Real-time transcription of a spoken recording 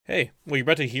Hey, what you're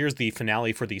about to hear is the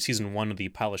finale for the Season 1 of the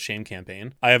Pile of Shame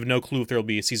campaign. I have no clue if there will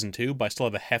be a Season 2, but I still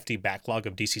have a hefty backlog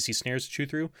of DCC snares to chew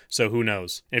through, so who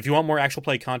knows. And if you want more actual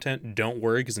play content, don't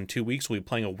worry, because in 2 weeks we'll be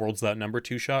playing a Worlds Without Number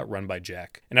 2-shot run by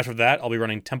Jack. And after that, I'll be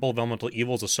running Temple of Elemental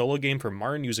Evil as a solo game for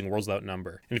Martin using Worlds Without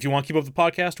Number. And if you want to keep up with the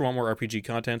podcast or want more RPG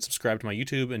content, subscribe to my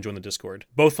YouTube and join the Discord.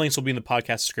 Both links will be in the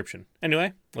podcast description.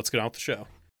 Anyway, let's get on with the show.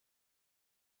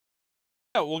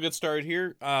 Yeah, we'll get started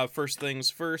here. First things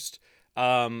first.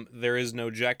 There is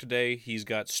no Jack today. He's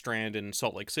got strand in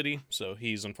Salt Lake City, so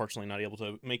he's unfortunately not able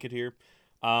to make it here.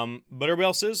 But everybody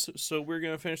else is, so we're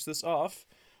going to finish this off.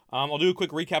 I'll do a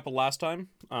quick recap of last time,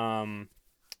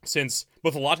 since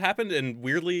both a lot happened and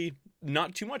weirdly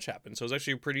not too much happened, so it was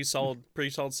actually a pretty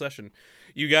solid session.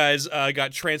 You guys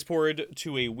got transported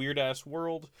to a weird-ass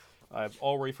world. I've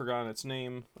already forgotten its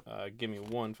name. Give me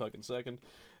one fucking second.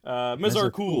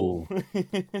 Mezar Cool.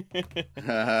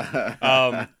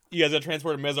 You guys got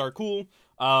transported to Mezar Cool.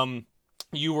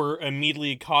 You were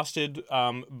immediately accosted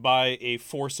by a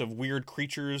force of weird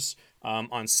creatures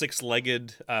on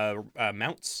six-legged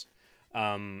mounts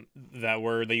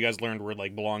that you guys learned were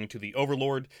like belonging to the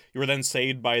Overlord. You were then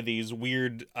saved by these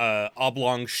weird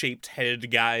oblong-shaped headed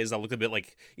guys that look a bit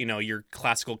like, you know, your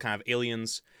classical kind of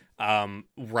aliens,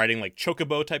 riding like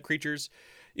chocobo type creatures.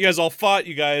 You guys all fought.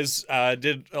 You guys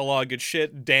did a lot of good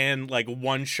shit. Dan, like,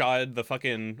 one-shotted the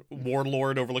fucking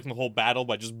warlord overlooking the whole battle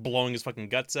by just blowing his fucking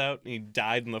guts out. He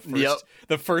died in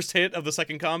the first hit of the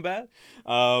second combat.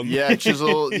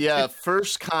 Chisel. Yeah,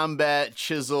 first combat,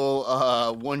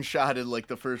 Chisel one-shotted, like,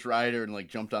 the first rider and, like,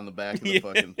 jumped on the back of the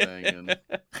fucking thing.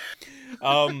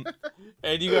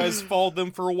 And you guys followed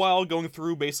them for a while, going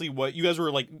through basically what you guys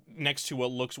were like next to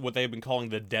what they've been calling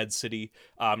the Dead City.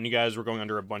 And you guys were going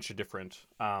under a bunch of different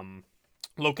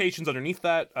locations underneath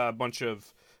that, a bunch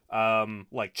of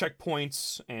like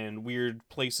checkpoints and weird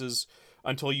places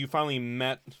until you finally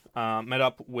met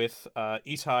up with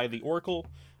Itai the Oracle,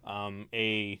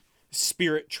 a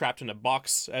spirit trapped in a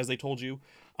box, as they told you,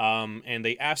 and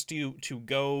they asked you to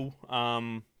go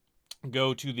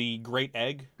to the Great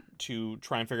Egg to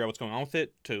try and figure out what's going on with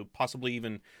it, to possibly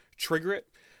even trigger it.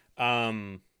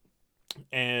 And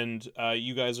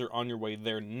you guys are on your way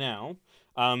there now.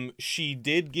 She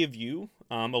did give you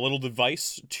a little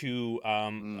device to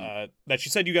that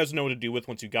she said you guys know what to do with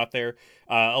once you got there.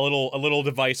 A little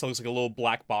device that looks like a little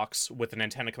black box with an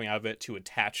antenna coming out of it to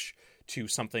attach to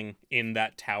something in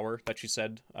that tower that she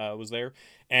said was there.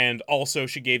 And also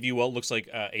she gave you what looks like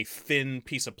a thin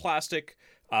piece of plastic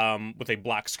with a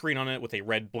black screen on it with a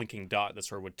red blinking dot that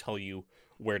sort of would tell you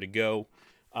where to go.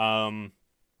 And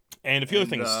a few other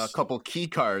things. A couple key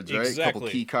cards, right? Exactly. A couple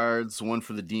key cards, one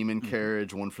for the demon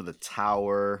carriage, one for the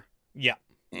tower. Yeah.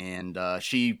 And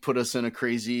she put us in a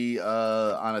crazy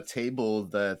on a table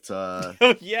that oh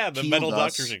yeah, the metal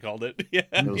doctor, she called it. Yeah.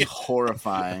 It was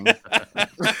horrifying. The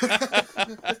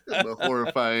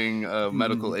horrifying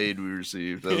medical aid we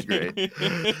received. That was great.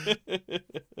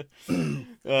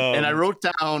 And I wrote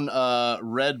down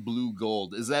red, blue,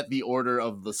 gold. Is that the order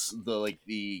of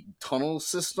the tunnel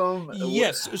system?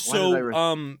 Yes.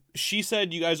 So she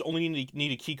said you guys only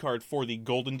need a key card for the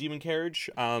golden demon carriage.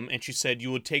 And she said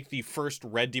you would take the first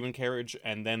red demon carriage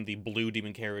and then the blue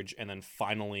demon carriage and then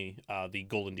finally the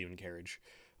golden demon carriage.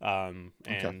 And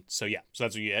so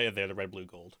that's what you have there, the red, blue,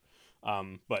 gold.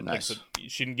 But nice. Like I said,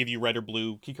 she didn't give you red or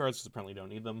blue key cards because apparently you don't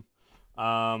need them.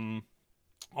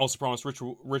 Also promised rich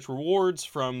rewards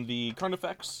from the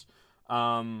Carnifex,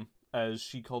 as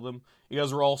she called them. You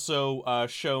guys were also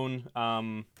shown,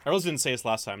 I really didn't say this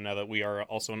last time now that we are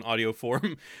also in audio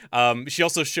form. She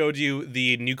also showed you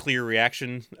the nuclear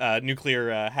reaction,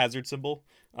 nuclear hazard symbol,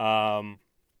 and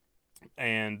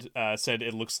said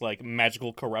it looks like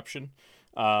magical corruption.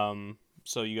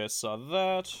 So you guys saw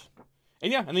that.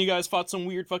 And and then you guys fought some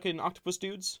weird fucking octopus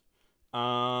dudes.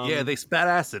 Yeah, they spat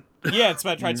acid. Yeah,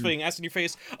 tried spitting acid in your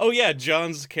face. Oh yeah,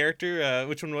 John's character,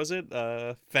 which one was it?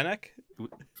 Fennec?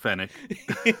 Fennec.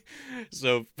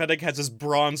 So Fennec has this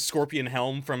bronze scorpion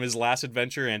helm from his last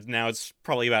adventure, and now it's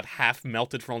probably about half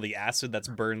melted from all the acid that's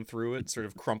burned through it, sort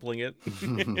of crumpling it.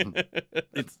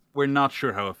 We're not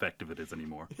sure how effective it is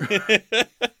anymore.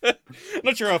 I'm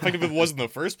not sure how effective it was in the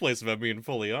first place, if I'm being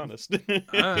fully honest.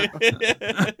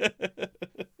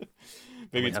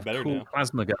 Maybe it's better cool now.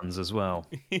 Plasma guns as well.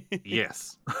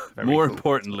 Yes. More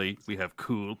importantly, we have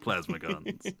cool plasma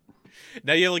guns.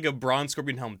 Now you have like a bronze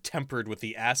scorpion helm tempered with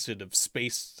the acid of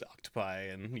space octopi,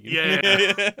 and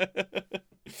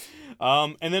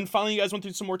and then finally you guys went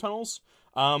through some more tunnels.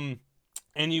 And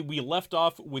we left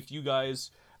off with you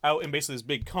guys out in basically this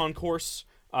big concourse.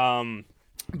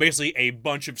 basically a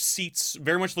bunch of seats.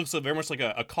 Very much like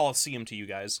a coliseum to you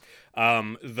guys,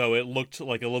 though it looked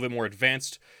like a little bit more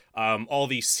advanced. All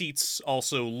these seats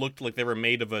also looked like they were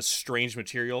made of a strange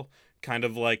material, kind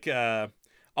of like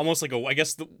almost like I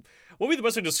guess what would be the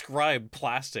best way to describe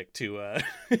plastic to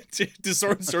to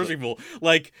sorcery people?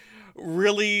 Like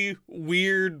really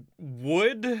weird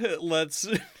wood. Let's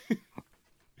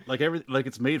like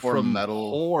it's made Or from metal.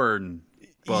 horn.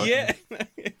 But yeah.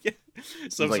 Yeah.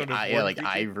 Some like sort of yeah, wood like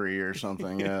creature. ivory or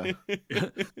something. Yeah.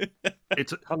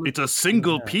 it's a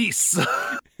single piece.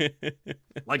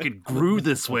 Like it grew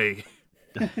this way.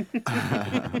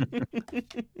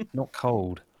 Not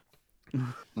cold.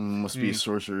 Must be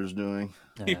sorcerers doing.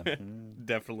 Yeah.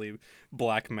 Definitely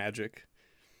black magic.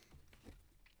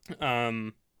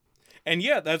 And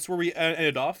yeah, that's where we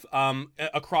ended off.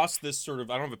 Across this sort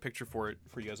of, I don't have a picture for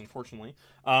you guys, unfortunately.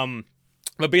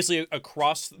 But basically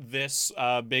across this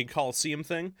big Coliseum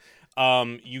thing,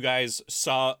 you guys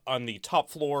saw on the top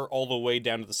floor all the way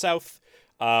down to the south.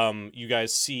 You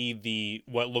guys see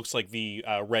what looks like the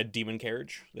red demon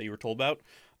carriage that you were told about.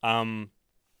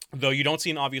 Though you don't see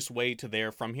an obvious way to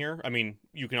there from here. I mean,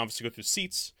 you can obviously go through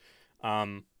seats.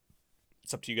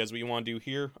 It's up to you guys what you want to do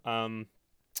here.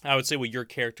 I would say what your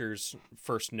characters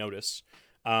first notice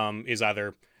is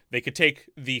either they could take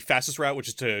the fastest route, which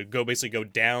is to basically go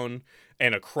down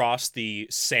and across the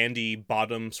sandy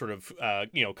bottom sort of,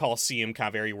 Coliseum kind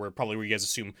of area where you guys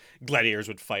assume gladiators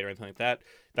would fight or anything like that.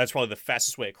 That's probably the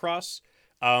fastest way across.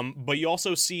 But you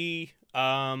also see,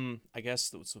 I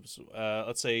guess,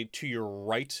 let's say to your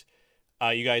right,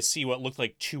 you guys see what look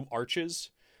like two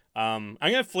arches. I'm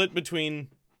going to flip between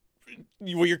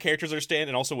what your characters understand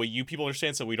and also what you people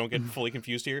understand so we don't get fully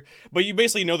confused here. But you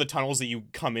basically know the tunnels that you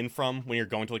come in from when you're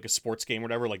going to like a sports game or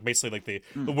whatever, like basically like the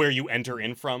where you enter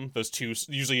in from. Those two,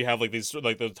 usually you have like these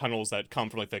like the tunnels that come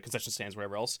from like the concession stands,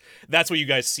 whatever else. That's what you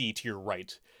guys see to your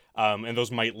right. And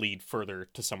those might lead further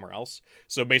to somewhere else.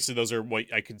 So basically those are what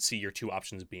I could see your two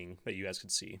options being that you guys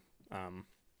could see. And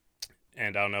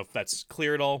I don't know if that's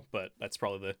clear at all, but that's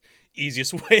probably the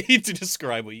easiest way to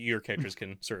describe what your characters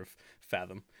can sort of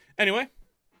fathom. Anyway,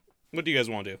 what do you guys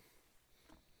want to do?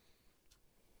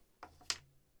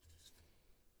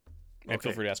 And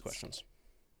feel free to ask questions.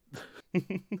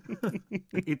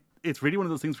 It's really one of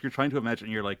those things where you're trying to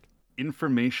imagine, you're like,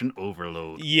 information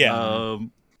overload. Yeah.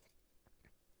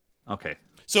 Okay.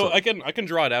 So I can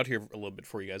draw it out here a little bit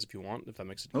for you guys if you want, if that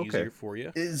makes it easier Okay. for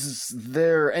you. Is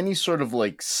there any sort of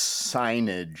like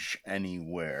signage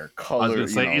anywhere? Color? I was going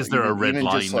to say, is there a red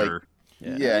line just, like, or...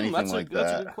 Yeah, anything that's like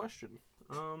that's a that. good question.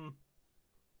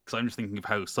 Because I'm just thinking of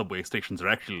how subway stations are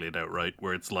actually laid out, right?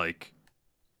 Where it's like,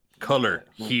 color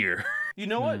here. You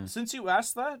know what? Since you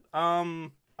asked that,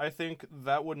 I think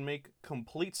that would make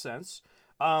complete sense.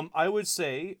 I would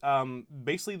say,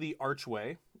 basically the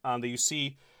archway that you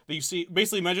see.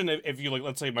 Basically, imagine if you like,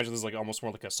 let's say, imagine this is like almost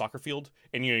more like a soccer field,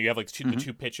 and you have like the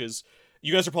two pitches.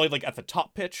 You guys are probably like at the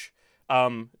top pitch.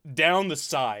 Down the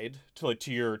side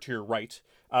to your right,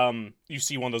 you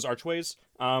see one of those archways.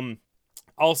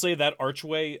 I'll say that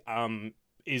archway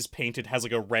is painted, has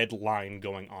like a red line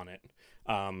going on it,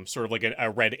 sort of like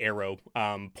a red arrow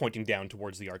pointing down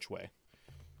towards the archway.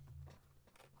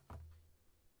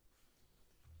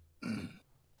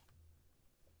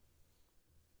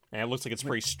 And it looks like it's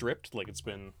pretty stripped, like it's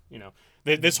been,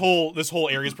 this whole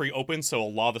area is pretty open, so a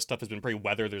lot of the stuff has been pretty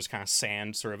weathered. There's kind of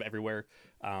sand sort of everywhere.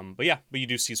 But you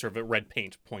do see sort of a red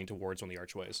paint pointing towards one of the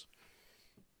archways.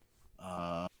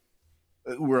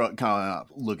 We're kind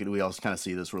of looking. We also kind of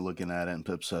see this. We're looking at it, and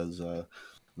Pip says,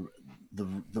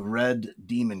 "The red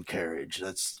demon carriage.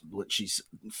 That's what she's.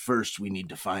 First, we need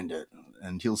to find it."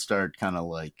 And he'll start kind of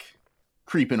like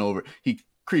creeping over. He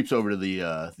creeps over to the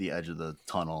edge of the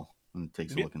tunnel and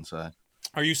takes a look inside.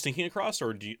 Are you sneaking across,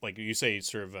 or do you say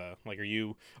sort of like are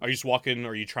you just walking, or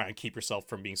are you trying to keep yourself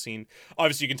from being seen?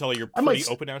 Obviously, you can tell that you're pretty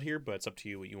open out here, but it's up to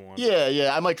you what you want.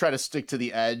 Yeah. I might try to stick to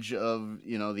the edge of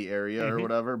the area or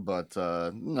whatever, but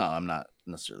no, I'm not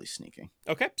necessarily sneaking.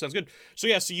 Okay, sounds good. So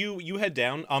yeah, so you head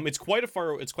down. It's quite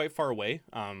far away.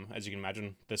 As you can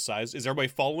imagine, this size. Is everybody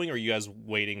following, or are you guys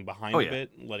waiting behind a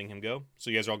bit, letting him go? So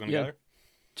you guys are all going together.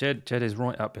 Jed is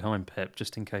right up behind Pip,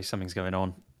 just in case something's going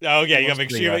on. Oh yeah, you gotta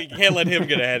make sure you can't let him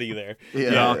get ahead of you there.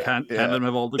 Can't let him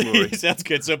have all the glory. Sounds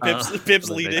good. So Pip's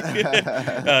leading.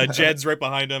 Jed's right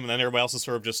behind him, and then everybody else is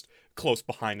sort of just close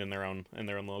behind in their own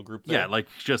little group there. Yeah, like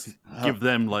just give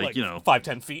them like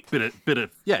 5-10 feet. Bit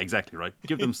of yeah, exactly right.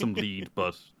 Give them some lead,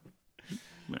 but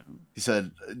He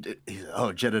said,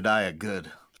 "Oh, Jedediah,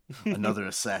 good. Another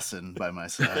assassin by my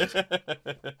side."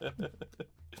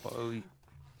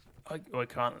 I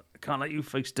can't let you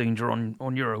face danger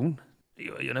on your own.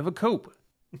 You never cope.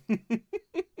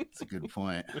 That's a good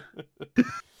point.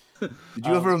 Did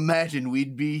you ever imagine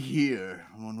we'd be here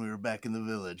when we were back in the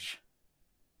village?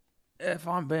 If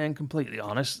I'm being completely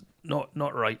honest, not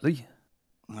rightly.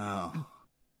 Oh,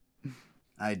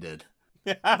 I did.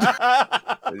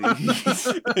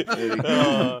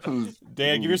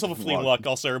 Dan, give yourself a fleeing luck.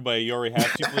 Also, everybody, you already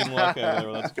have 2 fleeing luck.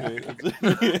 That's great.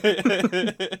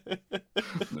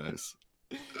 Nice.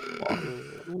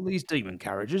 All these demon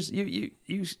carriages, you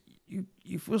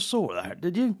foresaw that,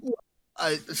 did you?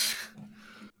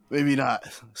 Maybe not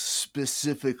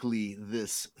specifically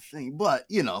this thing, but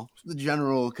the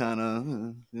general kind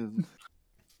of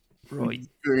Right.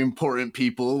 very important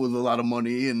people with a lot of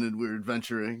money, and we're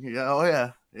adventuring. Yeah, oh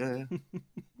yeah.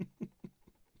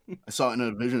 I saw it in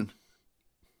a vision.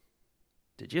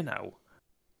 Did you know?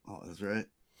 Oh, that's right.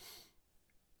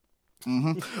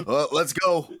 Well, let's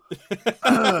go.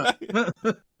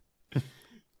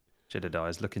 Jedediah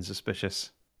is looking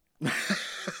suspicious.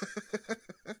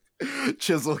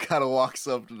 Chisel kind of walks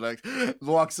up next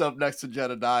to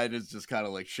Jedediah and is just kind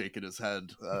of like shaking his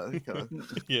head.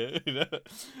 Yeah,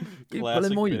 You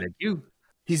pulling more leg, you?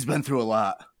 He's been through a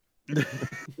lot.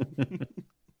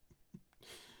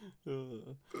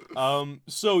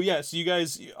 So you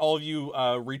guys, all of you,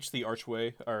 reach the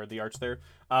archway or the arch there.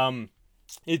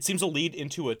 It seems to lead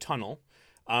into a tunnel.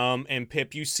 And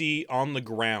Pip, you see on the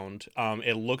ground,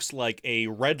 it looks like a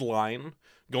red line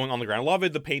going on the ground. A lot of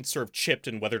it, the paint's sort of chipped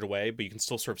and weathered away, but you can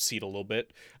still sort of see it a little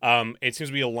bit. It seems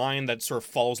to be a line that sort of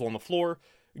falls along the floor,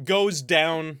 goes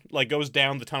down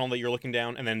the tunnel that you're looking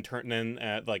down, and then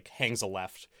hangs a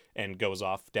left and goes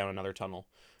off down another tunnel.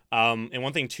 And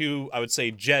one thing too, I would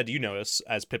say, Jed, you notice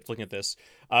as Pip's looking at this,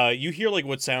 you hear like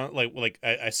what sound like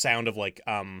a sound of like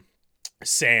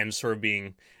sand sort of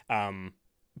being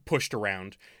pushed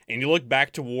around, and you look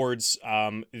back towards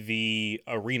the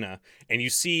arena, and you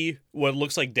see what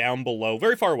looks like down below,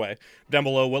 very far away, down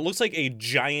below, what looks like a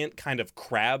giant kind of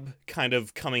crab kind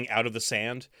of coming out of the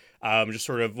sand. Just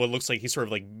sort of what looks like he's sort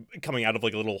of like coming out of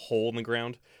like a little hole in the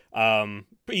ground.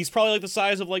 He's probably like the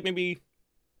size of like maybe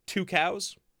 2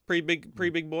 cows. Pretty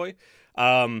big boy.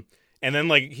 And then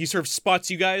like he sort of spots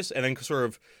you guys and then sort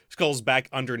of skulls back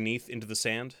underneath into the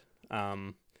sand.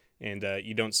 And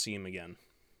you don't see him again.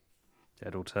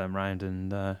 Jed will turn around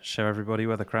and show everybody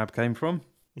where the crab came from.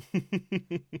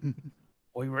 I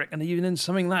reckon even in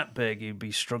something that big, you'd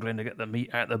be struggling to get the meat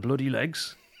out the bloody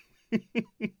legs. But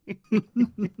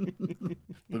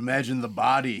imagine the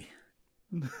body.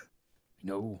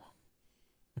 No.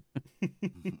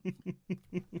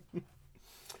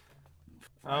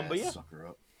 But yeah. Suck her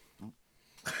up.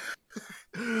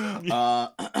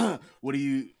 What do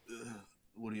you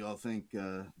all think?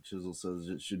 Chisel says,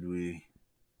 should we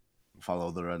follow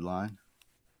the red line?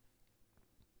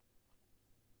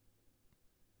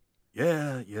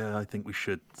 Yeah, I think we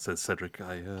should, says Cedric.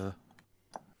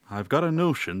 I've got a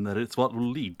notion that it's what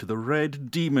will lead to the red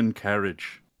demon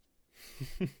carriage.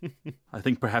 I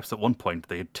think perhaps at one point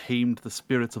they had tamed the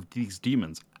spirits of these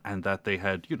demons, and that they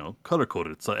had,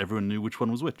 color-coded so everyone knew which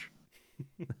one was which.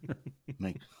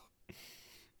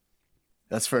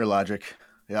 That's fair logic.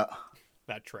 Yeah.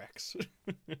 That tracks.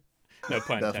 No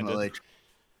pun intended. Definitely.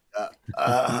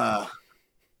 All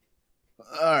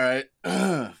right.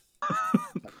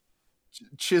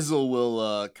 Chisel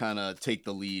will kind of take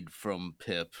the lead from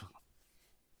Pip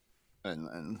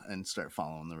and start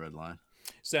following the red line.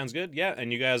 Sounds good. Yeah,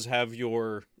 and you guys have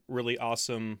your really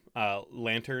awesome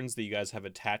lanterns that you guys have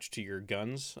attached to your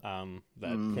guns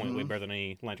that point way better than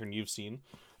any lantern you've seen.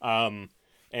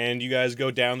 And you guys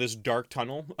go down this dark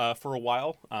tunnel for a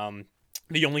while.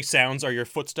 The only sounds are your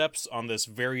footsteps on this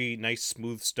very nice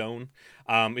smooth stone.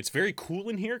 It's very cool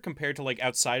in here compared to like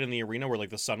outside in the arena where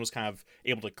like the sun was kind of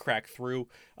able to crack through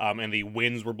and the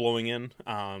winds were blowing in.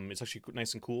 It's actually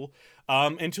nice and cool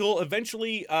until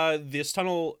eventually this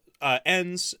tunnel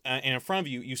ends, and in front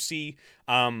of you you see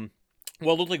what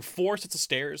look like 4 sets of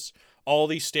stairs. All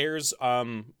these stairs,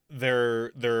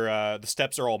 the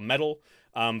steps are all metal.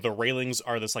 The railings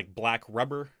are this like black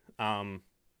rubber, and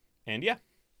yeah.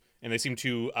 And they seem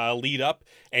to lead up,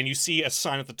 and you see a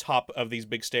sign at the top of these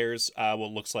big stairs, what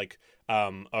looks like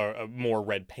a more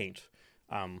red paint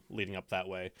leading up that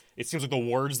way. It seems like the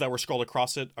words that were scrolled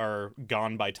across it are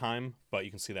gone by time, but you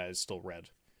can see that it's still red.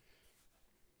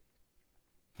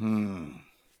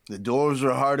 The doors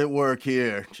are hard at work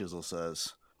here, Chisel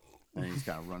says. And he's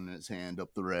kind of running his hand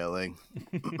up the railing.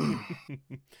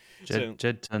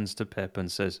 Jed turns to Pip and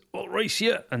says, "I'll race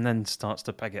you," and then starts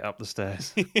to peg it up the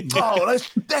stairs. Oh,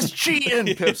 that's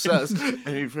cheating, Pip says. And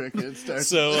he freaking starts.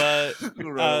 So,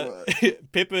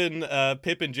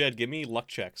 Pip and Jed, give me luck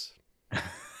checks.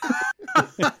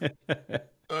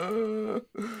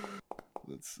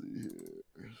 Let's see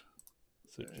here.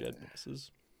 So Jed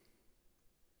passes.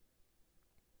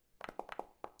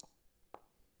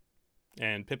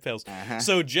 And Pip fails.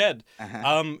 So Jed,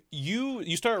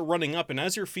 you start running up, and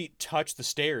as your feet touch the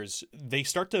stairs, they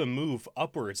start to move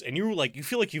upwards, and you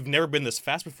feel like you've never been this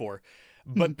fast before.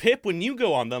 But Pip, when you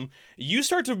go on them, you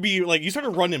start to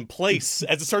run in place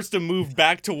as it starts to move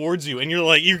back towards you, and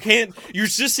you're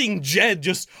just seeing Jed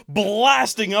just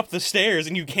blasting up the stairs,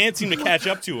 and you can't seem to catch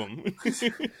up to him.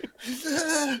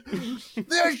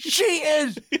 They're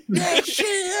cheating! They're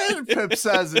cheating! Pip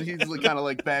says, and he's kind of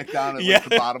like back down at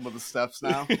the bottom of the steps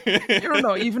now. You're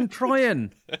not even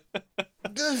trying.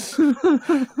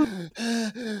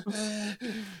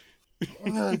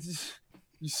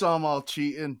 You saw them all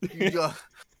cheating.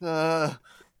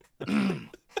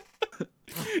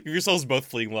 Yourselves both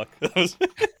fleeing luck.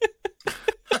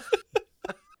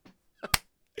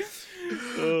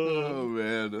 Oh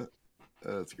man,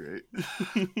 that's great.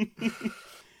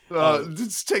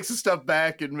 Just takes a step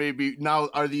back, and maybe now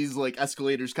are these like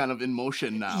escalators kind of in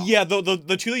motion now? Yeah,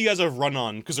 the two that you guys have run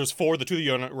on, because there's four, the two that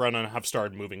you run on have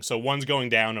started moving. So one's going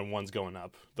down and one's going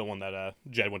up. The one that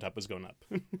Jed went up is going up.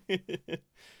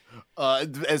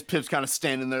 As Pip's kind of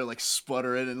standing there like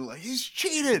sputtering and like he's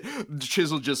cheated,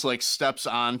 Chisel just like steps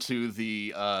onto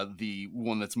the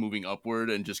one that's moving upward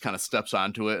and just kind of steps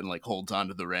onto it and like holds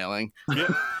onto the railing.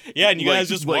 Yeah, and you guys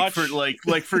just watch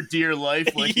for dear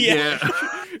life. Like yeah.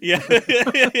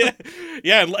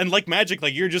 And like magic,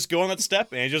 like you're just going that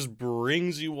step and it just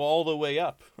brings you all the way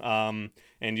up.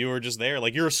 And you were just there,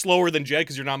 like you're slower than Jed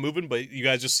because you're not moving, but you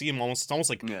guys just see him almost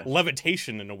like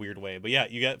levitation in a weird way. But yeah,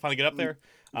 you finally get up there.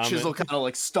 Chisel kind of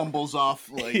like stumbles off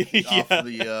off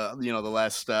the the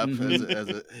last step as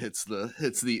it hits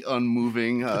the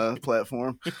unmoving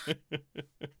platform.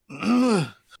 I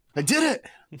did it!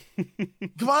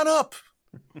 Come on up.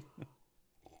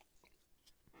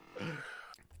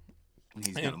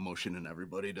 He's kind of motioning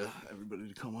everybody to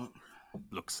come up.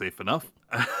 Looks safe enough.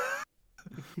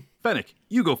 Fennec,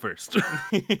 you go first.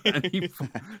 And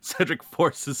Cedric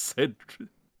forces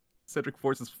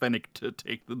Fennec to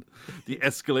take the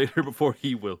escalator before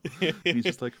he will. And he's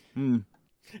just like,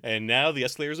 And now the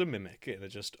escalator's a mimic, and it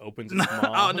just opens its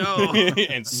maw oh no,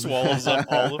 and swallows up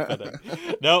all of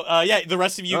Fennec. No, the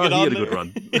rest of you get on. He had a good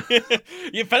run.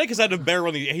 Yeah, Fennec has had a better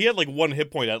run. He had like 1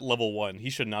 hit point at level 1. He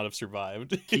should not have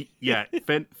survived.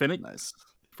 Fennec, nice.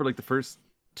 For like the first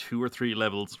 2 or 3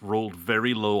 levels, rolled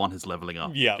very low on his leveling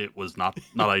up. Yeah, it was not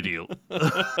ideal.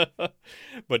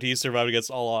 But he survived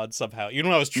against all odds somehow. Even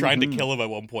when I was trying to kill him at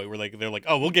one point, they're like,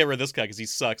 "Oh, we'll get rid of this guy because he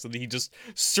sucks," and he just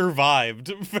survived.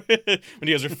 When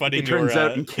you guys are fighting, it turns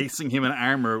out encasing him in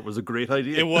armor was a great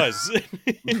idea. It was.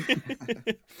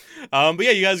 But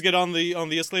yeah, you guys get on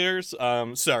the escalators.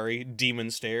 Sorry,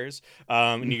 demon stairs.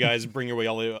 And you guys bring your way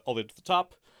all the way to the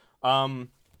top. And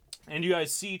you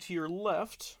guys see to your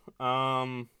left,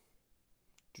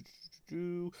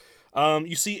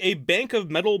 you see a bank of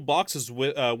metal boxes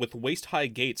with waist-high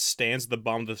gates stands at the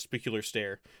bottom of the spicular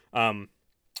stair.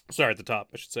 Sorry, at the top,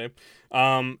 I should say.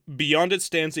 Beyond it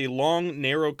stands a long,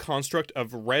 narrow construct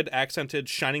of red accented,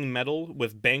 shining metal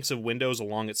with banks of windows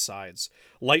along its sides.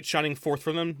 Light shining forth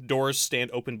from them, doors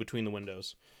stand open between the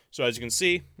windows. So as you can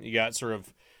see, you got sort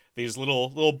of these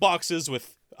little boxes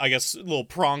with, I guess, little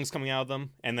prongs coming out of them,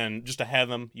 and then just ahead of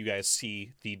them, you guys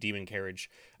see the demon carriage.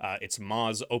 Its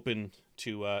maws open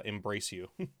to embrace you.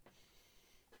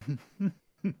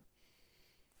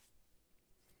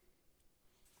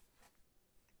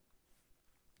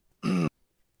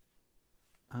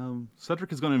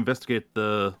 Cedric is going to investigate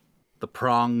the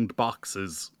pronged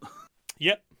boxes.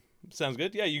 Yep. Sounds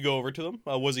good. Yeah, you go over to them.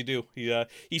 What does he do?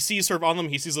 He sees sort of on them,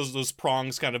 he sees those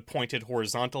prongs kind of pointed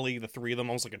horizontally, the 3 of them,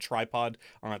 almost like a tripod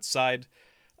on its side.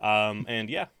 And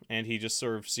he just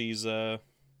sort of sees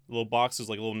little boxes,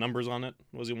 like little numbers on it.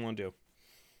 What does he want to do?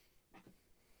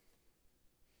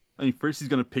 I mean, first he's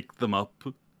going to pick them up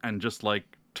and just,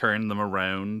 like, turn them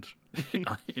around in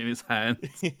his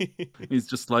hands. He's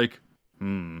just like,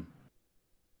 And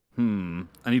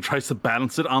he tries to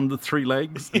balance it on the 3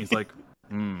 legs. And he's like,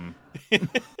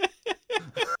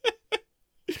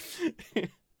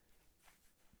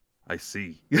 I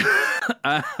see.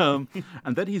 And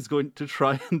then he's going to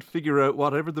try and figure out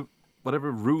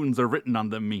whatever runes are written on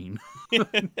them mean.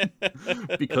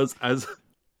 Because as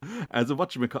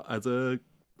a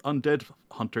undead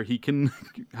hunter, he can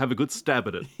have a good stab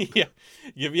at it.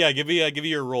 Give me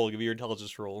your roll. Give me your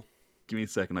intelligence roll. Give me a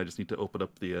second. I just need to open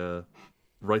up the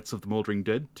Rites of the Moldering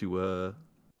Dead to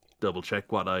double check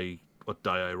what die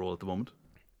I roll at the moment.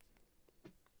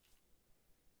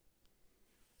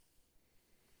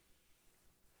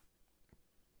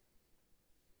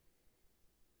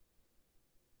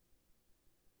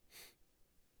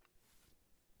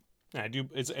 I do.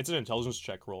 It's an intelligence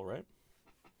check roll, right?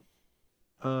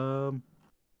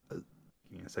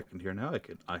 Give me a second here now.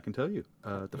 I can tell you.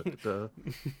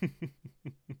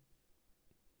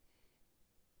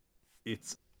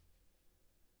 It's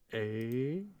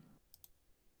a.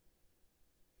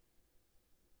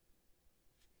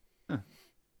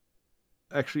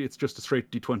 Actually, it's just a straight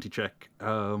D20 check.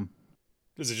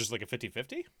 Is it just like a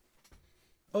 50-50?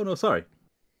 Oh no, sorry.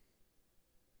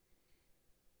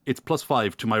 It's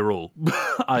 +5 to my roll.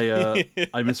 I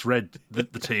misread the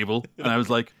table, and I was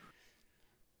like,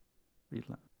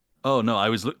 "Oh no!" I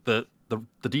was the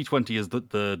D20 is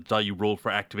the die you roll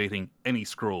for activating any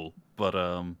scroll, but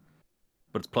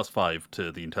it's +5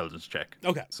 to the intelligence check.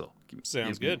 Okay, so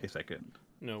sounds give good. me a second.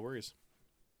 No worries.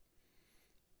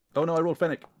 Oh no, I rolled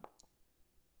Fennec.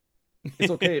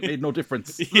 It's okay. It made no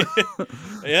difference.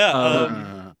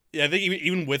 Yeah. Yeah, I think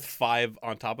even with 5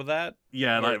 on top of that.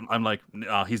 Yeah, and I'm like,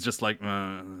 he's just like,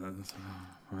 bounces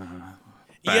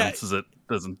it,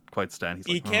 doesn't quite stand. He's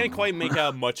he like, can't quite make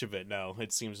out much of it. No,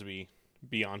 it seems to be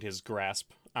beyond his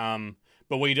grasp.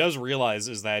 But what he does realize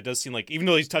is that it does seem like, even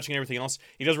though he's touching everything else,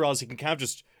 he does realize he can kind of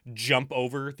just jump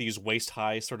over these waist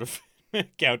high sort of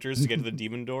counters to get to the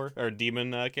demon door or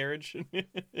demon carriage.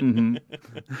 Mm-hmm.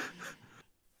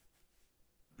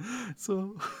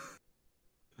 So,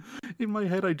 in my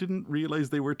head, I didn't realize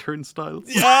they were turnstiles.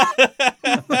 Yeah.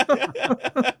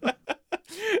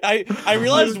 I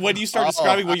realized when you started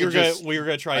describing what you were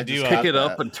gonna try and do. Pick it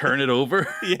up and turn it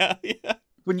over. Yeah.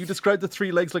 When you described the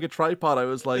 3 legs like a tripod, I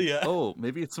was like, Yeah. oh,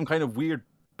 maybe it's some kind of weird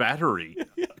battery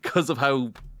because of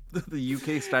how the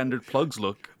UK standard plugs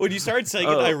look. When you started saying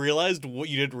it, I realized what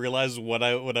you didn't realize what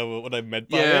I meant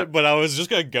by Yeah. it, but I was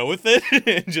just gonna go with it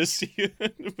and just see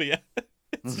it. But yeah.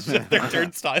 It's just their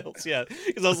turnstiles, yeah.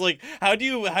 Because I was like, how do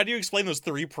you explain those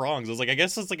 3 prongs? I was like, I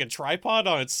guess it's like a tripod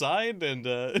on its side, and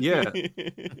yeah,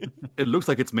 it looks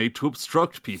like it's made to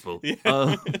obstruct people.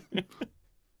 Yeah,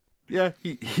 yeah.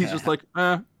 He's just like,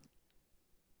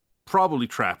 probably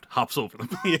trapped. Hops over them.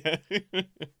 Yeah,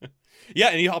 yeah,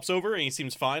 and he hops over and he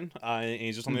seems fine, and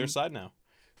he's just on the other side now.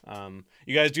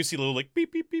 You guys do see a little like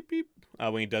beep beep beep beep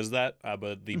when he does that,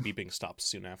 but the beeping stops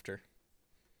soon after.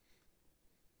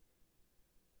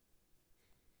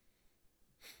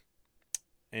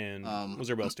 And what's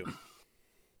everybody else doing?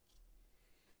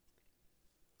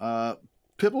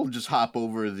 Pip will just hop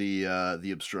over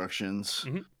the obstructions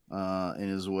in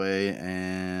his way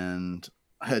and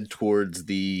head towards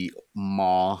the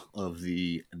maw of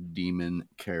the demon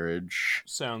carriage.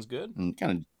 Sounds good. And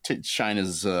kind of shine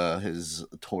his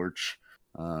torch,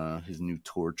 his new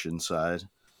torch inside.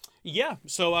 Yeah,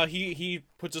 so he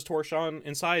puts his torch on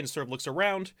inside and sort of looks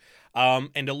around, and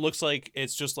it looks like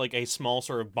it's just like a small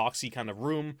sort of boxy kind of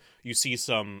room. You see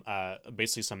some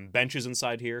basically some benches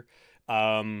inside here.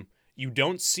 You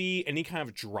don't see any kind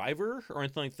of driver or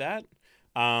anything like that.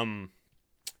 And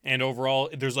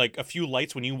overall, there's like a few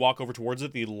lights when you walk over towards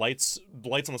it. The lights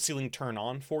on the ceiling turn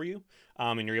on for you,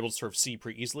 and you're able to sort of see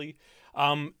pretty easily.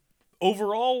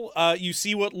 Overall, you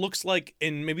see what looks like,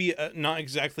 in maybe not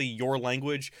exactly your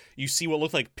language, you see what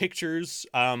look like pictures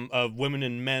of women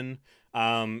and men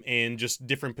in just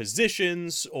different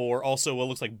positions, or also what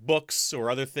looks like books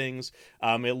or other things.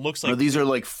 It looks like... these are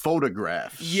like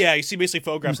photographs. Yeah, you see basically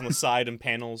photographs on the side and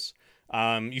panels.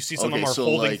 You see some of them are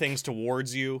holding things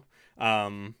towards you.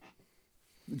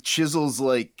 Chisel's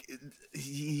like...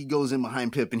 He goes in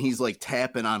behind Pip and he's like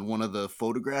tapping on one of the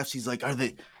photographs. He's like, are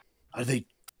they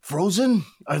frozen?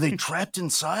 Are they trapped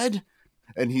inside?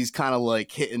 And he's kind of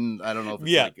like hitting, I don't know if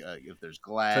it's like if there's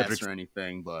glass or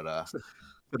anything, but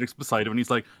Cedric's beside him and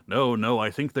he's like, no, I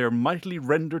think they're mightily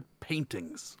rendered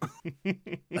paintings.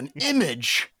 An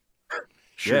image?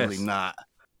 Surely not.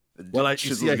 Well,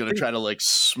 Chisel's gonna try to like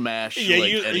smash. Yeah,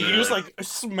 like, you just like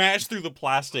smash through the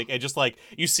plastic and just like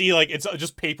you see like it's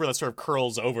just paper that sort of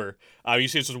curls over. You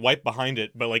see it's just white behind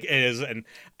it, but like it is an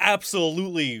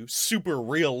absolutely super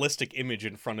realistic image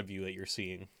in front of you that you're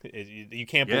seeing. You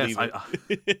can't believe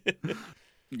it.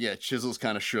 Yeah, Chisel's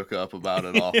kind of shook up about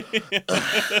it all.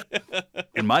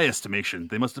 In my estimation,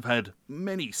 they must have had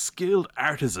many skilled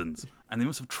artisans, and they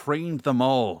must have trained them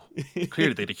all.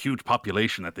 Clearly, they had a huge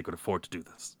population that they could afford to do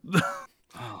this.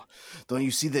 Oh, don't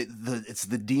you see that it's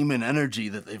the demon energy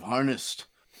that they've harnessed?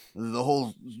 The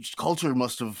whole culture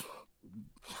must have...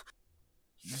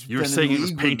 You're saying it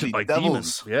was painted by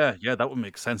demons? Yeah, that would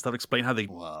make sense. That would explain how they...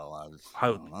 Well, I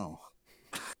don't know.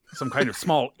 Some kind of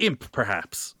small imp,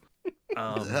 perhaps.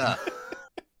 Yeah.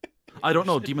 I don't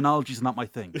know. Demonology is not my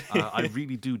thing. I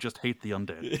really do just hate the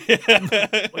undead.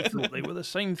 I thought they were the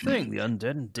same thing, the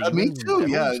undead and demons. Me too,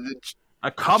 yeah. A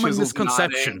common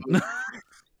misconception.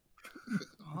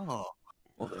 Oh.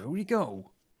 Well, there we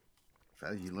go.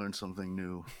 You learn something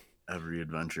new every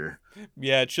adventure.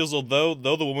 Yeah, Chisel. Though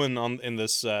the woman in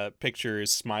this picture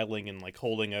is smiling and like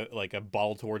holding a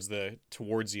bottle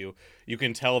towards you, you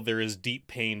can tell there is deep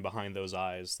pain behind those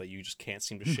eyes that you just can't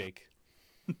seem to shake.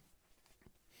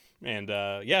 And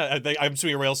yeah, I'm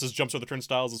assuming everybody else just jumps over the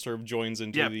turnstiles and sort of joins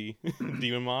into the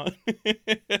demon maw.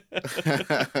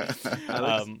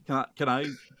 Alex, can I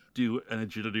do an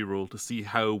agility roll to see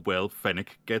how well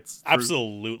Fennec gets through?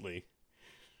 Absolutely.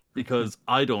 Because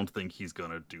I don't think he's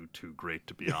gonna do too great,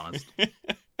 to be honest.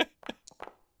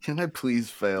 Can I please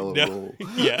fail a roll?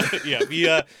 Yeah.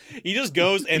 He just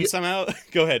goes and somehow.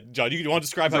 Go ahead, John. You want to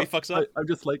describe how he fucks up? I'm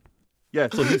just like, yeah.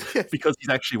 So because he's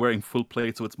actually wearing full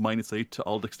plate, so it's -8 to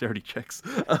all dexterity checks.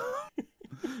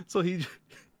 So he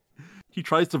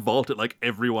tries to vault it like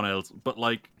everyone else, but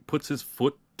like puts his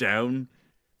foot down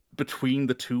between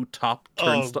the two top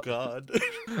turnstiles. Oh god!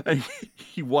 And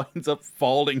he winds up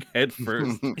falling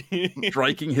headfirst,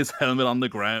 striking his helmet on the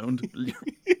ground,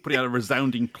 putting out a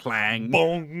resounding clang.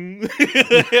 Bong.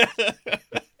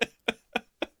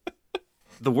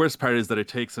 The worst part is that it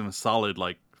takes him a solid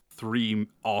 3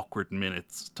 awkward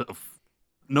minutes to.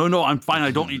 No, I'm fine.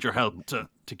 I don't need your help to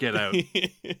get out. And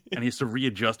he has to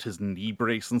readjust his knee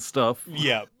brace and stuff.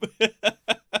 Yep.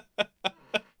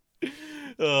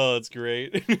 Oh, that's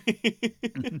great.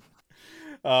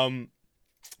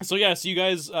 So you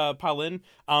guys pile in.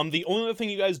 The only other thing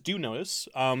you guys do notice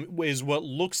is what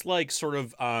looks like sort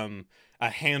of a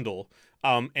handle,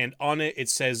 and on it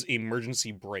says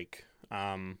emergency brake.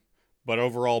 But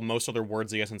overall, most other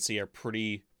words you guys can see are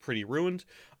pretty ruined.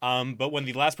 But when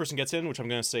the last person gets in, which I'm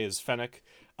going to say is Fennec,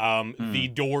 the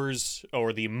doors,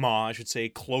 or the maw, I should say,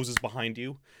 closes behind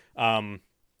you.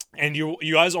 And you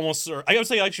guys almost, I would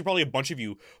say actually probably a bunch of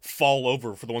you fall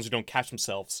over for the ones who don't catch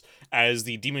themselves as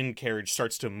the demon carriage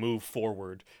starts to move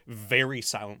forward very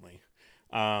silently.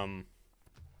 Yeah,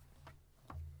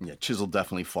 Chisel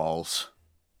definitely falls.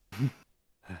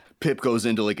 Pip goes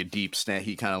into a deep stance.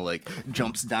 He kind of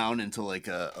jumps down into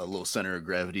a low center of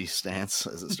gravity stance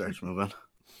as it starts moving.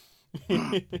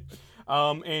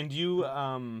 And you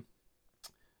and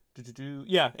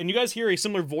you guys hear a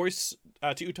similar voice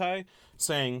to Utai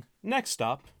saying, "Next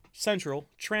stop, Central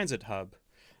Transit Hub."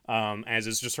 As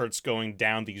it just starts going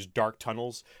down these dark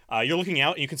tunnels. You're looking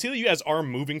out, and you can see that you guys are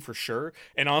moving for sure.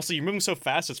 And honestly, you're moving so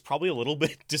fast, it's probably a little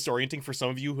bit disorienting for some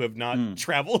of you who have not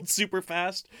traveled super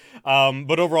fast.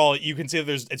 But overall, you can see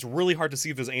that it's really hard to see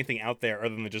if there's anything out there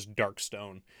other than just dark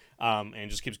stone. And it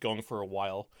just keeps going for a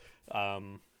while.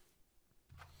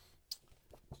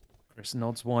 Chris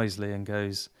nods wisely and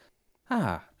goes,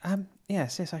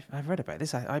 yes, I've read about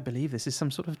this. I believe this is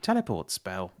some sort of teleport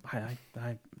spell. I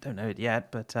don't know it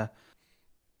yet, but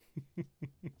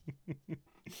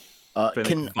are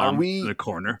we in a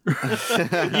corner?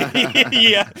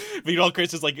 Yeah, meanwhile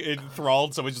Chris is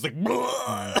enthralled, so it's just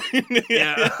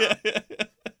yeah.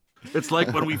 It's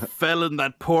like when we fell in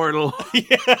that portal.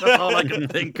 That's all I can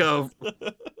think of.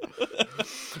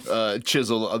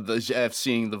 Chisel,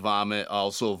 seeing the vomit,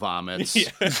 also vomits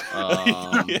in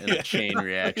a chain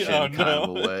reaction kind of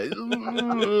a way.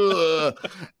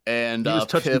 And he was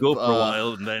touch Pip, and go for a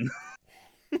while, and then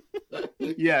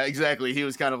yeah, exactly. He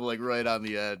was kind of right on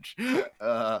the edge.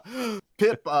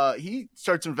 Pip, he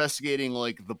starts investigating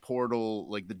the portal,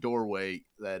 the doorway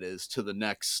that is to the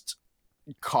next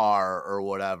car or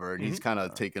whatever, and he's kind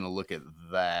of taking a look at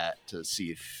that to see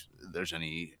if there's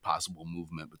any possible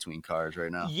movement between cars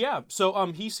right now. Yeah,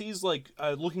 so he sees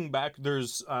looking back,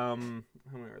 there's how many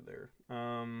are there?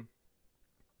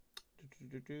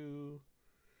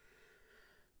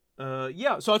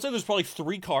 Yeah, so I'd say there's probably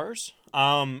 3 cars.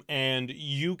 And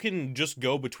you can just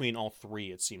go between all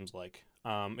 3, it seems like.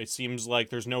 It seems like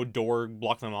there's no door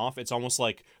blocking them off. It's almost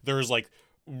like there's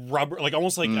rubber,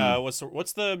 almost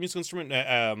what's the musical instrument?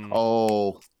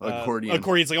 Accordion.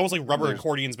 Accordions, almost like rubber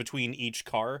accordions between each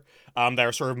car, that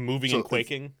are sort of moving and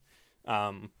quaking.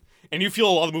 And you feel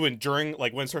a lot of movement during,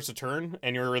 when it starts to turn,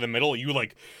 and you're in the middle.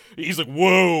 He's like,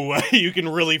 whoa! You can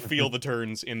really feel the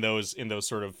turns in those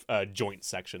sort of joint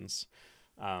sections.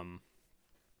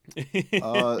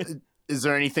 Is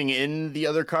there anything in the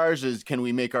other cars? Can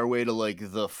we make our way to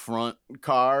the front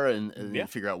car and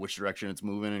figure out which direction it's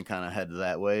moving and kind of head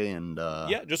that way? And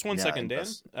just 1 second, Dan.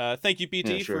 Thank you,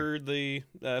 PT, for the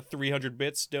 300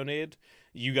 bits donated.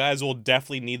 You guys will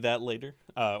definitely need that later.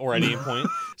 or at any point.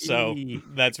 So Eee.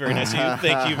 that's very nice of you.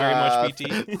 Thank you very much,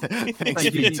 BT. Thanks,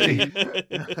 BT.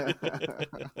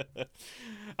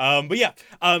 But yeah,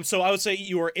 so I would say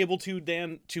you are able to,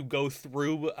 Dan, to go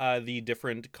through the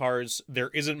different cars. There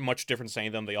isn't much difference in any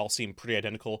of them. They all seem pretty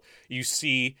identical. You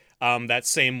see that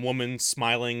same woman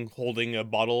smiling, holding a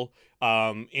bottle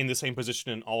in the same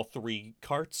position in all three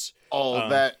carts. Oh,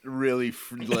 that really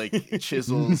like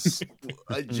chisels.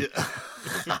 What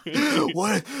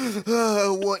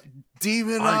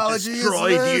demonology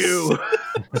destroyed is this? you.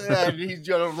 And he's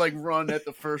gonna like run at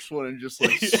the first one and just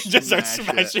like Just start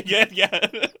smashing it. Yeah.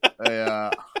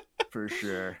 Yeah, for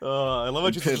sure. I love how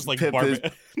And it's Pip- just like Pip is-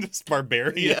 just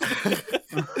barbarian. Yeah.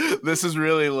 This is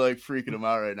really like freaking him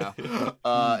out right now.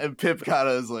 And Pip kind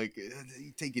of is like,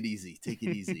 take it easy.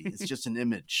 It's just an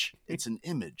image. It's an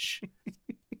image.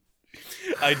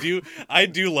 I do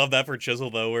love that for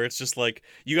Chisel though, where it's just like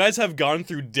you guys have gone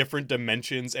through different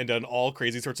dimensions and done all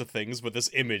crazy sorts of things with this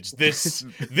image. This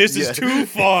is too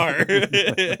far.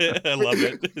 I love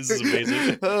it. This is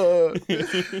amazing.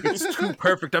 It's too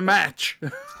perfect a match.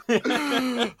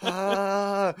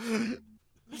 I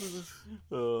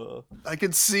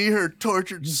can see her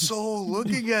tortured soul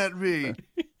looking at me.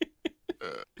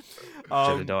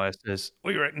 Jedediah says,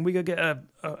 "We reckon we could get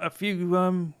a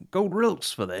few gold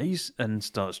rilts for these," and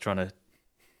starts trying to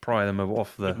pry them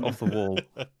off the wall.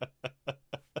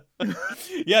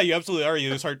 Yeah, you absolutely are.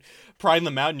 You start prying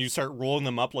them out and you start rolling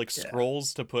them up like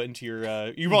scrolls to put into your.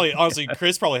 You probably honestly,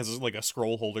 Chris probably has like a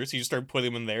scroll holder, so you start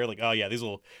putting them in there. Like, oh yeah, these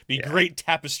will be great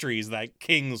tapestries that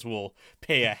kings will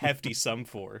pay a hefty sum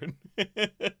for.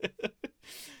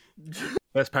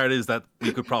 Best part is that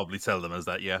we could probably sell them as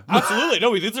that, yeah. Absolutely.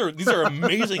 No, these are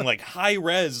amazing, like high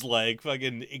res, like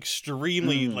fucking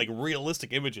extremely like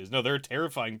realistic images. No, they're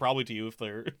terrifying probably to you if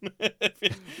they're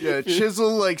Yeah,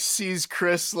 Chisel like sees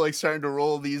Chris like starting to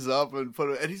roll these up and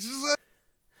put it, and he's just like,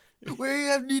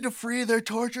 we need to free their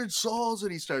tortured souls,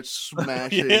 and he starts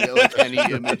smashing like any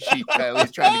image he's trying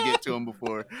to get to him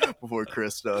before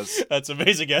Chris does. That's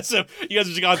amazing. Yeah, so you guys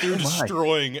have just gone through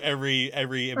destroying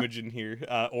every image in here,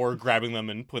 or grabbing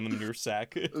them and putting them in your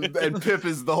sack. And Pip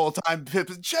is the whole time. Pip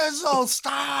is Chisel,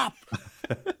 stop!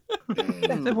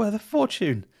 They're worth a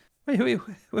fortune. We'll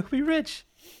be rich.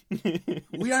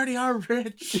 We already are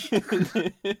rich.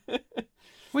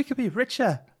 We could be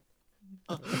richer.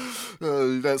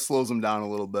 That slows him down a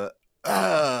little bit.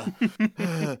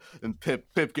 And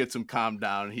Pip gets him calmed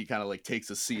down. He kind of like takes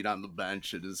a seat on the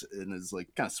bench and is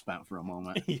like kind of spent for a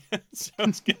moment. Yeah,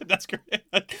 sounds good. That's great.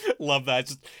 Love that.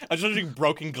 I'm just imagining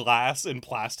broken glass and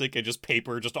plastic and just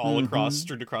paper just all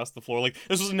strewn across the floor. Like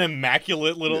this was an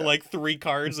immaculate little like 3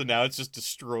 cards, and now it's just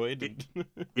destroyed.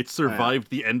 It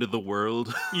survived the end of the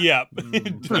world. Yeah,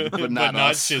 but not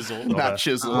us. Chisel. Not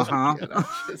Chisel. Uh-huh. Yeah, not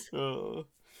Chisel.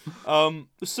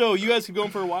 So you guys keep going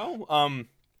for a while.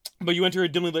 But you enter a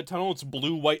dimly lit tunnel. It's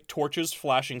blue-white torches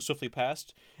flashing swiftly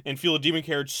past, and feel a demon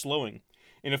carriage slowing.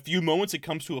 In a few moments, it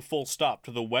comes to a full stop.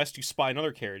 To the west, you spy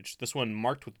another carriage. This one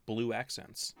marked with blue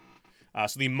accents.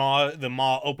 So the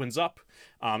maw opens up,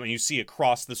 and you see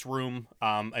across this room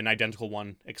an identical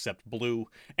one except blue.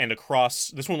 And across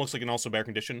this one looks like in also better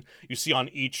condition. You see on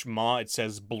each maw it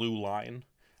says "blue line"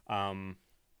 on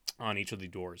each of the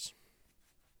doors.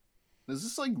 Is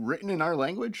this like written in our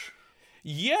language?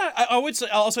 Yeah, I would say.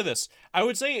 I'll say this. I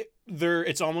would say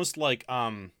it's almost like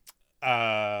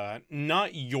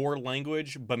not your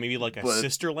language, but maybe like a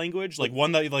sister language, like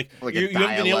one that like a you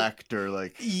dialect or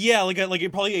like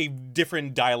probably a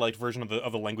different dialect version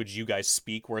of the language you guys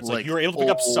speak, where it's like you're able to pick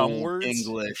up old some words,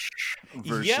 English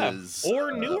versus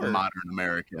or newer modern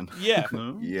American. Yeah.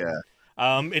 Yeah.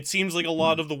 It seems like a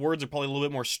lot of the words are probably a little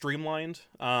bit more streamlined.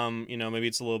 Maybe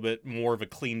it's a little bit more of a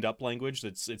cleaned up language.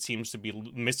 It seems to be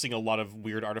missing a lot of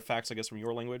weird artifacts, I guess, from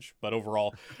your language. But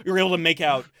overall, you're able to make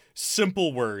out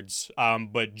simple words,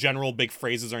 but general big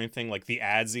phrases or anything like the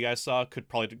ads you guys saw could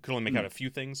only make out a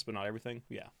few things, but not everything.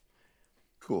 Yeah.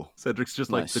 Cool. Cedric's just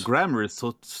Nice. like, the grammar is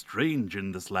so strange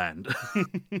in this land.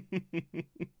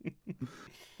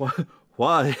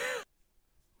 Why?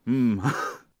 And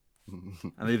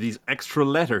they have these extra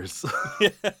letters.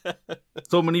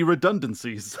 So many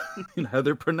redundancies in how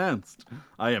they're pronounced,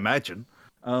 I imagine.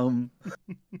 So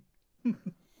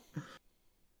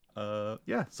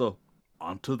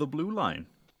onto the blue line.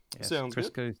 Yes, Sounds Chris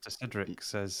good. goes to Cedric,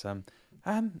 says,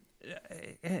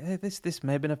 this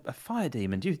may have been a fire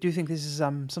demon. Do you think this is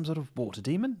some sort of water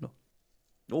demon?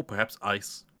 Oh, perhaps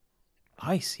ice.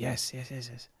 Ice, yes.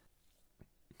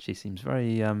 She seems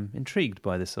very intrigued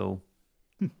by this all.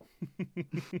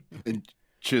 And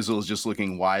Chisel's just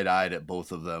looking wide-eyed at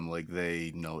both of them, like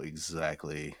they know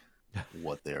exactly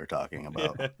what they are talking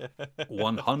about.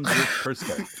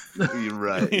 100%. You're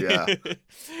right. Yeah.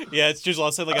 Yeah, it's just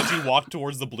I'll say like as you walk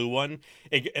towards the blue one,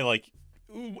 like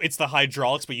it's the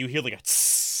hydraulics, but you hear like a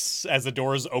tss as the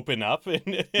doors open up,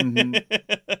 and you're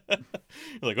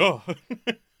like, oh.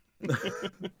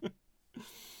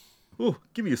 Oh,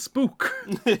 give me a spook.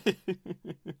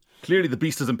 Clearly the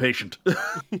beast is impatient.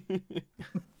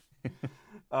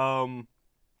 And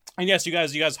yes, you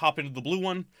guys hop into the blue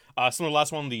one. Similar to the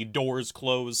last one, the doors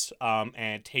close, and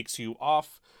it takes you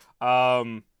off.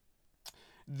 The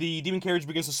demon carriage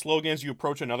begins to slow again as you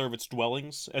approach another of its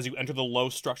dwellings. As you enter the low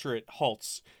structure, it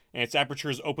halts, and its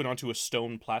apertures open onto a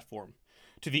stone platform.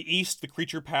 To the east, the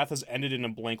creature path has ended in a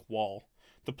blank wall.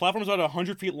 The platform is about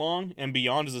 100 feet long, and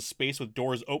beyond is a space with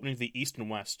doors opening to the east and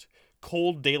west.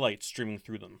 Cold daylight streaming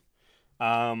through them.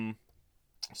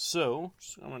 So,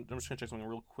 I'm just going to check something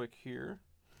real quick here.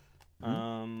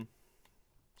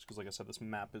 Just because, like I said, this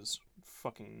map is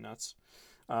fucking nuts.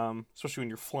 Especially when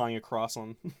you're flying across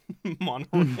on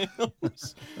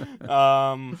monorails.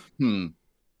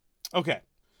 Okay.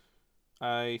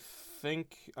 I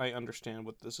think I understand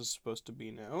what this is supposed to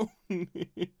be now.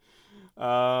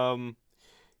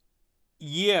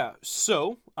 Yeah,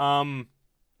 so,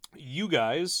 you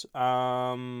guys,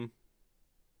 what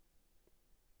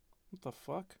the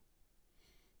fuck?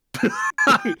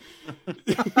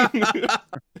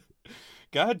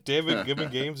 God damn it,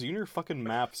 Given Games, you and your fucking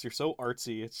maps, you're so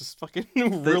artsy. It's just fucking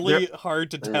really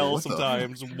hard to tell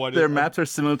sometimes what their maps are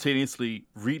simultaneously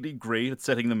really great at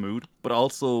setting the mood, but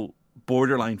also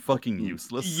borderline fucking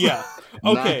useless. Yeah.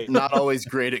 Okay. Not always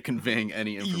great at conveying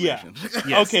any information. Yeah.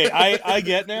 Yes. Okay, I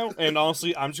get now, and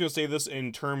honestly, I'm just gonna say this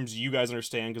in terms you guys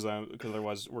understand, because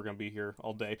otherwise we're gonna be here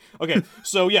all day. Okay,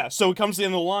 so yeah, so it comes to the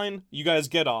end of the line. You guys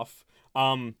get off.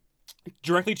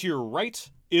 Directly to your right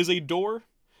is a door.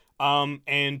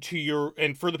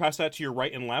 And further past that, to your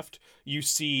right and left, you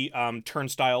see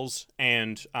turnstiles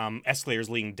and escalators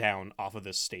leading down off of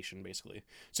this station, basically.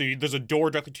 So there's a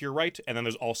door directly to your right, and then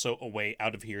there's also a way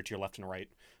out of here to your left and right,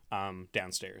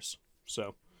 downstairs.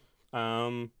 So,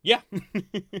 yeah.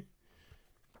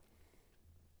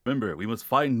 Remember, we must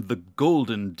find the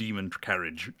golden demon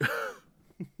carriage.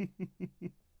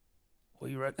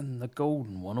 We reckon the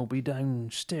golden one will be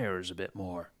downstairs a bit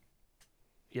more.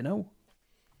 You know?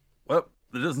 Well,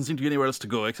 there doesn't seem to be anywhere else to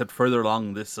go except further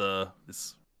along this what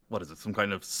is it? Some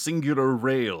kind of singular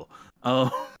rail.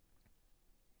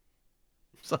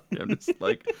 Sorry, I'm just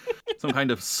like some kind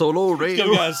of solo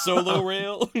rail. Yeah, solo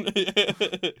rail.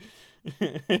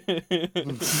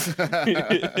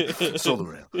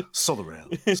 Solar rail. It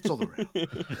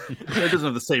doesn't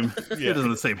have the same. Yeah. It doesn't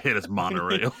have the same hit as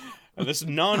monorail. This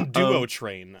non-duo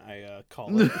train, I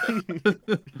call it.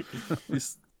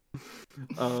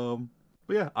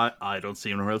 But yeah, I don't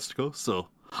see anywhere else to go. So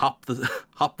hop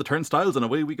the turnstiles and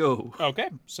away we go. Okay,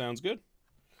 sounds good.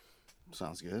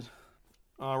 Sounds good.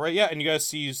 All right, yeah, and you guys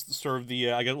see sort of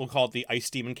the I guess we'll call it the ice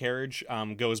demon carriage.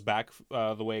 Goes back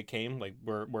the way it came, like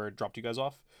where it dropped you guys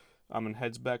off. And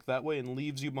heads back that way and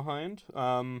leaves you behind.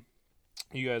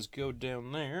 You guys go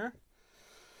down there,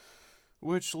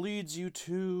 which leads you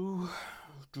to.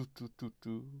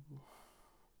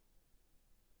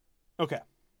 Okay.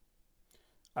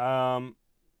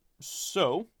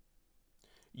 So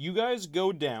you guys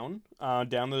go down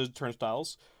the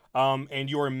turnstiles. And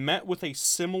you are met with a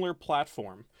similar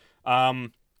platform.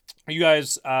 You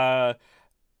guys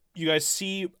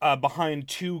see behind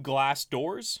two glass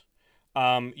doors.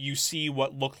 You see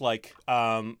what looked like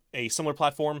a similar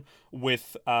platform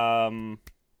with a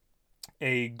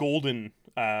golden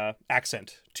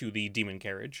accent to the demon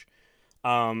carriage.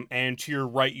 And to your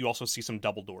right, you also see some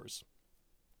double doors.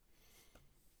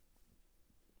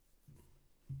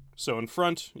 So in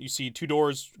front, you see two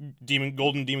doors,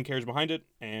 golden demon carriage behind it,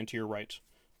 and to your right,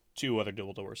 two other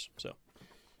double doors. So,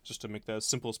 just to make that as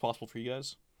simple as possible for you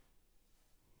guys.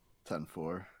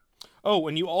 10-4. Oh,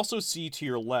 and you also see to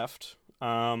your left,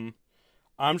 I'm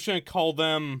just going to call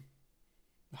them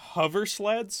hover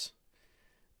sleds,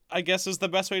 I guess is the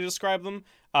best way to describe them.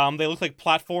 They look like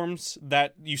platforms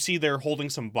that you see they're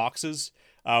holding some boxes.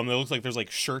 They look like there's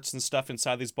like shirts and stuff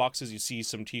inside these boxes. You see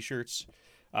some t-shirts.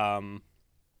 And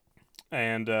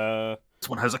this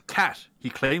one has a cat. He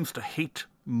claims to hate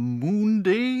moon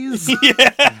days.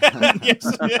 Yeah. Yes.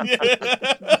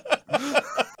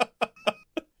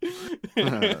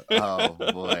 Oh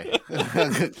boy.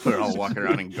 We're all walking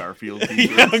around in Garfield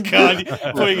t-shirts. Oh god,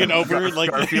 putting it over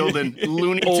like Garfield and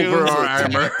Looney Tunes over our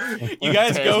armor. You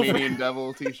guys go for Tasmanian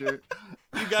Devil t-shirt.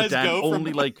 You guys Dan, go from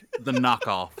only like the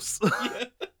knockoffs.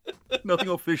 Nothing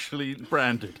officially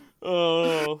branded.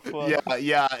 Oh, fuck.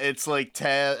 Yeah. It's like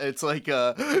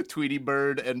Tweety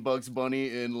Bird and Bugs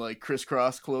Bunny in like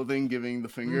crisscross clothing, giving the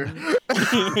finger.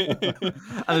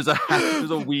 And there's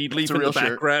a weed leaf a in the real shirt.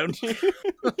 background.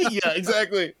 Yeah,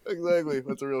 exactly.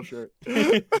 That's a real shirt.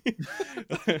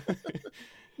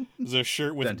 There's a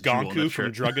shirt with Ben, did you roll Gonku that from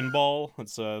shirt? Dragon Ball.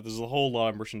 There's a whole lot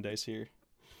of merchandise here.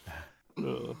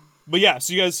 But yeah,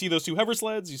 so you guys see those two hover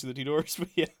sleds, you see the two doors, but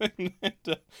yeah,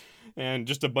 and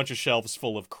just a bunch of shelves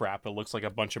full of crap. It looks like a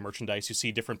bunch of merchandise. You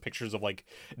see different pictures of like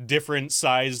different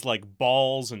sized like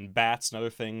balls and bats and other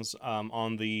things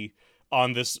on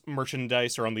this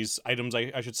merchandise, or on these items,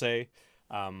 I should say.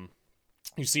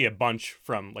 You see a bunch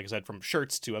from, like I said, from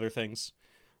shirts to other things.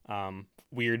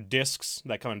 Weird discs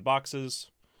that come in boxes.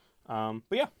 But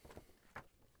yeah.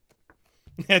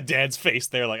 Dad's face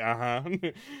there, like,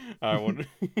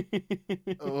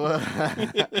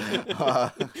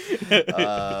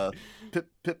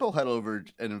 Pip will head over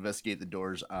and investigate the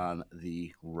doors on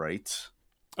the right.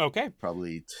 Okay.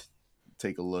 Probably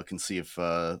take a look and see if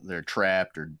they're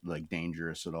trapped or like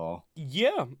dangerous at all.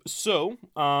 Yeah. So,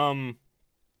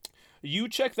 you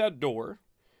check that door,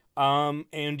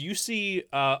 and you see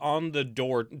on the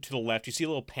door to the left, you see a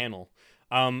little panel,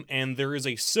 and there is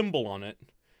a symbol on it.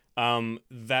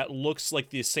 That looks like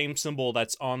the same symbol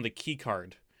that's on the key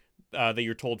card that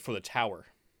you're told for the tower.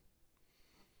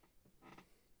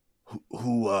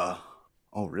 Oh,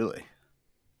 really?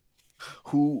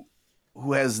 Who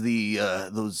has the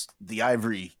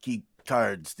ivory key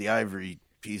cards, the ivory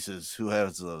pieces? Who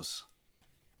has those?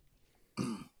 I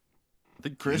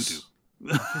think Chris? you do.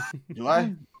 Do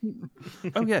I?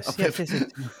 Oh yes, Okay.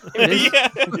 yes. Yeah,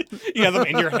 you have them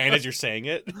in your hand as you're saying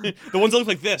it. The ones that look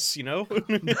like this, you know.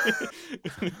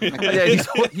 Yeah,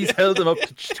 he's held them up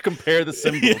to compare the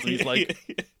symbols, and he's like,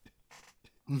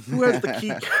 "Who has the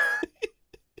key?"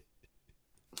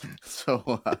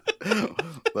 So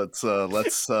let's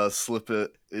slip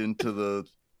it into the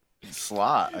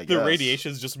slot. I guess The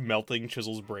radiation's just melting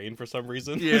Chisel's brain for some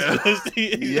reason. Yeah.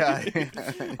 Yeah.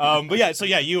 But yeah, so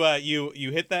yeah,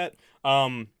 you hit that,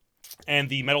 and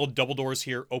the metal double doors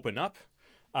here open up,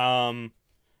 and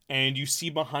you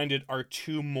see behind it are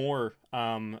two more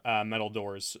metal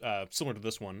doors, similar to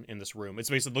this one in this room. It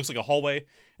looks like a hallway,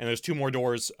 and there's two more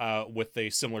doors with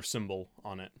a similar symbol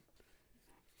on it.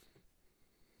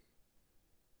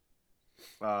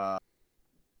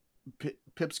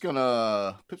 Pip's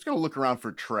gonna look around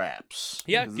for traps.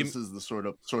 Yeah, because this is the sort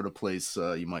of place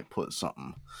you might put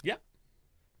something. Yeah.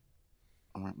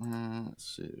 All right,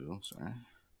 let's see. Sorry.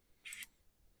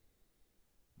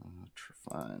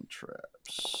 Find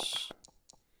traps.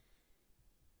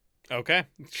 Okay,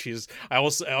 I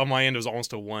was on my end. It was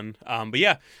almost a 1. But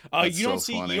yeah, That's you don't so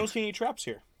see funny. you don't see any traps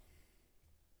here.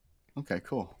 Okay,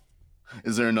 cool.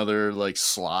 Is there another like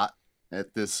slot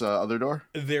at this other door?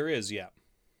 There is, yeah.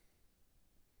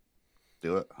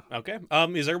 Do it. Okay.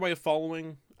 Is everybody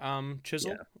following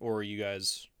Chisel, Yeah. or are you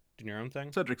guys doing your own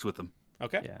thing? Cedric's with them.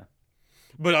 Okay. Yeah.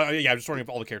 But yeah, I'm just wondering if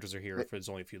all the characters are here. If it's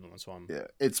only a few of them, so I'm. Yeah,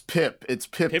 it's Pip. It's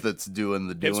Pip that's doing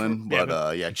the Pip's- doing. yeah,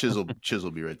 But yeah, Chisel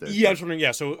be right there. Yeah, I'm just wondering.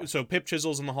 Yeah, so Pip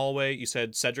Chisel's in the hallway. You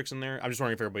said Cedric's in there. I'm just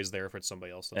wondering if everybody's there. If it's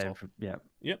somebody else, that's all. Yeah.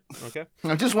 Yep. Okay.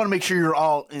 I just want to make sure you're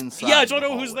all inside. Yeah, I just want the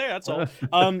to know who's hallway. there. That's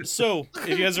all. So if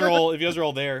you guys are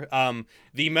all there,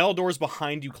 the metal doors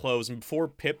behind you close, and before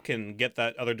Pip can get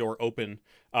that other door open,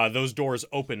 those doors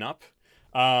open up.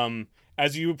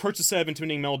 As you approach the set of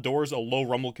intimidating metal doors, a low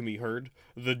rumble can be heard.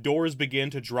 The doors begin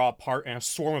to draw apart, and a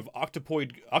swarm of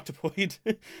octopoid that's a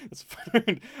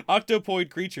word,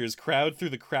 octopoid creatures crowd through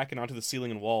the crack and onto the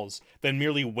ceiling and walls, then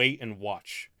merely wait and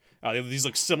watch. These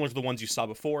look similar to the ones you saw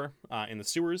before in the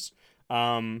sewers.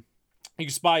 You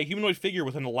spy a humanoid figure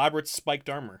with an elaborate spiked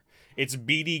armor. Its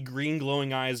beady, green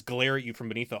glowing eyes glare at you from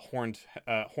beneath a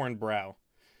horned brow.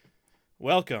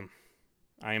 Welcome.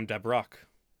 I am Dabrock,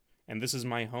 and this is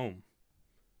my home.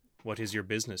 What is your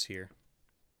business here?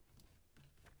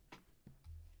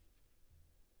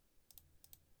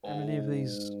 How many of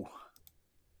these?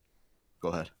 Go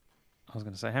ahead. I was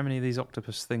going to say, how many of these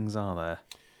octopus things are there?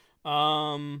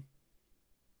 I'm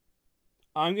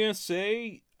gonna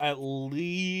say at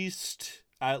least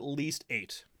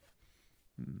 8.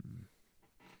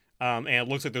 And it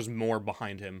looks like there's more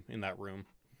behind him in that room.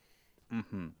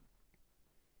 Mm-hmm.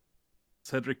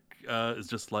 Cedric is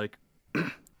just like,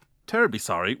 terribly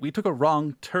sorry. We took a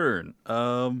wrong turn.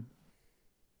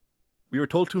 We were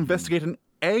told to investigate an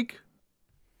egg.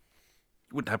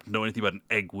 You wouldn't happen to know anything about an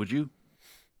egg, would you?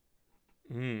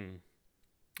 An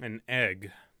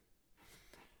egg.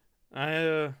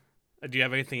 Do you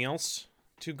have anything else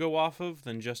to go off of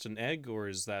than just an egg, or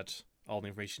is that all the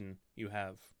information you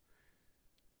have?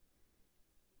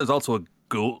 There's also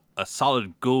a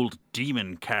solid gold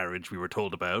demon carriage we were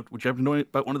told about. Would you ever know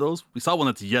about one of those? We saw one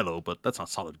that's yellow, but that's not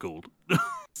solid gold.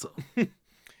 So.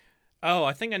 Oh,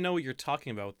 I think I know what you're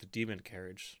talking about with the demon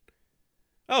carriage.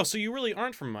 Oh, so you really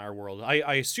aren't from our world.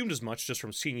 I assumed as much just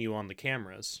from seeing you on the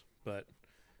cameras, but...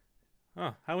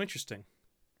 Oh, how interesting.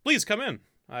 Please, come in.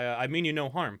 I mean you no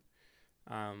harm.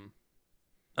 And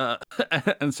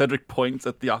Cedric points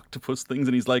at the octopus things,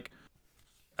 and he's like,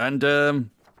 and,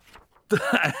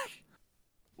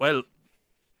 well,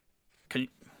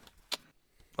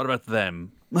 what about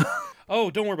them? Oh,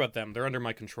 don't worry about them. They're under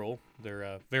my control.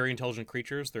 They're very intelligent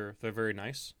creatures. They're very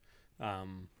nice.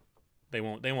 They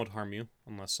won't harm you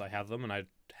unless I have them, and I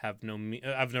have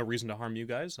no reason to harm you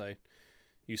guys.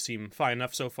 You seem fine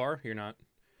enough so far. You're not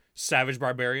savage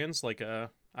barbarians like I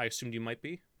assumed you might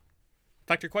be. In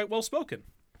fact, you're quite well spoken.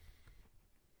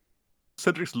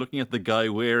 Cedric's looking at the guy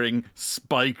wearing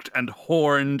spiked and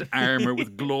horned armor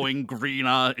with glowing green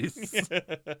eyes.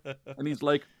 And he's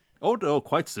like, oh no,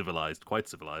 quite civilized, quite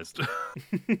civilized.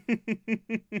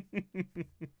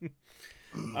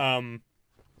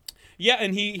 Yeah,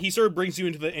 and he sort of brings you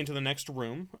into the next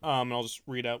room. And I'll just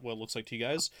read out what it looks like to you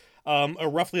guys. A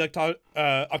roughly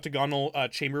octagonal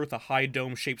chamber with a high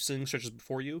dome-shaped ceiling stretches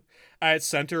before you. At its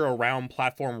center, a round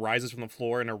platform rises from the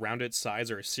floor, and around its sides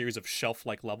are a series of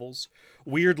shelf-like levels.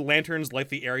 Weird lanterns light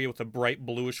the area with a bright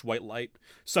bluish-white light.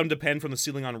 Some depend from the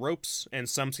ceiling on ropes, and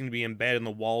some seem to be embedded in the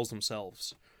walls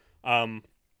themselves. And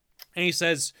he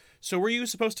says, "So were you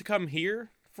supposed to come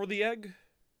here for the egg?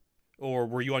 Or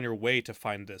were you on your way to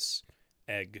find this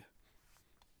egg?"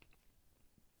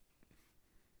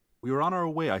 We were on our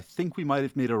way. I think we might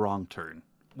have made a wrong turn.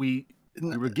 We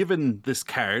were given this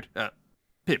card.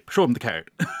 Pip, show him the card.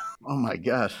 Oh my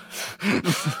god.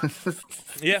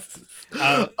 Yeah.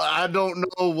 I don't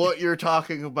know what you're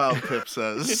talking about, Pip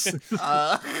says.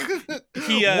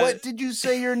 What did you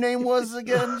say your name was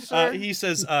again, sir? He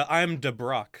says, "I'm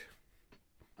DeBrock."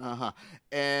 Uh-huh.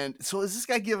 And so is this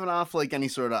guy giving off like any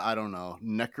sort of, I don't know,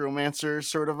 necromancer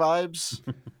sort of vibes?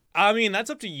 I mean,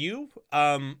 that's up to you.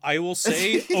 I will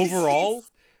say, overall,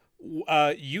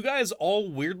 you guys all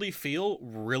weirdly feel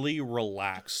really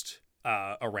relaxed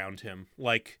around him.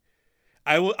 Like,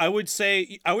 I would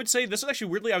say this is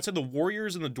actually weirdly, I would say the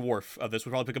warriors and the dwarf of this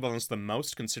would probably pick up on this the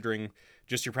most, considering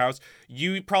just your prowess.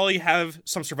 You probably have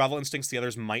some survival instincts the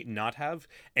others might not have,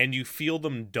 and you feel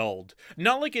them dulled.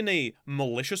 Not like in a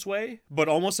malicious way, but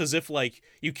almost as if like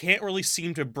you can't really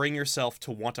seem to bring yourself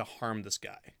to want to harm this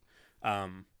guy.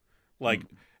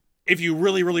 If you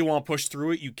really, really want to push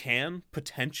through it, you can,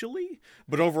 potentially,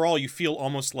 but overall you feel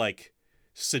almost like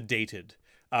sedated.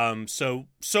 So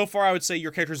far I would say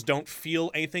your characters don't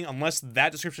feel anything unless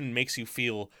that description makes you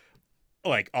feel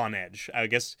like on edge. I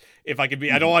guess if I could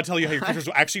be, I don't want to tell you how your characters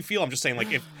will actually feel. I'm just saying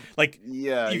like if like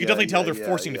you can definitely tell they're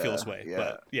forcing you to feel this way.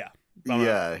 But yeah.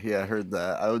 I heard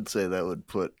that. I would say that would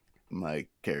put my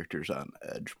characters on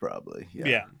edge probably.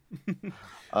 Yeah.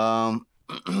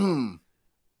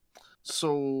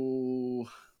 So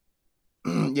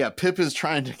yeah, Pip is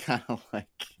trying to kind of like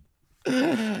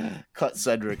cut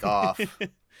Cedric off.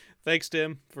 Thanks,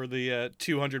 Tim, for the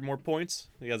 200 more points.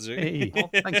 You guys are...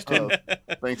 Thanks, Tim.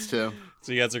 Thanks, Tim.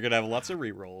 So you guys are gonna have lots of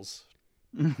rerolls.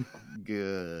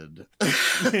 Good.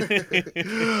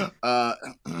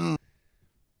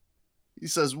 He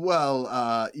says, well,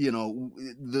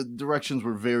 the directions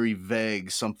were very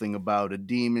vague. Something about a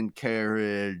demon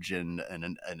carriage and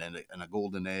a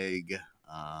golden egg.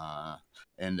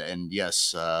 And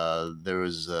yes, there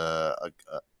was a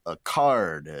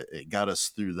card. It got us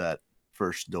through that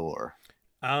first door.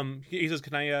 He says,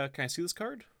 "Can I see this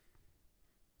card?"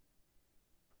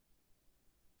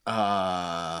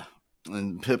 And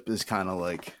Pip is kind of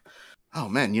like, "Oh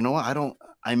man, you know what?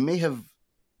 I might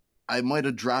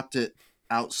have dropped it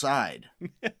outside."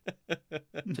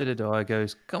 Jedediah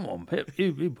goes, "Come on, Pip,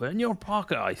 you put it in your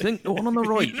pocket. I think the one on the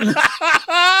right."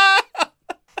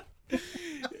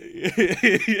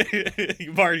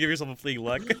 You better give yourself a fleeting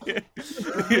luck.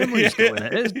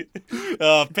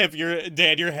 Pip,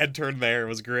 your head turned there. It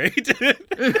was great.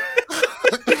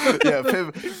 Yeah,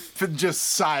 Pip just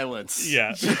silence.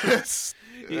 Yeah.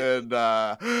 And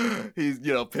he's,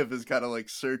 Pip is kind of like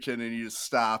searching, and he just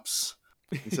stops.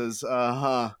 He says,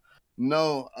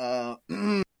 no,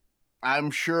 I'm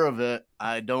sure of it.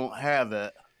 I don't have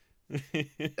it.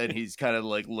 And he's kind of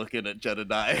like looking at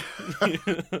Jedediah.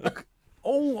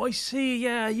 Oh, I see.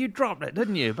 Yeah, you dropped it,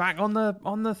 didn't you? Back on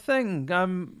the thing.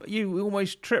 You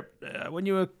almost tripped when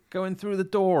you were going through the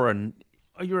door, and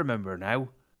you remember now.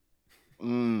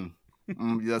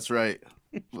 That's right.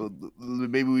 Well,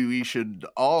 maybe we should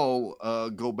all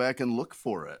go back and look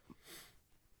for it.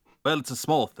 Well, it's a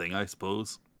small thing, I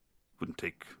suppose. Wouldn't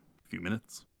take a few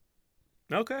minutes.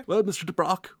 Okay. Well, Mr.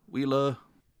 DeBrock, we'll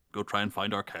go try and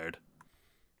find our card.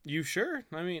 You sure?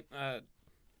 I mean,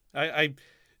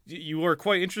 you are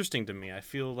quite interesting to me. I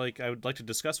feel like I would like to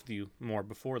discuss with you more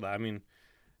before that. I mean,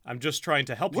 I'm just trying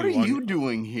to help What you. are you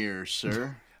doing here,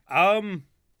 sir?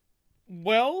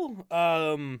 Well,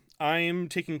 I'm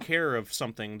taking care of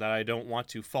something that I don't want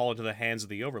to fall into the hands of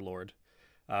the Overlord.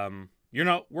 You're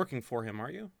not working for him,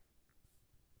 are you?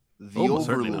 The Almost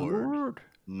certainly not. Overlord?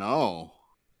 No.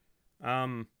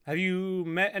 Have you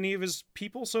met any of his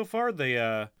people so far?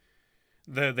 They're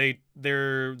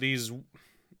these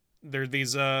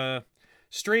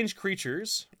strange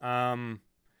creatures.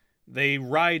 They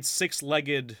ride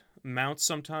 6-legged mounts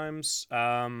sometimes.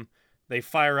 They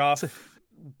fire off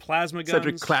plasma guns.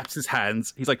 Cedric claps his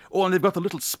hands. He's like, oh, and they've got the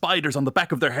little spiders on the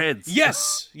back of their heads.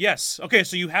 Yes. Okay,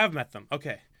 so you have met them.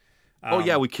 Okay. Oh,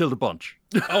 yeah, we killed a bunch.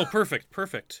 Oh,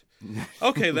 perfect.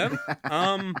 Okay, then.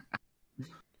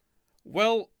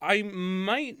 Well, I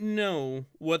might know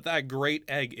what that great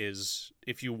egg is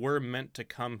if you were meant to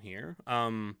come here.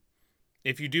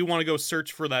 If you do want to go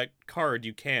search for that card,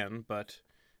 you can, but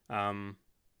Well,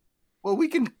 we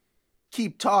can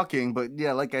keep talking, but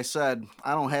yeah, like I said,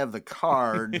 I don't have the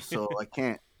card, so I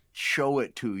can't show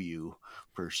it to you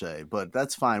per se. But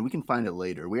that's fine. We can find it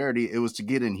later. It was to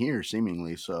get in here,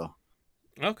 seemingly. So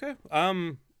okay.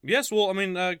 Yes. Well, I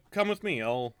mean, come with me.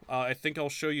 I think I'll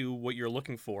show you what you're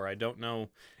looking for. I don't know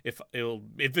if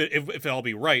I'll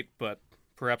be right, but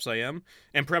perhaps I am,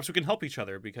 and perhaps we can help each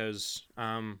other because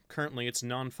currently it's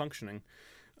non-functioning.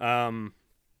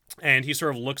 And he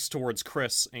sort of looks towards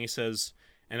Chris and he says,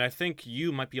 "And I think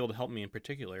you might be able to help me in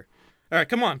particular. All right,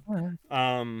 come on."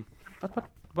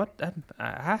 What?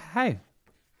 Hi.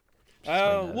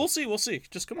 We'll see.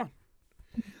 Just come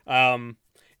on.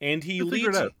 And he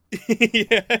leads.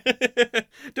 Yeah.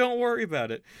 Don't worry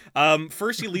about it.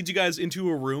 First he leads you guys into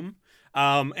a room.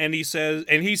 And he says,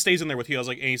 and he stays in there with you.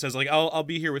 And he says, I'll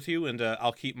be here with you, and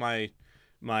I'll keep my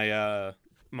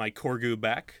Korgu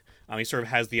back. He sort of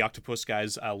has the octopus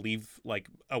guys leave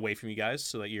away from you guys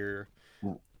so that you're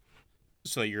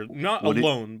not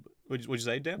alone. What'd you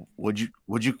say, Dan? Would you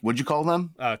call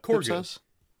them? Korgu.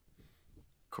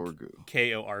 Korgu.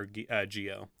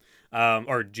 Korgo.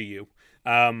 Or GU.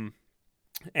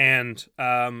 And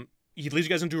he leads you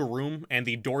guys into a room, and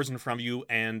the doors in front of you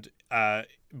and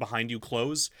behind you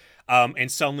close. And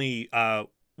suddenly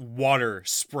water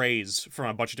sprays from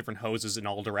a bunch of different hoses in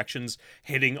all directions,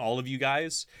 hitting all of you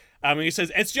guys. And he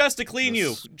says, "It's just to clean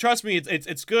you. Trust me,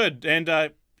 it's good.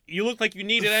 And you look like you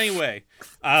need it anyway."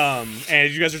 And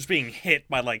you guys are just being hit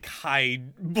by high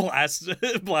blasts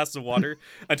of water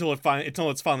until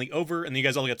it's finally over, and then you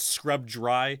guys all get scrubbed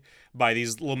dry by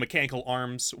these little mechanical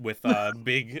arms with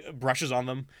big brushes on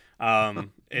them. And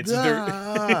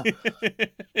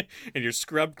you're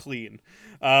scrubbed clean.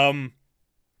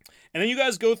 And then you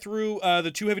guys go through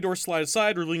the 2 heavy doors slide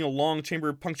aside, revealing a long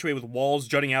chamber punctuated with walls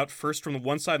jutting out first from the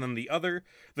one side and then the other.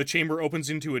 The chamber opens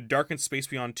into a darkened space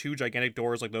beyond 2 gigantic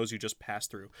doors like those you just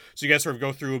passed through. So you guys sort of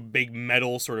go through big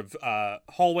metal sort of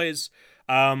hallways.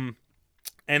 And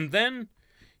then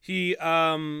you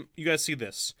guys see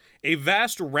this. A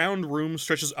vast round room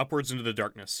stretches upwards into the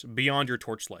darkness, beyond your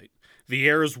torchlight. The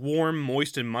air is warm,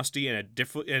 moist, and musty,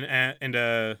 and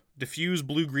a diffused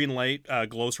blue-green light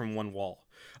glows from one wall.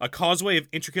 A causeway of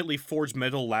intricately forged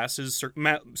metal lasts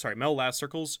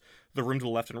circles the room to the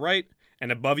left and right,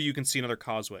 and above you can see another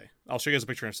causeway. I'll show you guys a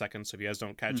picture in a second, so if you guys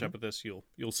don't catch up with this,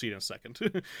 you'll see it in a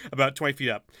second. About 20 feet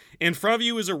up. In front of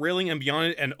you is a railing, and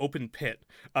beyond it, an open pit.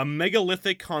 A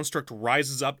megalithic construct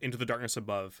rises up into the darkness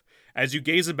above. As you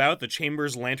gaze about, the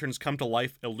chamber's lanterns come to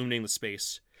life, illuminating the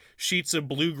space. Sheets of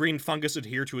blue-green fungus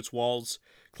adhere to its walls,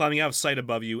 climbing out of sight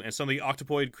above you, and some of the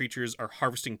octopoid creatures are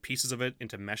harvesting pieces of it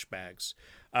into mesh bags.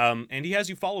 And he has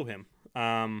you follow him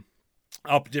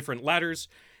up different ladders,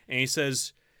 and he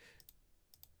says,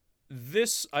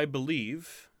 "This, I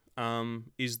believe,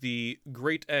 is the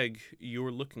great egg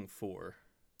you're looking for."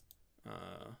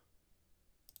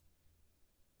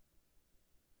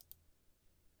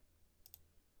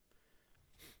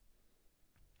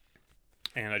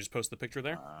 And I just posted the picture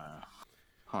there.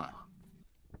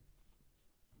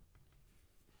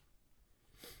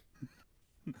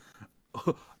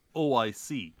 Oh, I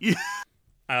see.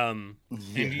 And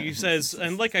he says,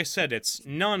 and like I said, it's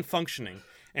non-functioning.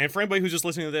 And for anybody who's just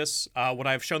listening to this, what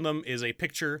I've shown them is a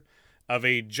picture of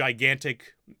a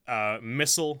gigantic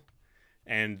missile,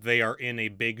 and they are in a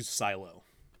big silo.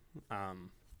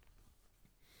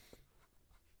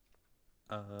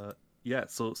 Yeah,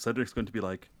 so Cedric's going to be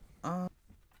like,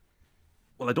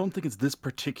 well, I don't think it's this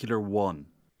particular one.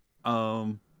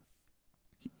 He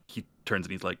turns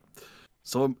and he's like,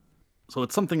 so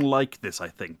it's something like this, I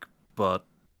think. But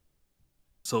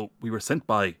so we were sent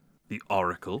by the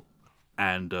Oracle,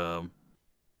 and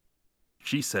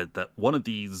she said that one of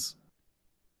these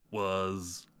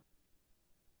was,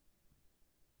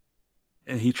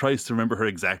 and he tries to remember her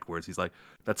exact words. He's like,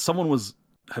 that someone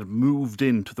had moved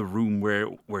into the room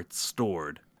where it's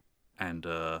stored, and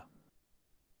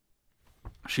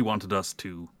she wanted us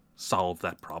to solve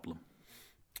that problem.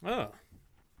 Oh.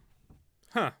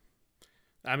 Huh.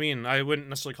 I mean, I wouldn't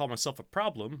necessarily call myself a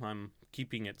problem. I'm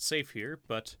keeping it safe here,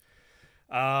 but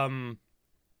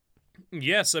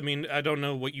yes, I mean, I don't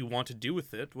know what you want to do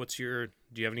with it. Do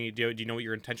you have any do you know what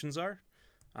your intentions are?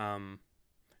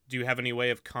 Do you have any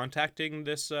way of contacting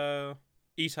this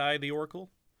Itai the Oracle?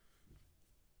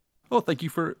 Oh, thank you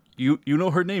for you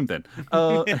know her name then.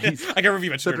 I can't remember if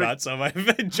you mentioned her or not, so I've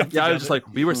jumped. Yeah, I was just like,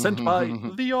 we were sent by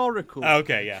the Oracle.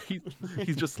 Okay, yeah.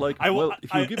 He's just like, I will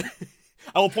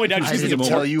point out. I didn't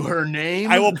tell you her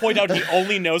name. I will point out he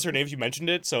only knows her name if you mentioned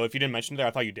it. So if you didn't mention it,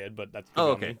 I thought you did, but that's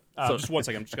okay. So just one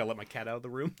second. I'm just gonna let my cat out of the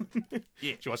room.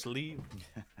 Yeah, she wants to leave.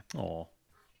 Oh,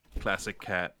 classic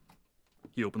cat.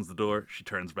 He opens the door. She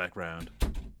turns back round.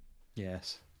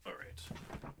 yes. All right,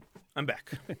 I'm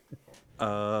back.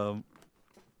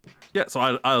 Yeah,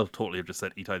 so I'll totally have just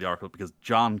said Itai the Oracle because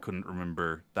John couldn't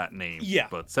remember that name. Yeah,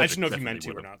 but I just know if you meant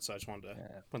to or not, so I just wanted to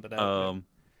point that out.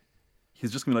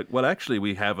 He's just gonna be like, well, actually,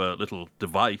 we have a little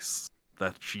device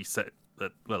that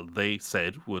they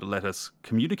said would let us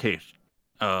communicate.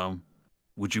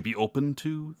 Would you be open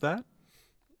to that?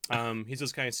 He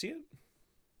says, "Can I see it?"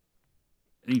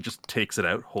 And he just takes it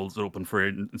out, holds it open for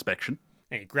inspection.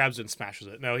 And he grabs it and smashes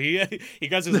it. No, he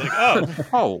grabs it. He's like,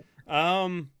 "Oh,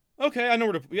 okay, I know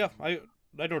where to. Yeah, I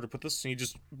know where to put this." And he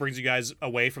just brings you guys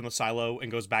away from the silo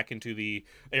and goes back into the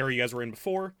area you guys were in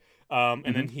before.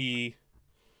 And then he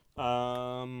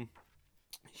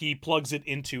plugs it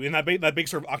into in that big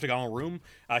sort of octagonal room.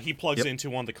 He plugs it into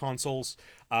one of the consoles,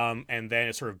 and then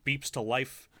it sort of beeps to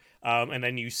life. And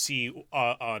then you see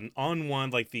on one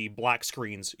of, like, the black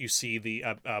screens, you see the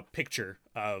picture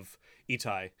of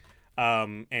Itai.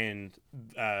 And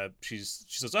she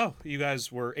says, "Oh, you guys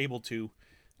were able to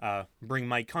bring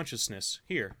my consciousness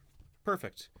here.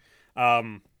 Perfect."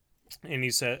 And he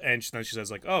said, and then she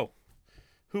says, like, "Oh,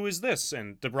 who is this?"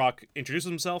 And DeBrock introduces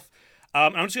himself.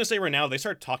 I'm just gonna say right now, they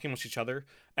start talking with each other,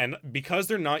 and because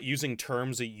they're not using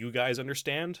terms that you guys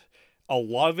understand, a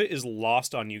lot of it is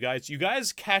lost on you guys. You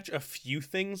guys catch a few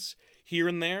things here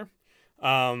and there,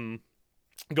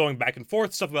 going back and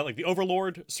forth, stuff about, like, the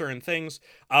Overlord, certain things.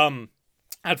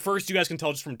 At first, you guys can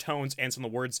tell just from tones and some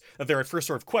of the words that they're at first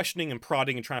sort of questioning and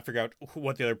prodding and trying to figure out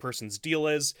what the other person's deal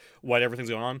is, what everything's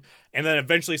going on, and then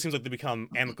eventually it seems like they become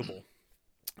amicable.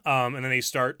 And then they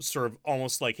start sort of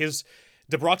almost like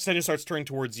DeBrock's attention starts turning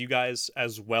towards you guys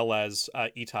as well as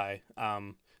Itai.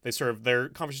 Their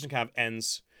conversation kind of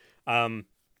ends.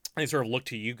 They sort of look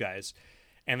to you guys,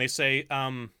 and they say,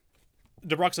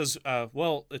 DeBrock says,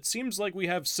 well, it seems like we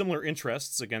have similar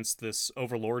interests against this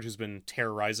Overlord who's been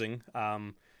terrorizing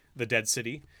the Dead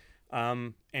City.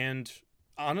 And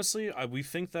honestly, we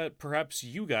think that perhaps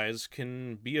you guys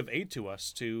can be of aid to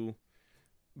us to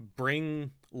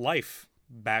bring life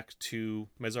back to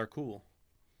Mezarkul.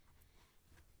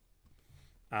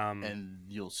 And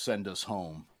you'll send us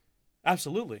home.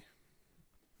 Absolutely.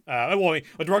 What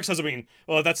DeBrock says,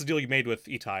 if that's the deal you made with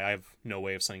Itai, I have no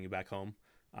way of sending you back home.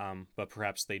 But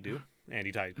perhaps they do. And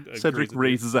Itai Cedric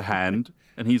raises a hand,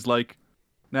 and he's like,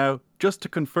 "Now, just to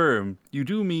confirm, you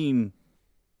do mean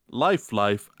life,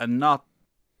 and not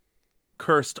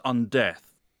cursed on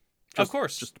death." Of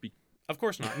course. Just to be... Of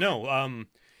course not. No.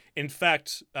 In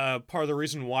fact, part of the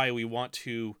reason why we want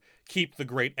to keep the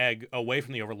Great Egg away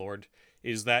from the Overlord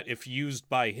is that if used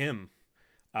by him,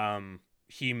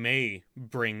 he may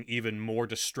bring even more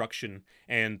destruction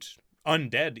and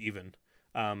undead even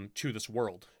to this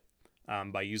world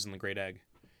by using the Great Egg.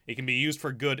 It can be used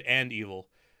for good and evil.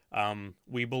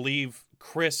 We believe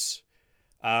Chris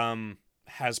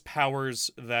has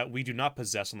powers that we do not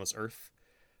possess on this earth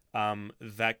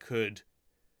that could,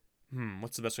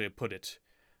 what's the best way to put it?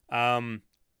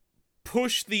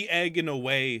 Push the egg in a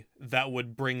way that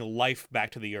would bring life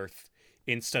back to the earth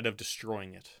instead of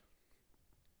destroying it.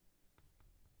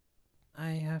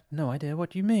 I have no idea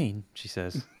what you mean, she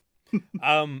says.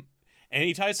 And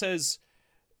Itai says,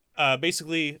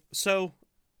 basically, so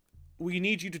we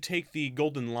need you to take the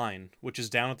golden line, which is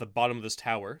down at the bottom of this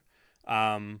tower,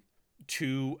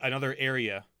 to another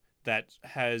area that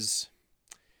has...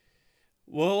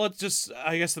 Well, let's just...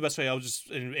 I guess the best way, I'll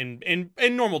just... In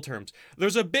normal terms,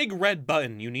 there's a big red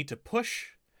button you need to push,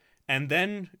 and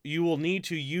then you will need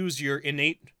to use your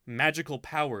innate magical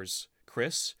powers,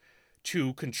 Chris,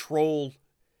 to control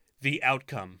the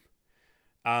outcome.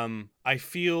 I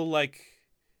feel like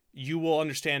you will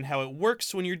understand how it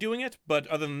works when you're doing it, but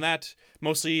other than that,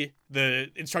 mostly the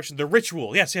instruction, the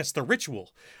ritual, yes, the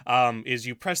ritual, is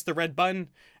you press the red button,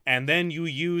 and then you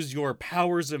use your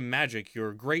powers of magic,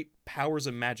 your great powers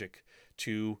of magic,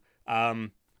 to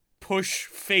push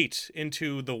fate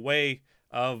into the way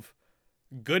of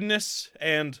goodness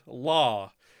and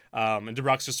law. And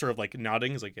Dabrock's just sort of like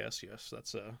nodding. He's like, yes,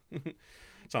 that's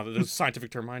it's not the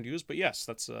scientific term I'd use, but yes,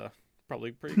 that's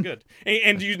probably pretty good.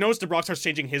 And you notice Dabrock starts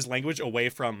changing his language away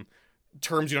from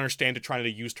terms you don't understand to trying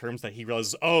to use terms that he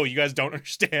realizes, oh, you guys don't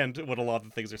understand what a lot of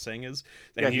the things they're saying is.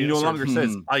 And Yeah, he no longer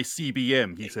says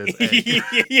ICBM. He says egg.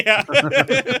 Yeah.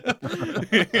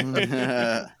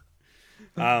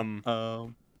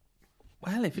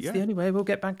 Well, if it's the only way we'll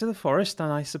get back to the forest, then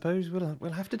I suppose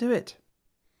we'll have to do it.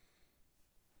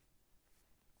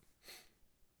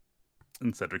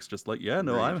 And Cedric's just like, yeah,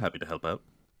 no, I'm happy to help out.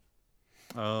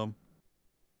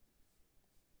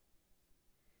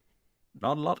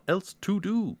 Not a lot else to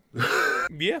do.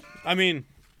 Yeah, I mean,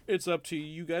 it's up to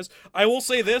you guys. I will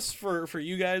say this for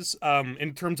you guys,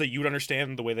 in terms that you would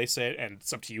understand the way they say it, and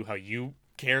it's up to you how you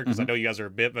care, because I know you guys are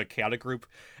a bit of a chaotic group,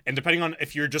 and depending on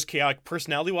if you're just chaotic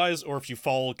personality-wise, or if you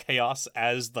follow chaos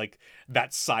as, like,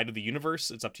 that side of the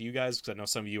universe, it's up to you guys, because I know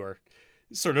some of you are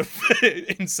sort of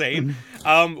insane.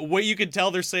 What you can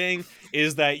tell they're saying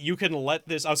is that you can let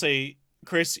this, I'll say,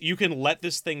 Chris, you can let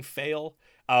this thing fail,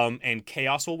 and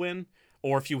chaos will win.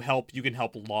 Or if you help, you can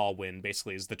help law win,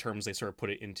 basically, is the terms they sort of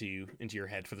put it into your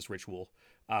head for this ritual.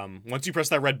 Once you press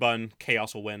that red button,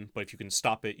 chaos will win, but if you can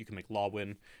stop it, you can make law win.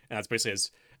 And that's basically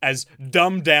as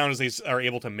dumbed down as they are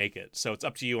able to make it. So it's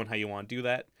up to you on how you want to do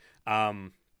that.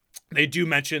 They do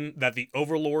mention that the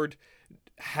Overlord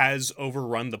has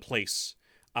overrun the place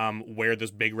where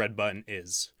this big red button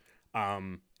is.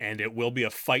 And it will be a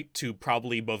fight to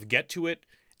probably both get to it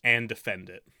and defend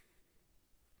it.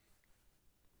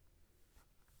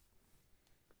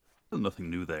 Nothing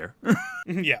new there.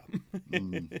 Yeah.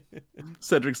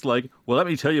 Cedric's like, well, let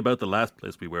me tell you about the last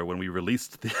place we were when we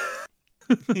released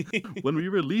when we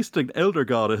released an elder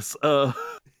goddess. But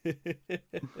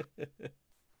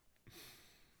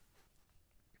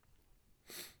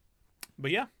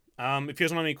yeah, if you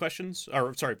guys don't have any questions,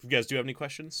 or sorry, if you guys do have any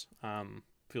questions,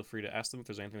 feel free to ask them if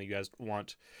there's anything that you guys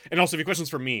want. And also, if you have questions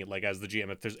for me, like as the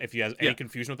GM, if you have any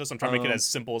confusion with this, I'm trying to make it as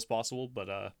simple as possible.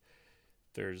 But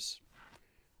there's.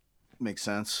 Makes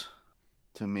sense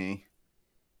to me.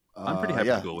 I'm pretty happy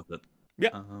to go with it.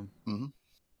 Yeah.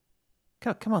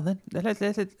 Come on then.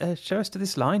 Let show us to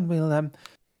this line. We'll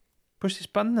push this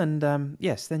button, and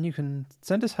yes, then you can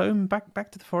send us home back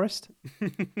to the forest.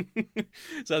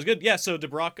 Sounds good. Yeah. So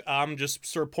Dabrock just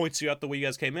sort of points you out the way you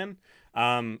guys came in.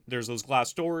 There's those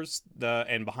glass doors,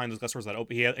 and behind those glass doors that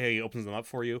open, he opens them up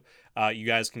for you. You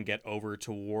guys can get over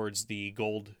towards the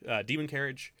gold demon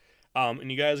carriage,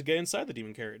 and you guys get inside the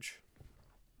demon carriage.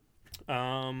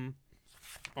 All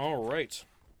right.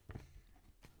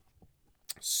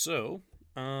 So,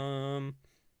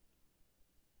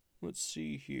 let's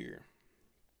see here.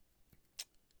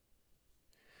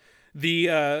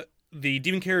 The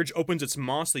demon carriage opens its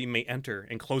maw so that you may enter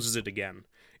and closes it again.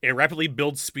 It rapidly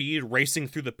builds speed, racing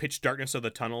through the pitch darkness of the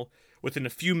tunnel. Within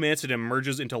a few minutes, it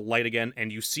emerges into light again,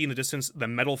 and you see in the distance the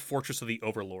metal fortress of the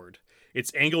Overlord.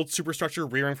 Its angled superstructure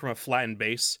rearing from a flattened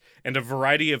base, and a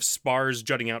variety of spars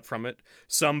jutting out from it,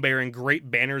 some bearing great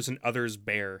banners and others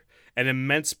bare. An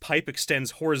immense pipe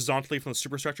extends horizontally from the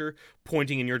superstructure,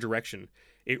 pointing in your direction.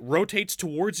 It rotates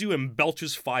towards you and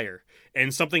belches fire,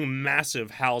 and something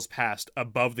massive howls past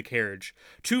above the carriage,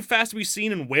 too fast to be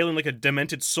seen and wailing like a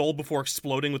demented soul before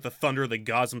exploding with the thunder of the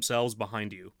gods themselves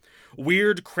behind you.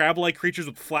 Weird, crab-like creatures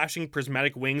with flashing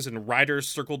prismatic wings and riders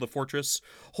circle the fortress,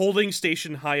 holding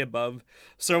station high above.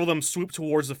 Several of them swoop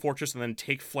towards the fortress and then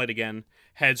take flight again,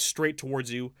 head straight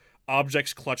towards you,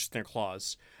 objects clutched in their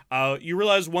claws. You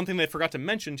realize one thing they forgot to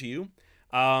mention to you,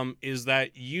 is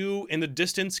that you, in the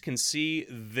distance, can see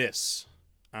this.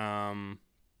 1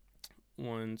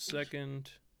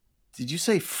 second. Did you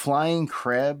say flying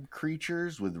crab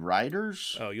creatures with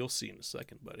riders? Oh, you'll see in a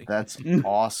second, buddy. That's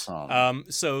awesome.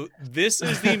 So this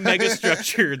is the mega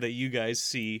structure that you guys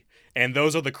see, and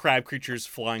those are the crab creatures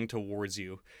flying towards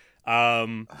you.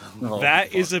 That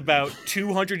is about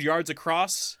 200 yards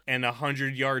across and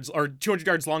 100 yards, or 200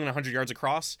 yards long and 100 yards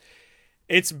across.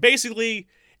 It's basically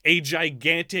a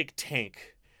gigantic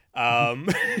tank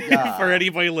For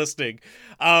anybody listening.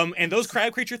 And those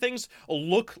crab creature things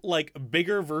look like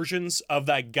bigger versions of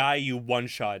that guy you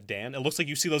one-shot, Dan. It looks like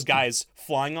you see those guys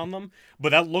flying on them,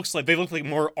 but they look like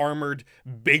more armored,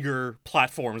 bigger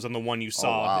platforms than the one you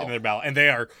saw in their battle. And they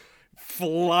are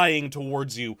flying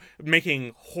towards you,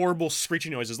 making horrible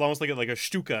screeching noises, almost like a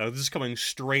Stuka, just coming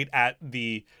straight at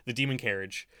the demon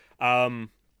carriage. And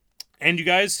you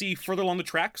guys see further along the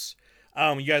tracks,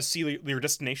 you guys see your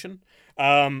destination.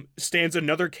 Stands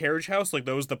another carriage house like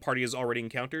those the party has already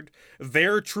encountered.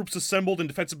 There, troops assembled in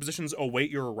defensive positions await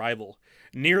your arrival.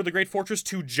 Near the great fortress,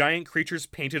 2 giant creatures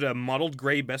painted a mottled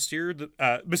gray bestir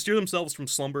themselves from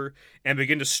slumber and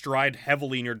begin to stride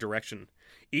heavily in your direction.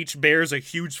 Each bears a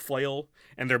huge flail,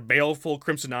 and their baleful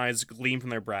crimson eyes gleam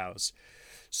from their brows.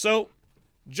 So,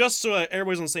 just so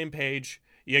everybody's on the same page,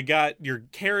 you got your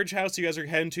carriage house you guys are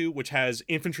heading to, which has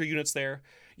infantry units there.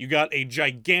 You got a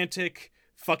gigantic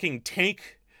fucking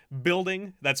tank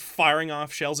building that's firing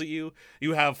off shells at you.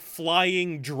 You have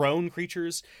flying drone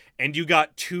creatures, and you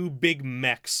got 2 big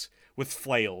mechs with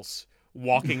flails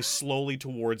walking slowly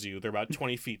towards you. They're about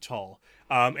 20 feet tall.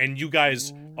 And you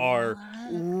guys are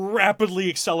rapidly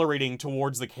accelerating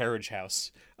towards the carriage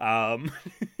house. You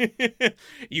guys,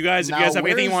 if you guys have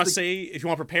anything you want to say, if you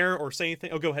want to prepare or say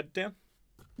anything, go ahead, Dan.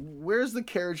 Where's the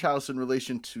carriage house in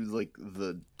relation to like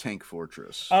the tank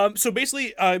fortress? So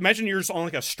basically, imagine you're just on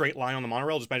like a straight line on the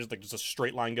monorail. Just imagine like just a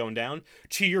straight line going down.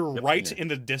 To your right in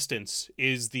the distance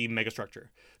is the megastructure.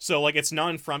 So like it's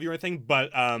not in front of you or anything, but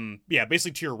yeah,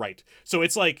 basically to your right. So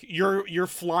it's like you're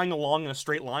flying along in a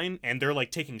straight line, and they're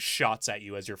like taking shots at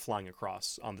you as you're flying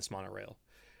across on this monorail.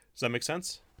 Does that make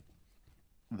sense?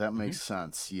 That makes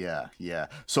sense. Yeah.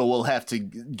 So we'll have to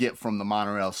get from the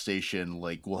monorail station,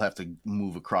 like we'll have to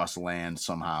move across land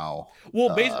somehow.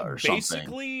 Well,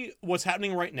 basically what's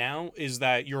happening right now is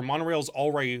that your monorail's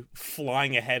already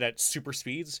flying ahead at super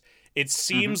speeds. It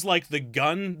seems like the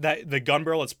gun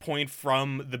barrel that's pointing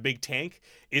from the big tank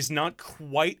is not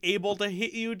quite able to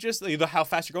hit you just how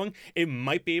fast you're going. It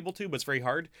might be able to, but it's very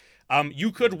hard.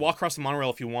 You could walk across the monorail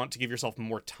if you want to give yourself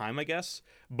more time, I guess,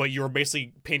 but you're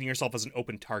basically painting yourself as an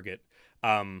open target,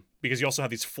 because you also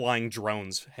have these flying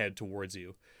drones head towards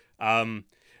you. I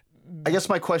guess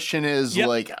my question is,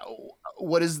 like,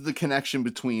 what is the connection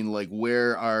between, like,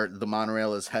 where the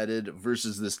monorail is headed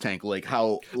versus this tank? Like,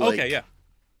 how, like... Okay, yeah.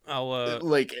 I'll,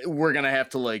 like, we're gonna have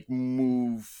to, like,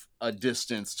 move a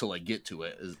distance to, like, get to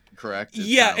it, is correct? It's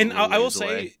yeah, and I will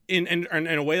say, in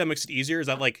a way that makes it easier, is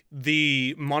that, like,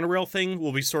 the monorail thing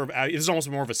will be sort of, this is almost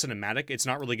more of a cinematic. It's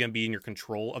not really gonna be in your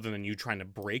control, other than you trying to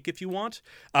break if you want.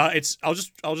 I'll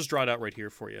just draw it out right here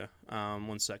for you.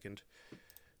 1 second.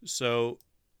 So...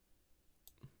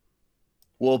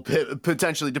 Well,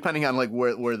 potentially, depending on, like,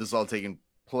 where this is all taking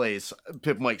place,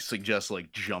 Pip might suggest,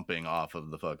 like, jumping off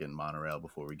of the fucking monorail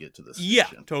before we get to this station.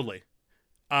 Yeah, totally.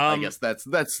 I guess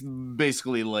that's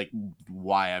basically, like,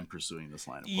 why I'm pursuing this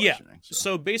line of questioning.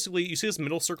 So basically, you see this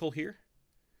middle circle here?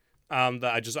 That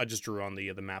I just drew on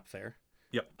the map there.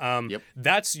 Yep.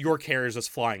 That's your carriage that's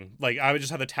flying. Like, I would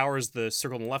just have the tower as the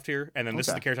circle on the left here, and then this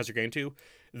is the carriage house you're getting to.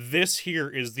 This here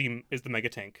is the mega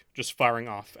tank just firing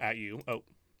off at you.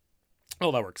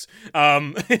 Oh, that works.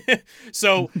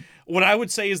 So what I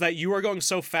would say is that you are going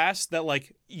so fast that,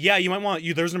 like, yeah, you might want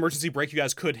there's an emergency brake you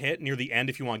guys could hit near the end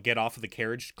if you want to get off of the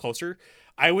carriage closer.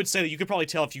 I would say that you could probably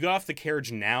tell if you got off the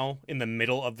carriage now in the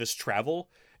middle of this travel,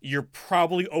 you're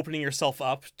probably opening yourself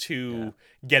up to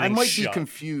getting I might shot. be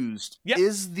confused. Yep.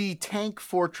 Is the tank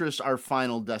fortress our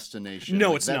final destination?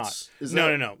 No, like, it's not.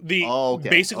 No. The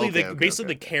basically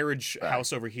the carriage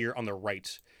house over here on the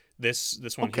right. This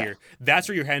one here. That's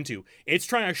where you're heading to. It's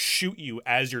trying to shoot you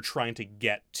as you're trying to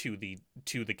get to the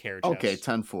carriage house. Okay,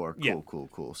 10-4.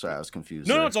 Cool. Sorry, I was confused.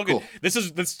 No, it's all good. This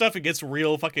stuff. It gets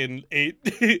real fucking.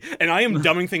 And I am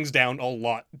dumbing things down a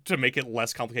lot to make it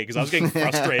less complicated because I was getting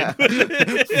frustrated.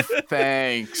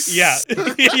 Thanks. Yeah.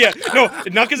 No,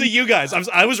 not because of you guys.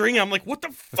 I was ringing. I'm like, what the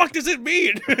fuck does it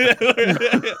mean?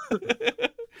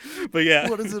 But yeah,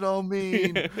 what does it all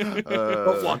mean?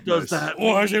 But what does that mean?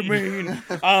 What does it mean?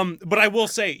 But I will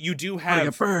say you do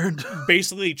have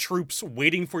basically troops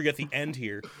waiting for you at the end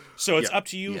here. So it's up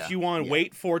to you if you want to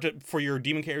wait for your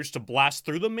demon carriage to blast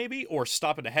through them, maybe, or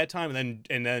stop it ahead of time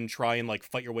and then try and like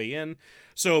fight your way in.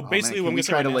 So basically, when we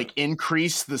try to like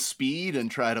increase the speed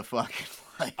and try to fucking.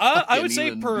 I would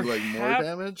say perhaps more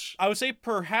damage. I would say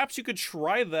perhaps you could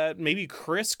try that. Maybe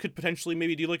Chris could potentially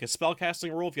maybe do like a spell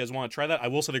casting roll if you guys want to try that. I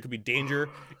will say there could be danger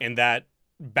in that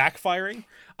backfiring.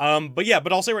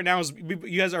 But I'll say right now is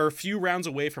you guys are a few rounds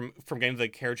away from getting to the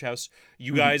carriage house.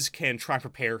 You guys can try and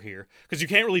prepare here because you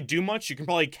can't really do much. You can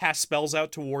probably cast spells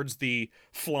out towards the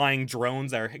flying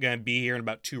drones that are going to be here in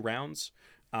about 2 rounds.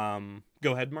 Go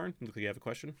ahead, Martin. Look like you have a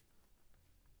question.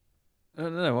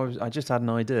 No, I just had an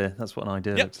idea. That's what an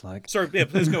idea looks like. Sorry, yeah,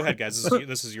 please go ahead, guys.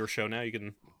 This is your show now. You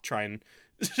can try and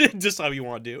decide what you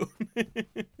want to do.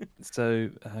 So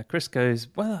Chris goes,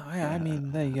 well, I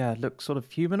mean, they look sort of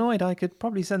humanoid. I could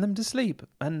probably send them to sleep.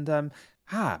 And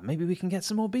maybe we can get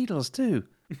some more beetles too.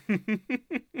 You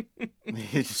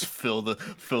just fill the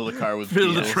car with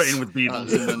Fill beetles. the train with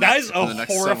beetles. That is a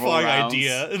horrifying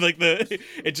idea. Like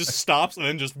it just stops and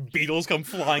then just beetles come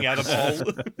flying out of all.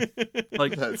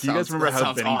 Like, do you guys remember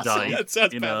how Benny died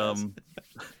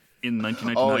in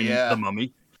 1999, Oh, yeah. The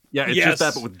Mummy? Yeah, it's Yes. just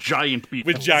that, but with giant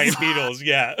beetles. With giant beetles,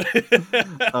 yeah.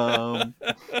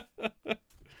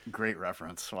 Great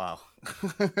reference. Wow.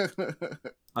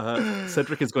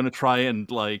 Cedric is going to try and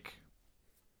break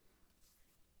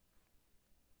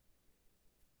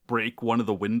one of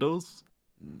the windows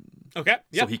Okay,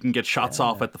 yeah. so he can get shots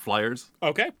off at the flyers.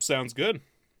 Okay, sounds good.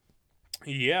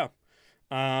 Yeah.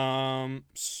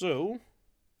 So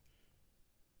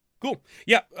cool.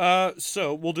 Yeah.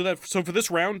 So we'll do that. So for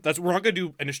this round, we're not gonna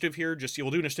do initiative here.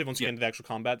 We'll do initiative once we get into the actual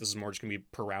combat. This is more just gonna be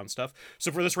per round stuff.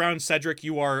 So for this round, Cedric,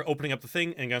 you are opening up the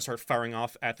thing and gonna start firing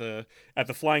off at the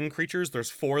flying creatures.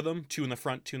 There's 4 of them, 2 in the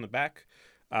front, 2 in the back.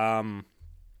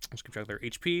 Let's keep track of their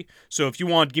HP. So if you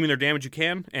want to give me their damage, you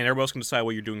can, and everybody else can decide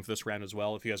what you're doing for this round as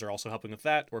well. If you guys are also helping with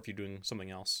that, or if you're doing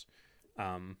something else.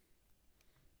 I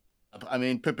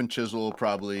mean, Pip and Chisel will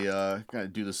probably kind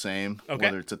of do the same,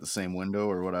 whether it's at the same window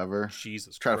or whatever.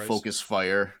 Jesus Try Christ. to focus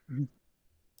fire.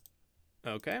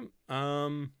 Okay.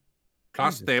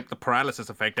 Cast the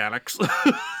paralysis effect, Alex.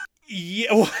 Yeah,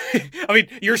 well, I mean,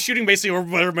 you're shooting basically over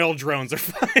whatever metal drones. They're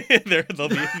fine.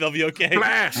 They'll be okay.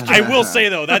 Blast! I will say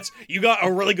though, you got a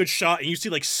really good shot, and you see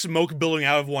like smoke billowing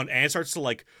out of one, and it starts to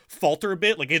like falter a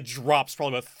bit. Like it drops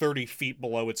probably about 30 feet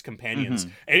below its companions.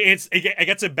 It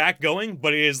gets it back going,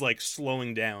 but it is like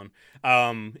slowing down.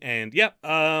 And yeah.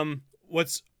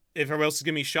 If everybody else is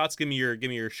giving me shots, give me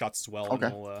your shots as well. Okay.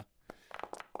 And we'll,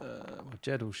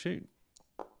 Jed will shoot.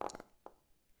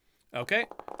 Okay.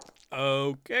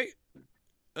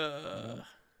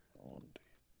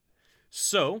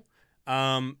 So,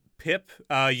 Pip,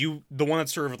 the one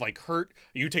that's sort of like hurt,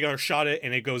 you take another shot at it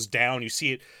and it goes down. You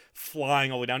see it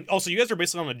flying all the way down. Also, you guys are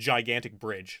basically on a gigantic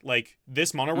bridge. Like,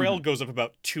 this monorail goes up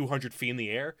about 200 feet in the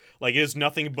air. Like, it is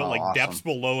nothing but like awesome. depths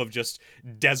below of just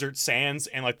desert sands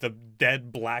and like the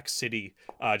dead black city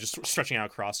just stretching out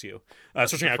across you.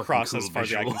 Stretching out across as far as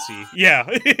the eye can see. Yeah.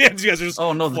 You guys are just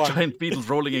Oh no, the flying. giant beetle's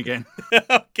rolling again.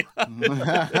 Oh,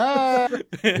 God.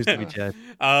 Who's to be Jed?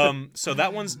 So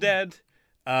that one's dead.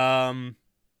 And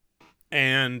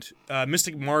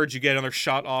Mystic Marge, you get another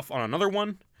shot off on another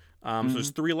one. So there's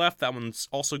 3 left. That one's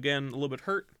also again a little bit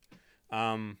hurt.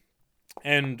 And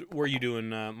what are you doing,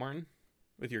 Martin,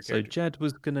 with your So character? Jed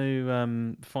was going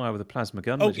to fire with a plasma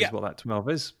gun, Oh, which yeah. is what that 12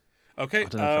 is. Okay. I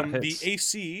don't know if that The hits.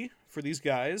 AC for these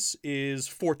guys is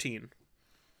 14.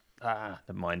 Never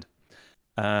mind.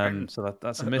 So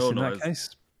that's a miss Oh, in no, that it's- case.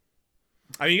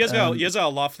 I mean, you guys got a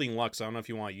lot of fleeing luck, so I don't know if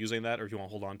you want to use any of that or if you want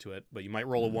to hold on to it. But you might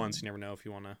roll a once. You never know if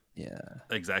you want to. Yeah.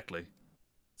 Exactly.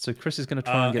 So Chris is going to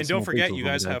try and get And some don't more forget, beetles you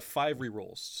on guys the go. have 5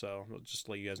 rerolls. So I'll just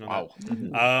let you guys know Wow.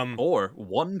 that. Or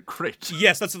 1 crit.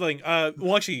 Yes, that's the thing.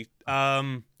 Well, actually,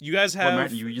 you guys Well, have.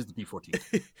 Martin, you use the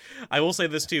D14. I will say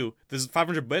this too. This is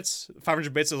 500 bits.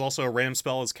 500 bits is also a random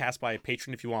spell that's cast by a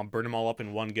patron if you want to burn them all up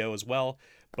in one go as well.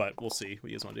 But we'll see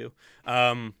what you guys want to do.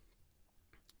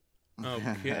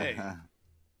 Okay.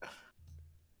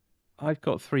 I've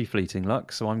got 3 fleeting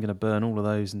luck, so I'm going to burn all of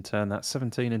those and turn that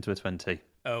 17 into a 20.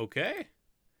 Okay.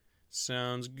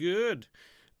 Sounds good.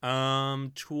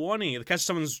 20. The catch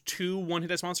summons 2 1-hit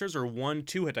dice monsters or 1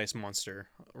 2-hit dice monster.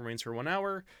 Remains for 1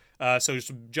 hour. So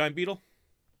just a giant beetle.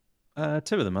 2 of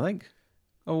them, I think.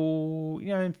 Oh,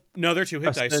 yeah. No, they're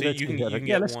 2-hit dice, so they're you can 2 hit. get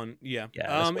Yeah, let's- one. Yeah.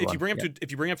 yeah, let's go if you bring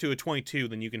on. up to a 22,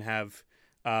 then you can have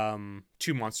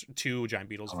 2 giant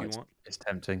beetles if you want. It's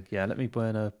tempting. Yeah, let me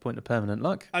burn a point of permanent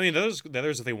luck. I mean, the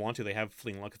others, if they want to, they have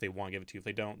fleeting luck if they want to give it to you. If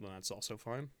they don't, then that's also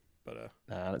fine. But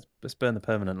Let's burn the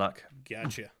permanent luck.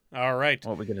 gotcha. All right,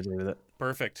 What are we going to do with it?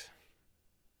 perfect.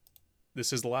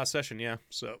 This is the last session, yeah.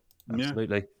 So, Yeah.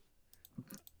 Absolutely.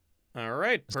 all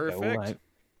right, Let's go all perfect. out.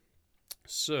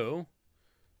 So,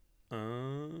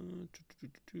 And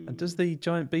does the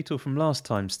giant beetle from last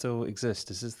time still exist?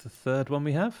 Is this the 3rd one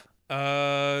we have?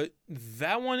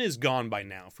 that one is gone by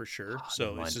now for sure. Oh, So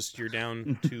never it's mind. just you're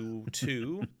down to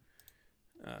 2.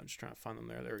 I'm just trying to find them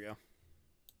there. There we go.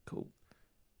 Cool.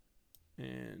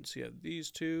 And so you have these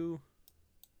two.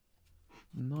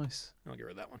 Nice. I'll get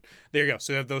rid of that one. There you go.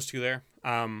 So you have those two there.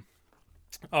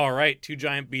 All right, 2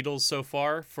 giant beetles so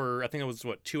far for I think it was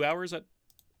 2 hours at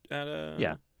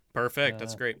Yeah. Perfect.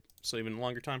 That's great. So even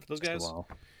longer time for those guys. Wow.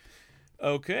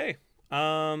 Okay.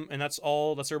 And that's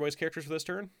all. That's everybody's characters for this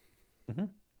turn. Mhm.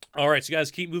 All right, so you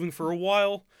guys keep moving for a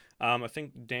while. I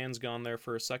think Dan's gone there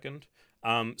for a second.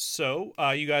 So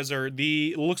you guys are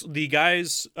the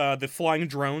guys, the flying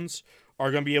drones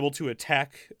are going to be able to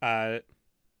attack.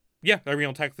 Yeah, they're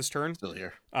going to attack this turn. Still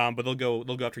here. But they'll go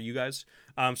after you guys.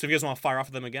 So if you guys want to fire off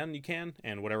at them again, you can,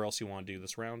 and whatever else you want to do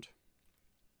this round.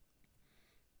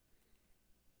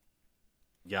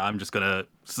 Yeah, I'm just gonna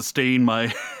sustain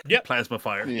my Yep. plasma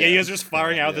fire. Yeah, you guys are just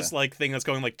firing out Yeah. this thing that's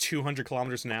going 200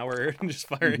 kilometers an hour, and just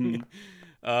firing.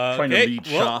 Trying to Okay, lead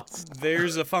well, shots.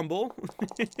 There's a fumble.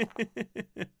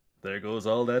 There goes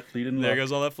all that fleeting luck. There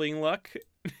goes all that fleeting luck.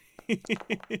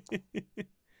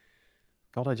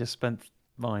 God, I just spent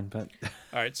mine, but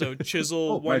All right, so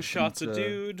Chisel Oh, one right, shots a and,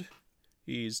 dude.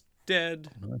 He's dead.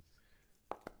 Nice.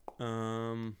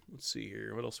 Let's see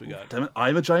here. What else we got? Damn it,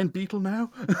 I'm a giant beetle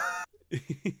now.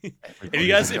 if you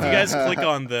guys click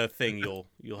on the thing, you'll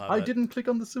have. I that. didn't click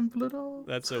on the symbol at all.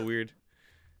 That's so weird.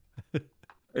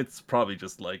 It's probably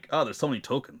just there's so many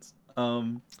tokens.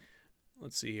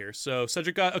 Let's see here. So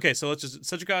Cedric got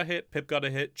Cedric got a hit, Pip got a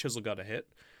hit, Chisel got a hit.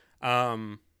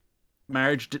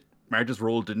 Marge's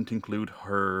roll didn't include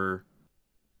her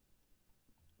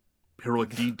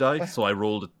heroic deed die, so I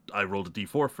rolled a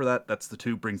d4 for that. That's the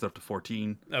 2, brings it up to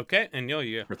 14 Okay, and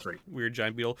yeah, for 3. weird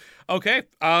giant beetle. Okay,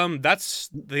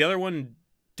 that's the other one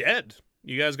dead.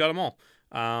 You guys got them all.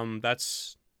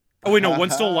 That's. Oh wait, no,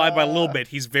 one's still alive by a little bit.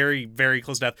 He's very, very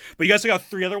close to death. But you guys still got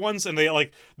 3 other ones, and they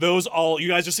those all. You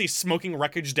guys just see smoking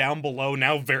wreckage down below,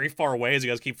 now very far away as you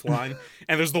guys keep flying.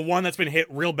 And there's the one that's been hit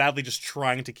real badly, just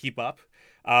trying to keep up.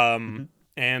 And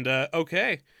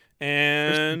okay,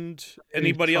 and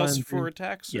anybody else for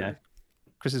attacks? yeah.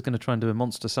 Chris is going to try and do a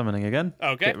monster summoning again.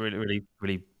 Okay. Get really, really,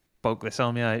 really bulk this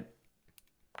army out.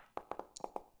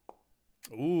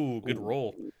 Ooh, good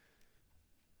roll.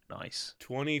 Nice.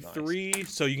 23.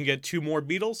 Nice. So you can get 2 more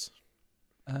beetles.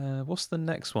 What's the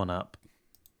next one up?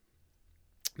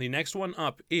 The next one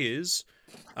up is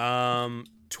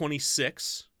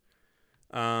 26.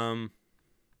 And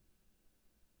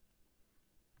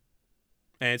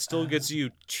it still gets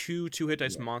you 2 2-hit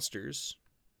dice monsters.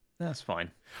 That's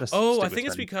fine. I think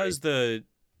it's because the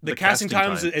casting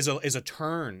times is a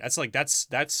turn. That's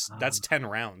that's 10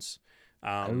 rounds.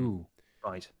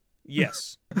 Right.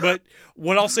 Yes. But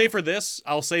what I'll say for this,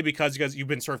 I'll say because you've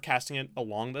been sort of casting it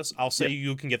along this, I'll say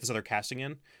you can get this other casting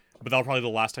in, but that'll probably be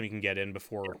the last time you can get in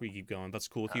before we keep going. That's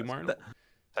cool with you, Martin? Sounds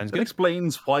That good.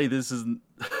 explains why this isn't...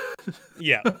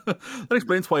 Yeah. That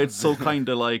explains why it's so kind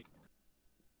of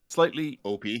slightly...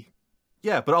 OP.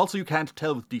 Yeah, but also you can't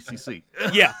tell with DCC.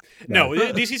 Yeah. No,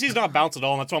 DCC is not balanced at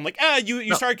all, and that's why I'm like,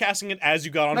 you started casting it as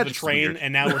you got onto the That's train, weird.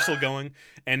 and now we're still going.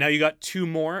 And now you got 2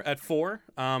 more at 4,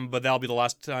 but that'll be the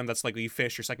last time that's you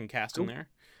finish your second casting there.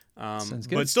 Sounds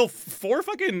good. But still, 4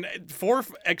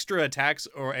 extra attacks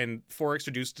and 4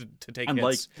 extra dudes to take And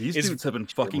hits. these dudes have been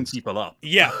fucking people up.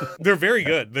 Yeah, they're very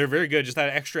good. They're very good. Just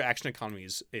that extra action economy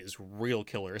is real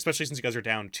killer, especially since you guys are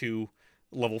down 2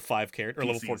 level 5 character or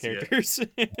level 4 PCs, characters.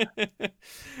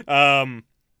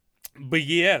 But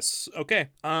yes, okay.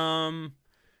 And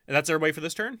that's everybody for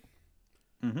this turn.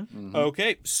 Mm-hmm.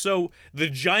 Okay, so the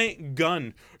giant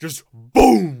gun just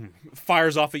boom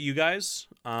fires off at you guys.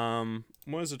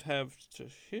 What does it have to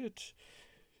hit?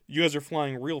 You guys are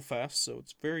flying real fast, so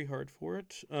it's very hard for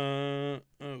it. Okay.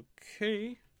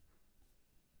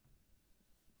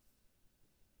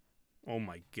 Oh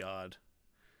my god.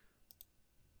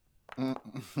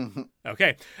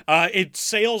 Okay. It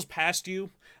sails past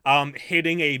you,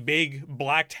 hitting a big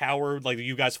black tower,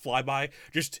 you guys fly by,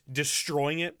 just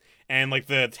destroying it, and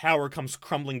the tower comes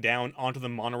crumbling down onto the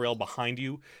monorail behind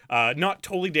you. Not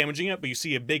totally damaging it, but you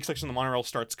see a big section of the monorail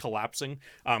starts collapsing,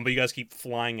 but you guys keep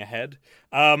flying ahead.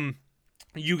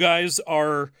 You guys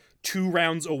are 2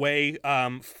 rounds away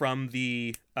from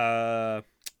the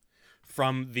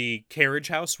carriage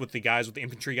house with the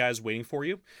infantry guys waiting for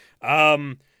you.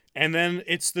 And then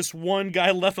it's this one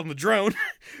guy left on the drone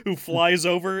who flies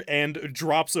over and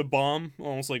drops a bomb,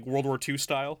 almost like World War II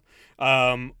style,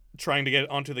 trying to get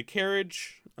onto the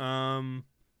carriage.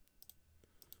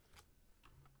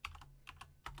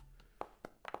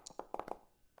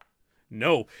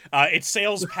 No. It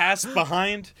sails past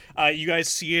behind. You guys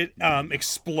see it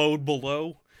explode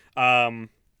below.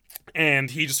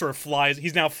 and he just sort of flies.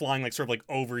 He's now flying like sort of like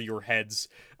over your heads,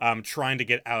 trying to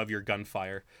get out of your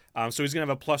gunfire. So he's gonna have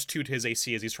a +2 to his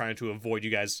AC as he's trying to avoid you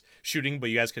guys shooting, but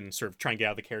you guys can sort of try and get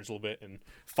out of the carriage a little bit and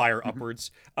fire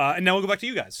upwards. And now we'll go back to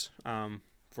you guys. For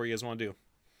what you guys want to do.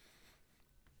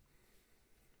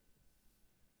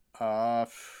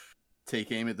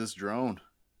 Take aim at this drone.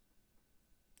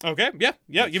 Okay, yeah.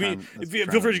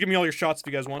 Feel free to give me all your shots if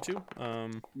you guys want to.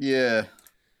 Yeah.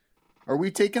 Are we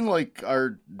taking like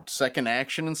our second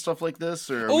action and stuff like this,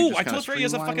 or? I totally forgot you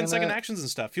guys have fucking second actions and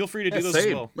stuff. Feel free to do those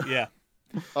as well. Yeah.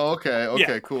 Oh,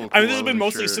 okay, cool. I mean, this has been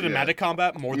mostly cinematic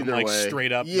combat more than like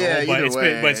straight up. Normal,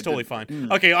 but it's totally fine.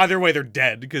 Okay, either way, they're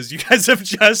dead because you guys have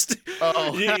just,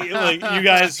 you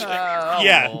guys,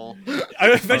 I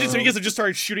imagine some of you guys have just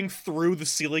started shooting through the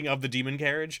ceiling of the demon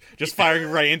carriage, just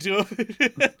firing right into him,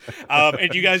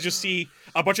 and you guys just see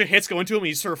a bunch of hits go into him, and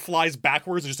he sort of flies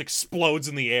backwards and just explodes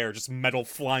in the air, just metal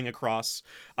flying across,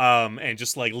 and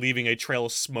just like leaving a trail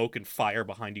of smoke and fire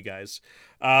behind you guys.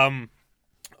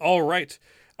 All right.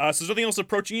 So there's nothing else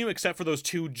approaching you except for those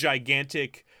two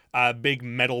gigantic, big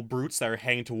metal brutes that are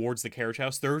hanging towards the carriage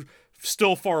house. They're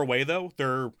still far away, though.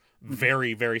 They're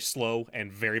very, very slow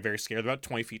and very, very scared. They're about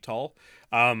 20 feet tall.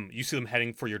 You see them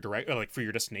heading for your for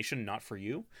your destination, not for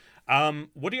you.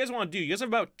 What do you guys want to do? You guys have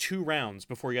about 2 rounds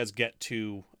before you guys get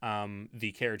to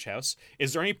the carriage house.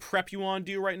 Is there any prep you want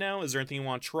to do right now? Is there anything you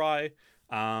want to try,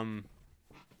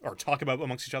 or talk about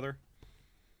amongst each other?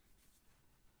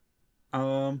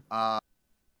 Do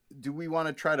we want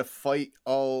to try to fight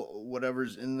all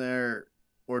whatever's in there,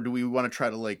 or do we want to try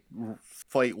to like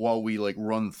fight while we like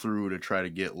run through to try to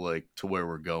get like to where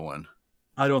we're going?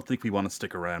 I don't think we want to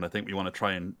stick around. I think we want to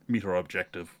try and meet our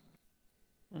objective.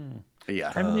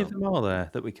 Yeah. How many of them are there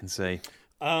that we can see?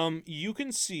 You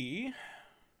can see.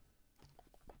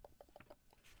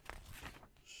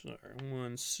 Sorry,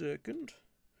 1 second.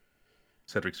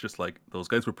 Cedric's just like, those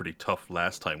guys were pretty tough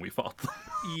last time we fought them.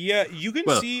 Yeah, you can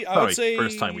see. I would say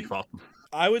first time we fought them.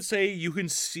 I would say you can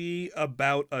see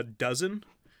about a dozen.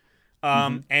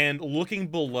 And looking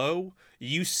below,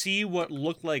 you see what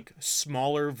look like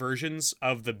smaller versions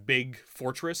of the big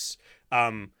fortress,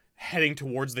 heading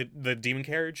towards the demon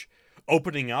carriage,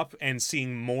 opening up and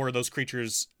seeing more of those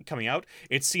creatures coming out.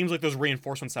 It seems like those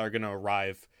reinforcements that are going to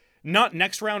arrive, not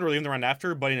next round or even the round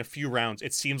after, but in a few rounds.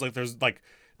 It seems like there's like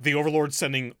the Overlord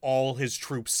sending all his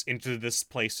troops into this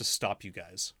place to stop you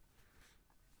guys.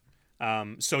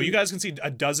 So you guys can see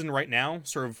a dozen right now,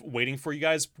 sort of waiting for you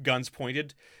guys, guns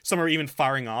pointed. Some are even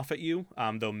firing off at you,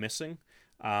 though missing.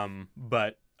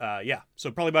 Yeah,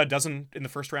 so probably about a dozen in the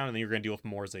first round, and then you're going to deal with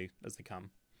more as they come.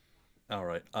 All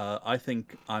right. I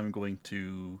think I'm going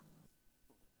to...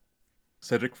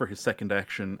 Cedric for his second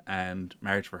action and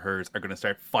Marge for hers are going to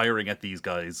start firing at these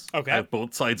guys. Okay. At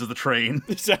both sides of the train.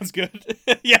 Sounds good.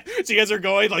 Yeah. So you guys are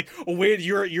going like, wait,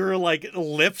 your like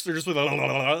lips are just with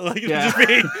just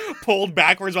being pulled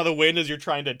backwards by the wind as you're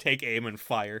trying to take aim and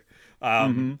fire.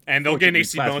 And they'll get an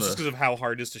AC bonus just because of how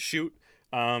hard it is to shoot.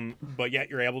 But yeah,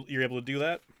 you're able to do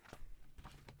that.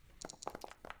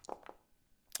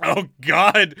 Oh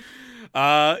God.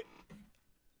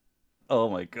 Oh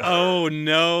my God. Oh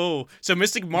no. So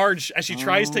Mystic Marge, as she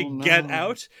tries to get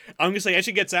out, I'm gonna say as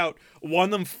she gets out, one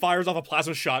of them fires off a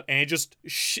plasma shot and it just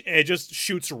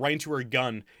shoots right into her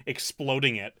gun,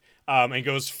 exploding it, and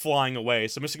goes flying away.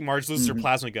 So Mystic Marge loses her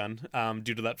plasma gun,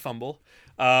 due to that fumble.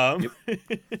 Yep.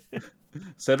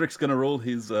 Cedric's gonna roll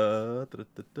his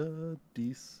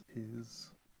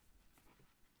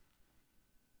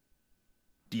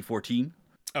D14.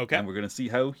 Okay. And we're gonna see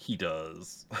how he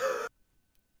does.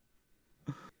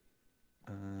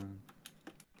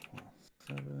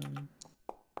 7.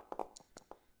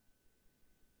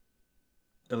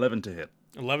 11 to hit.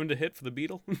 11 to hit for the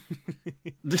beetle.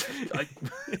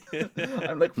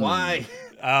 I'm like, why?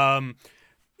 Let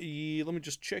me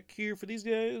just check here for these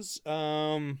guys.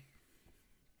 11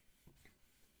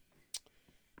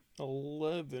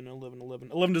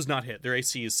 does not hit. Their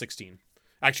AC is 16.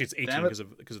 Actually, it's 18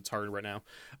 because it's hard right now.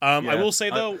 I will say,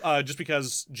 though, just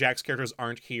because Jack's characters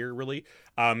aren't here, really,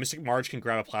 Mystic Marge can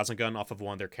grab a plasma gun off of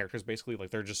one of their characters, basically. Like,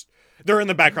 they're in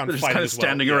the background fighting as well.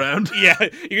 Standing around. Yeah,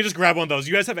 you can just grab one of those.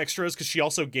 You guys have extras, because she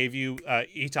also gave you,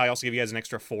 Itai also gave you guys an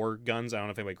extra 4 guns. I don't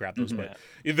know if anybody grabbed those, but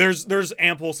there's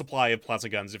ample supply of plasma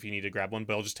guns if you need to grab one,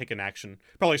 but I'll just take an action,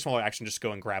 probably a smaller action, just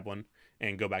go and grab one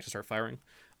and go back to start firing.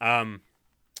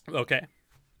 Okay.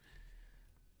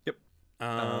 Yep.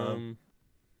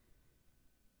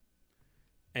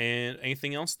 And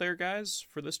anything else there, guys,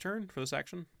 for this turn, for this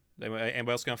action? Anybody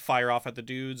else going to fire off at the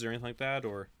dudes or anything like that,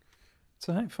 or?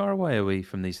 So how far away are we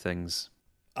from these things?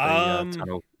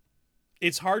 Tunnel.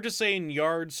 It's hard to say in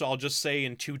yards, so I'll just say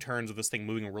in 2 turns of this thing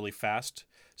moving really fast.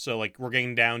 So, like, we're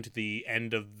getting down to the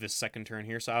end of this second turn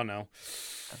here, so I don't know.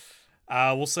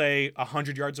 We'll say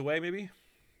 100 yards away, maybe?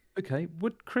 Okay,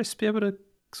 would Chris be able to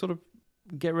sort of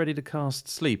get ready to cast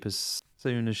sleep as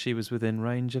soon as she was within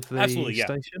range of the Absolutely, yeah.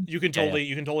 station? You can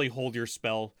totally hold your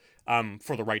spell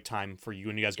for the right time for you,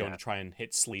 and you guys go in to try and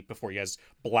hit sleep before you guys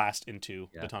blast into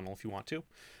the tunnel if you want to.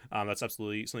 That's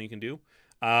absolutely something you can do.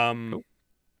 Cool.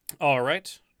 All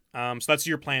right. So that's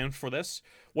your plan for this.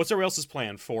 What's everybody else's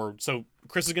plan for? So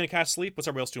Chris is gonna cast sleep. What's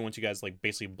everybody else doing once you guys like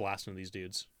basically blast into these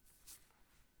dudes?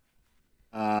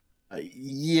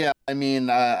 Yeah, I mean,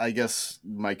 I guess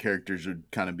my characters would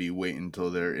kind of be waiting until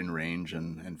they're in range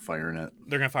and firing it.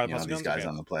 They're gonna fire the These plasma guns. guys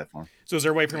on the platform. So is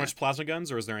there a way pretty much plasma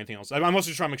guns, or is there anything else? I'm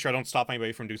mostly trying to make sure I don't stop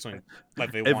anybody from doing something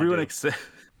like they want to. Everyone except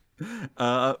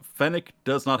Fennec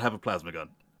does not have a plasma gun.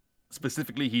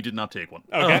 Specifically, he did not take one.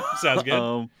 Okay, sounds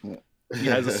good. He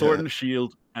has a sword and a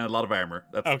shield and a lot of armor.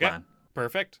 That's the plan.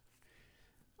 Perfect.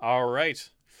 All right.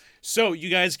 So you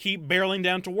guys keep barreling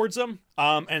down towards them,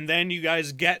 and then you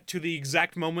guys get to the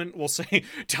exact moment, we'll say,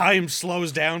 time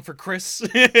slows down for Chris.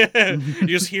 You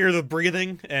just hear the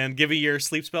breathing, and give me your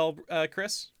sleep spell,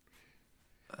 Chris.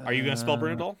 Are you going to spell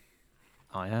burn at all?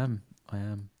 I am.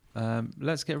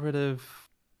 Let's get rid of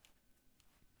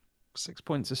 6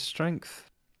 points of strength.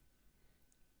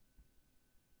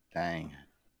 Dang.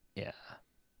 Yeah.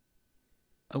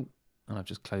 Oh, and I've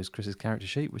just closed Chris's character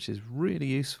sheet, which is really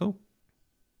useful.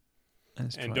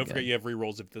 And don't forget you have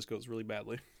rerolls if this goes really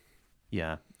badly.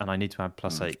 Yeah, and I need to add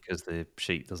 +8 because the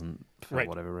sheet doesn't for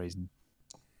whatever reason.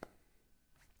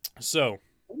 So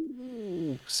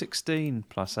 16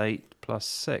 +8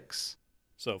 +6.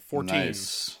 So 14.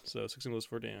 Nice. So 16 plus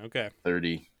 14. Okay.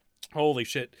 30. Holy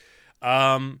shit.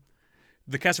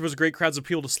 The caster was a great crowds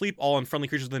appeal to sleep. All unfriendly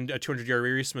creatures within a 200-yard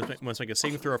radius must make a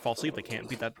saving throw or fall asleep. They can't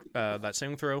beat that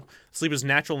saving throw. Sleep is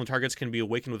natural, and the targets can be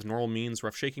awakened with normal means: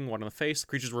 rough shaking, water on the face. The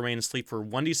creatures remain asleep for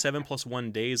 1d7 +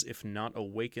 1 days if not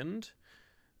awakened.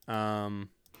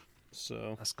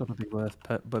 So that's got to be worth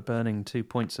burning 2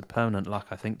 points of permanent luck,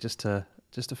 I think, just to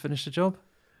finish the job.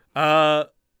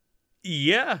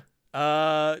 Yeah.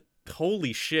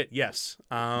 Holy shit, yes.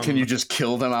 Can you just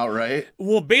kill them outright?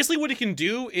 Well, basically what it can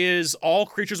do is all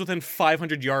creatures within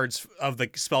 500 yards of the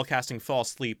spellcasting fall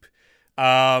asleep.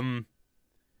 Yeah,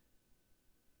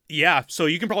 so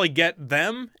you can probably get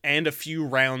them and a few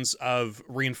rounds of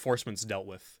reinforcements dealt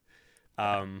with.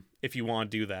 If you want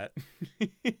to do that.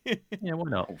 Yeah, why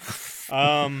not?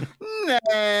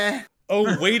 Nah.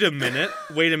 Oh, wait a minute.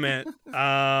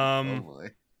 Oh boy.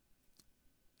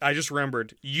 I just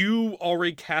remembered. You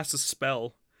already cast a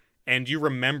spell, and you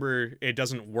remember it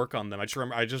doesn't work on them. I just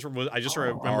remembered.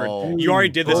 You already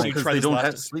did this. So you tried they this don't last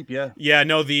have to sleep. Yeah. Yeah,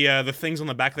 no. The things on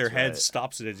the back of their heads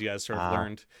stops it, as you guys sort of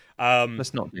learned.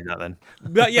 Let's not do that then.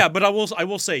 but I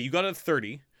will say you got a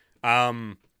 30.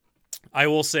 I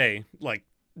will say, like,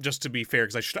 just to be fair,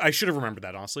 because I should have remembered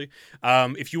that, honestly.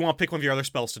 If you want to pick one of your other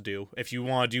spells to do, if you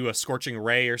want to do a Scorching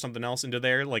Ray or something else into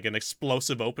there, like an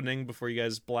explosive opening before you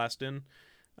guys blast in,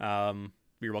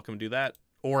 you're welcome to do that,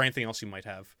 or anything else you might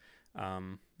have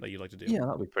that you'd like to do. Yeah,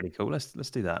 that'd be pretty cool. Let's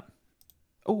do that.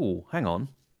 Oh, hang on.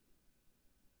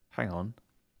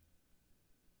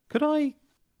 Could I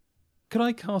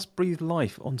cast Breathe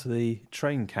Life onto the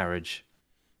train carriage?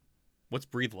 What's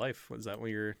Breathe Life? What is that? What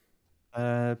you're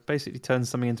basically turn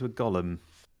something into a golem.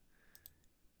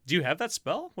 Do you have that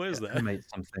spell? What is that? Animate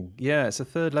something. Yeah, it's a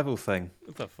 3rd level thing.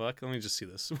 What the fuck? Let me just see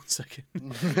this. 1 second.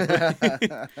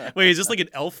 Wait, is this like an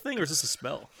elf thing or is this a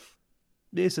spell?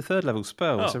 It's a 3rd level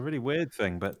spell. Oh. It's a really weird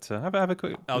thing, but have a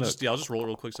quick. I'll look. just roll it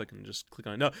real quick so I can just click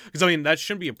on it. No, because I mean that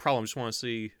shouldn't be a problem. I just want to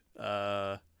see.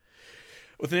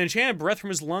 With an enchanted breath from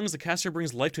his lungs, the caster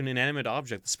brings life to an inanimate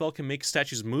object. The spell can make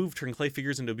statues move, turn clay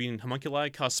figures into being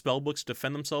homunculi, cause spellbooks to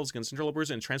defend themselves against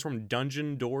interlopers, and transform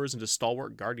dungeon doors into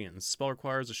stalwart guardians. The spell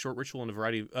requires a short ritual and a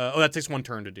variety of... that takes 1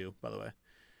 turn to do, by the way.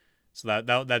 So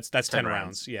that's 10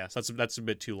 rounds. Yeah, so that's a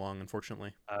bit too long,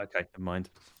 unfortunately. Okay, never mind.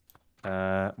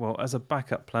 Well, as a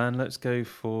backup plan, let's go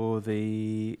for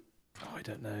the... Oh, I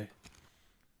don't know.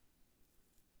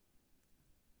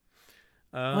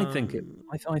 I think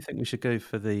we should go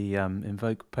for the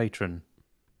invoke patron.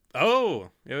 Oh,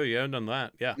 yeah, I've done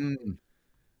that. Yeah.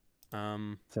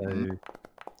 So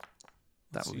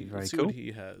that would be very let's see cool. what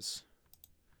he has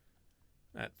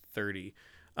at 30.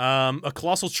 A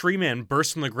colossal tree man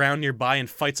bursts from the ground nearby and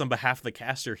fights on behalf of the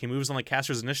caster. He moves on the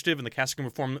caster's initiative, and the caster can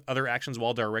perform other actions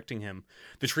while directing him.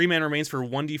 The tree man remains for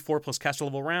 1d4 plus caster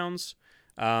level rounds.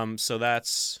 So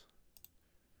that's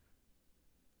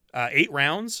 8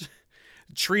 rounds.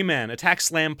 Tree Man, attack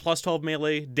slam plus 12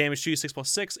 melee, damage 2d6 plus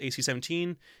 6, AC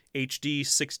 17, HD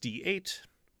 68.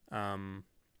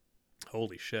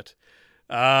 Holy shit.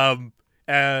 2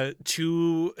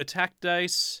 attack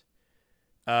dice.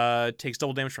 Takes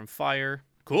double damage from fire.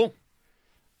 Cool.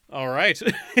 All right.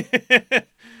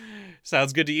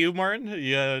 Sounds good to you, Martin?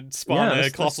 You spawn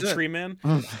a colossal tree man.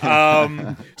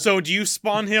 So do you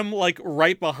spawn him like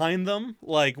right behind them?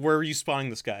 Like, where are you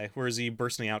spawning this guy? Where is he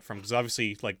bursting out from? Because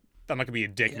obviously, like, I'm not gonna be a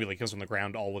dick. Really comes from the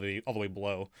ground all the way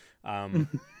below.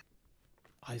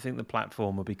 I think the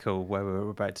platform would be cool where we're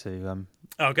about to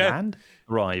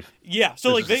arrive. Yeah,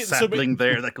 so there's like a sapling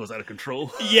there that goes out of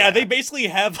control. Yeah, they basically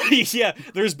have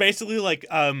there's basically like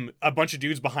a bunch of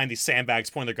dudes behind these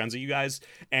sandbags pointing their guns at you guys,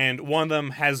 and one of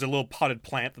them has a little potted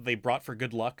plant that they brought for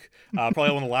good luck. Probably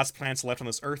one of the last plants left on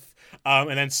this earth.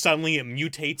 And then suddenly it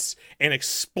mutates and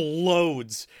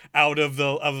explodes out of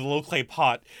the little clay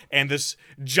pot, and this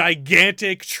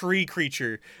gigantic tree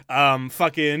creature,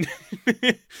 fucking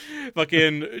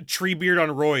tree beard on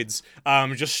roids,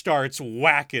 just starts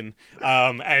whacking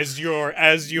as your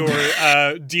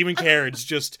demon carriage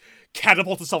just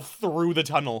catapults itself through the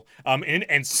tunnel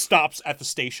and stops at the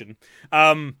station.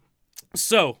 I'm just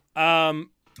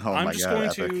going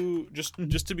to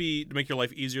just to make your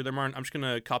life easier there, Martin. I'm just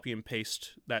gonna copy and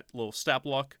paste that little stat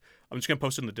block. I'm just gonna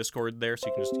post it in the Discord there, so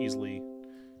you can just easily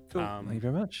Thank you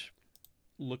very much.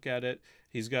 look at it.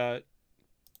 He's got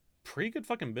pretty good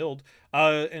fucking build.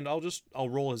 And I'll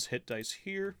roll his hit dice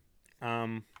here.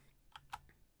 8d6.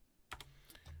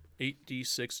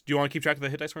 Do you want to keep track of the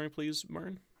hit dice for me, please,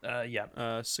 Martin?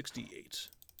 Yeah. 68.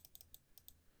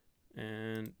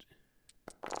 And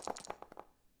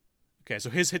okay, so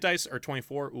his hit dice are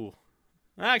 24. Ooh.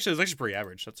 Actually, it's actually pretty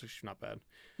average. That's actually not bad.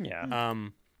 Yeah.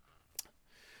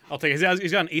 I'll take it.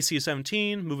 He's got an AC of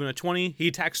 17, moving to 20. He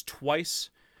attacks twice.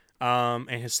 And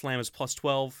his slam is plus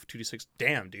 12, 2d6.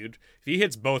 Damn, dude. If he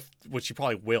hits both, which he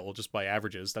probably will just by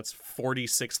averages, that's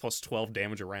 46 plus 12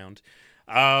 damage around.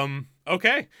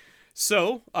 Okay.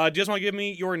 So, do you guys want to give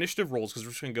me your initiative rolls? Because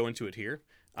we're just going to go into it here.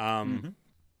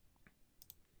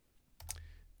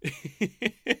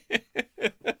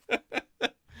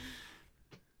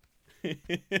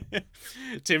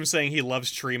 Tim's saying he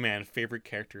loves Tree Man. Favorite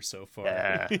character so far.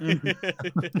 Yeah.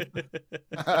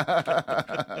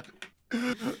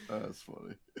 That's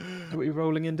funny. Are we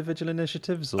rolling individual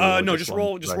initiatives? Or No, just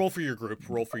roll one? roll for your group.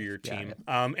 Roll for your team.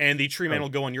 And the Tree Man will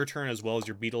go on your turn as well as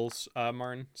your beetles,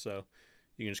 Martin. So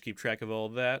you can just keep track of all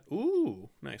of that. Ooh,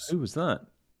 nice. Who was that?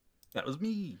 That was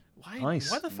me. Why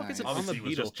the fuck is it on the Obviously, it was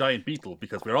beetle? just giant beetle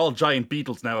because we're all giant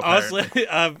beetles now. Apparently.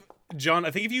 Honestly, John,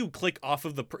 I think if you click off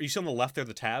of you see on the left there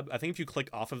the tab. I think if you click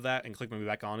off of that and click maybe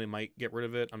back on, it might get rid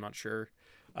of it. I'm not sure.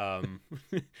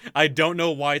 I don't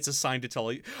know why it's assigned to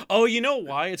tell you. Oh, you know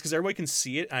why? It's because everybody can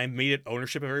see it. And I made it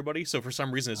ownership of everybody, so for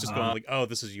some reason it's just going like, "Oh,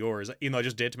 this is yours." Even though I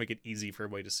just did it to make it easy for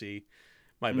everybody to see.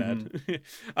 My bad.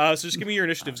 So just give me your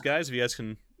initiatives, guys. If you guys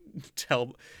can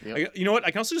tell, you know what?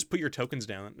 I can also just put your tokens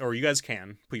down, or you guys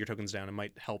can put your tokens down. It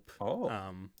might help.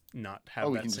 Not have.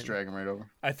 We that can just drag them right over.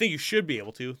 I think you should be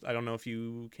able to. I don't know if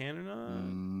you can or not.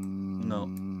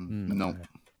 No.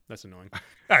 That's annoying. All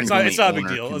right, it's not a big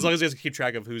deal as long as you guys keep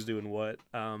track of who's doing what.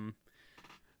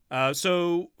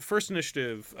 So first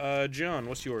initiative, John,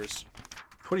 what's yours?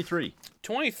 23.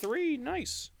 23,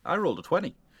 nice. I rolled a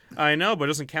 20. I know, but it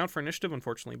doesn't count for initiative,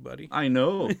 unfortunately, buddy. I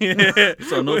know.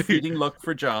 So no feeding luck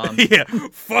for John. Yeah,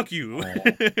 fuck you.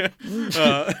 Hey,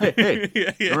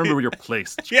 remember where you're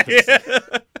placed.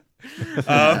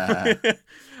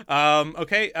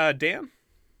 Okay, Dan?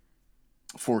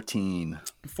 14.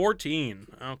 14,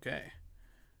 okay.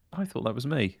 I thought that was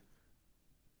me.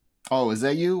 Oh, is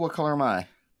that you? What color am I?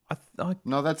 I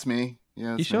No, that's me.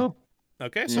 Yeah. you sure?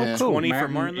 Okay, so Yeah. 20 for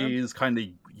Martin Martin then? is kind of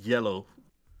yellow.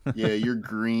 Yeah, you're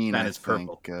green. And I it's think.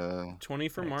 purple. 20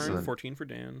 for Martin, Excellent. 14 for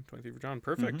Dan, 23 for John.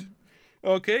 Perfect.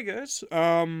 Okay, guys.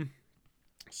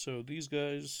 So these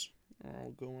guys are all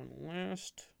going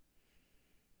last.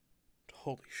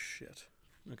 Holy shit.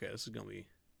 Okay, this is gonna be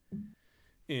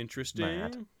interesting.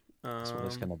 Mad. That's what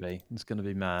it's going to be. It's going to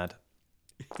be mad.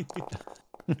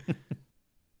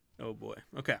 Oh boy.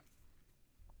 Okay.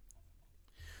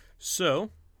 So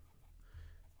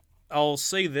I'll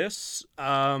say this,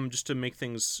 just to make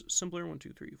things simpler. 1,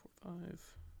 2, 3, 4,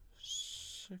 5,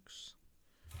 6.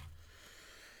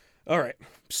 All right.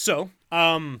 So,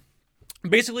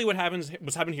 basically what's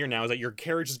happened here now is that your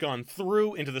carriage has gone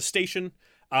through into the station.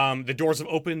 The doors have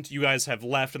opened. You guys have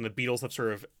left, and the beetles have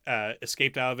sort of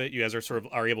escaped out of it. You guys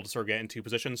are able to get into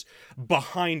positions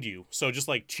behind you. So just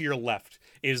like to your left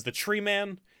is the Tree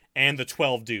Man and the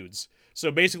 12 dudes.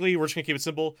 So basically, we're just gonna keep it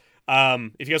simple.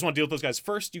 If you guys want to deal with those guys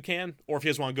first, you can, or if you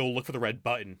guys want to go look for the red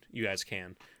button, you guys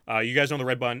can. You guys know the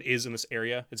red button is in this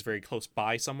area. It's very close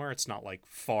by somewhere. It's not like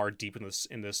far deep in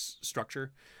this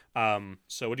structure.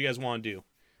 So what do you guys want to do?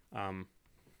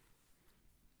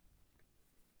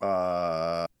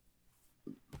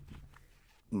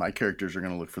 My characters are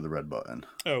gonna look for the red button.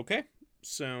 Okay,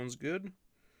 sounds good.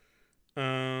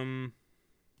 Sorry,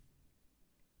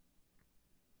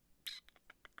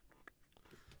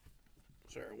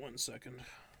 1 second.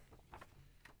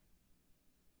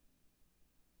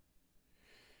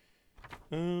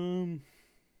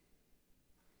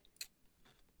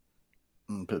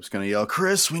 Pip's gonna yell,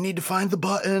 "Chris, we need to find the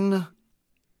button."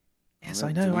 Yes,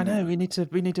 I know. We need to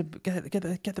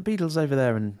get the beetles over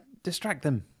there and distract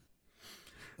them.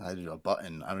 I did a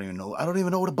button. I don't even know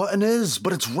what a button is,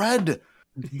 but it's red.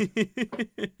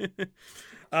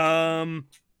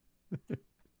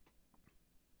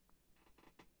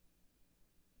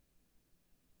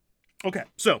 Okay,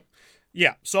 so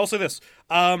I'll say this.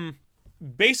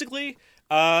 Basically,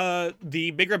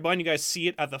 the big red button, you guys see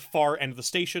it at the far end of the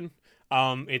station.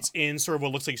 It's in sort of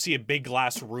what looks like you see a big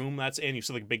glass room that's in. You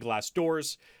see like big glass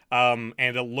doors. And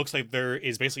it looks like there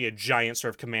is basically a giant sort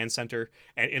of command center.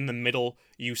 And in the middle,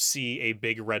 you see a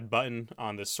big red button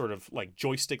on this sort of like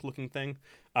joystick looking thing.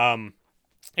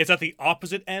 It's at the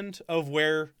opposite end of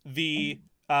where the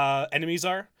enemies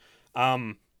are.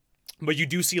 But you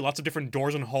do see lots of different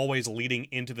doors and hallways leading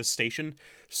into the station.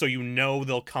 So you know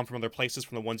they'll come from other places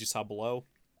from the ones you saw below.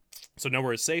 So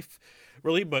nowhere is safe,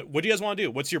 really. But what do you guys want to do?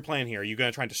 What's your plan here? Are you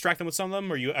going to try and distract them with some of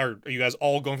them? Or are you guys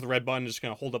all going for the red button and just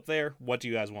going to hold up there? What do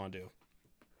you guys want to do?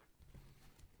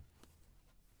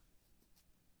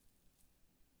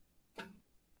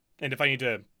 And if I need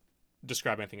to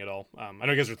describe anything at all, I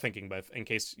know you guys are thinking, but in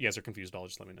case you guys are confused at all,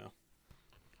 just let me know.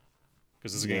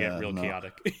 Because this is going to get real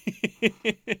chaotic.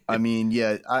 I mean,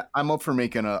 yeah, I'm up for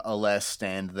making a last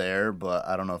stand there, but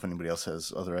I don't know if anybody else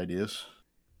has other ideas.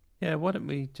 Yeah, why don't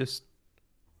we just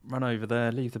run over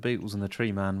there, leave the beetles and the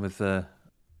tree man with the...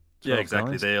 Yeah,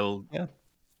 exactly. Guys. They'll... Yeah.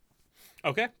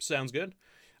 Okay, sounds good.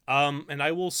 And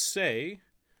I will say,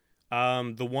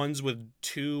 the ones with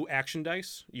 2 action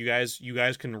dice, you guys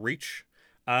can reach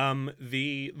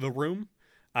the room.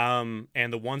 And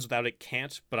the ones without it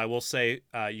can't, but I will say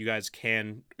you guys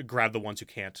can grab the ones who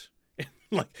can't.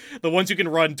 Like the ones who can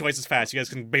run twice as fast, you guys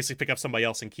can basically pick up somebody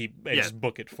else and just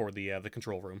book it for the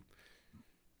control room.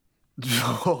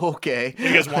 Okay. If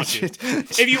you guys want to.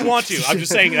 If you want to. I'm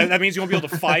just saying that means you won't be able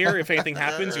to fire if anything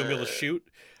happens, you won't be able to shoot.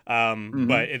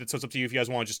 But so it's up to you if you guys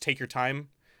want to just take your time.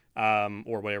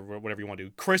 Or whatever you want to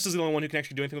do. Chris is the only one who can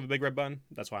actually do anything with the big red button.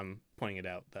 That's why I'm pointing it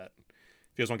out that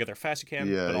if you guys want to get there fast, you can,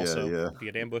 but also if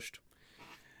you get ambushed,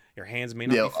 your hands may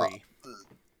not be free.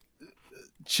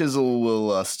 Chisel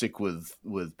will stick with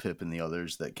Pip and the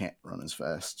others that can't run as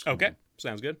fast. Okay,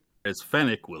 sounds good. As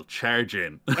Fennec will charge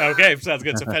in. Okay, sounds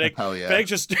good. So Fennec, Hell yeah. Fennec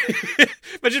just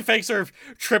imagine Fennec sort of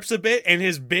trips a bit, and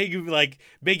his big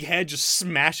head just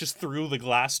smashes through the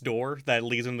glass door that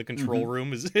leads into the control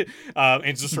room,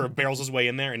 and just sort of barrels his way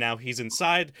in there. And now he's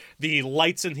inside. The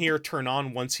lights in here turn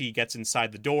on once he gets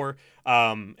inside the door,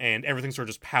 and everything sort of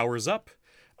just powers up.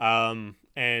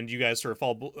 And you guys sort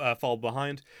of fall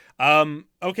behind.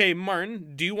 Okay,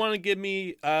 Martin, do you want to give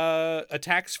me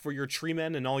attacks for your tree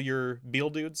men and all your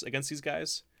beetle dudes against these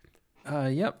guys?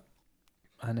 Yep.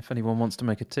 And if anyone wants to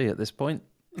make a tea at this point,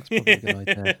 that's probably a good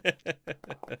idea.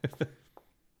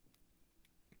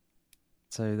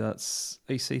 So that's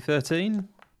AC 13.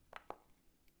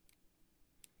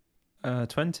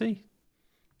 20.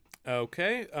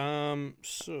 Okay.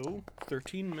 So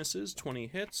 13 misses, 20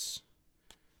 hits.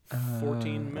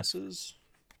 14 misses.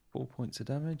 4 points of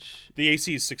damage. The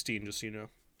AC is 16, just so you know.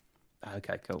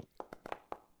 Okay, cool.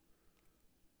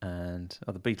 And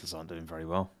the beetles aren't doing very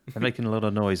well. They're making a lot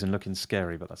of noise and looking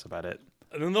scary, but that's about it.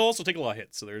 And then they'll also take a lot of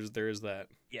hits, so there is that.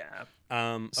 Yeah.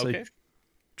 So okay.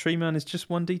 Tree Man is just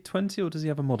 1d20, or does he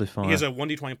have a modifier? He has a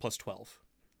 1d20 plus 12.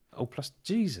 Oh, plus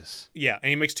Jesus. Yeah, and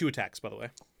he makes 2 attacks, by the way.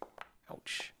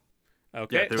 Ouch.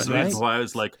 Okay. Yeah, there's a reason why I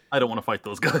was like, I don't want to fight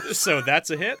those guys. So that's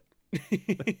a hit.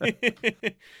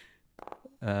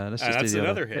 Let's just that's do the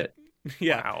another other hit.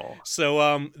 Yeah. Wow.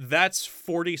 So that's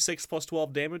 46 plus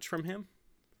 12 damage from him.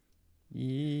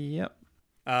 Yep.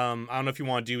 I don't know if you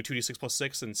want to do 2d6 plus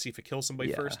 6 and see if it kills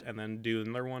somebody first, and then do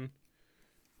another one.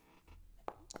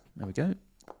 There we go.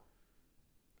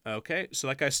 Okay, so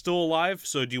that guy's still alive.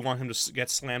 So do you want him to get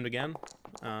slammed again?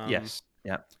 Yes.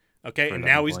 Yeah. Okay, For and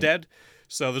now 11 he's point. dead.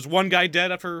 So there's one guy dead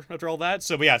after all that.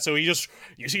 So but yeah, so you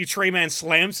see Trey Man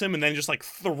slams him and then just like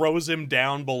throws him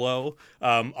down below,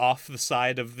 off the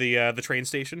side of the train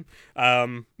station.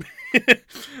 And the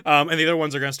other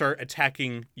ones are gonna start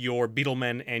attacking your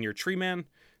Beetlemen and your Tree Man.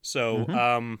 So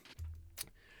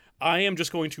I am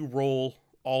just going to roll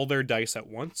all their dice at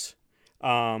once,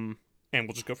 and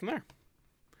we'll just go from there.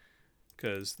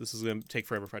 Because this is going to take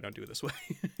forever if I don't do it this way.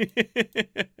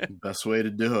 Best way to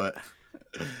do it.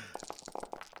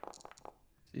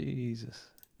 Jesus.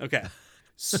 Okay.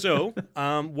 So,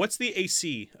 what's the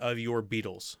AC of your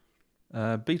Beetles?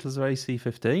 Beetles are AC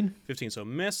 15. 15. So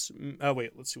miss. Oh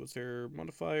wait, let's see what's their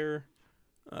modifier.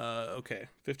 Okay,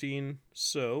 15.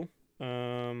 So,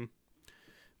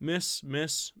 miss.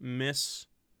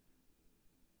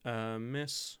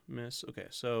 Okay,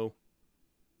 so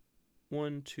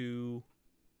 1, 2,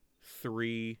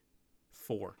 3,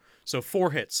 4. So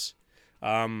 4 hits.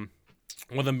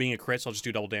 One of them being a crit, so I'll just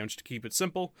do double damage to keep it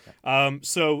simple.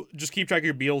 So just keep track of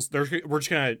your Beetles. We're just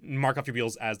gonna mark off your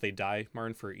Beetles as they die,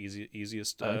 Martin, for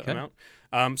easiest amount.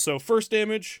 So first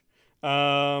damage,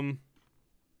 1d8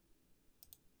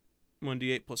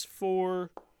 plus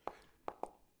 4.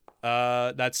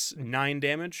 That's 9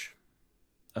 damage.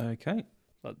 Okay.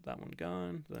 Let that one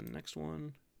gone. Then next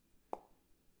one.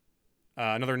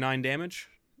 Another 9 damage.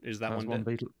 Is that That's one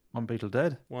dead? One beetle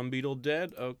dead. One beetle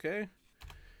dead. Okay.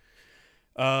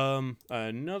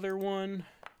 Another one.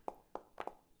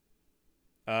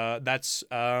 That's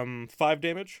 5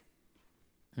 damage.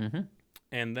 Mm-hmm.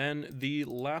 And then the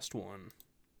last one.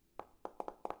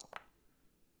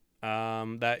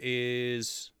 That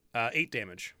is 8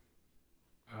 damage.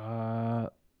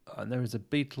 There is a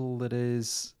beetle that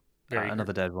is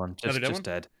another dead one. Just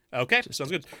dead. Okay, sounds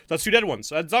good. That's 2 dead ones.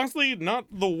 That's honestly not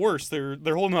the worst. They're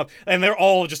holding up, and they're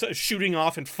all just shooting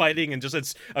off and fighting, and just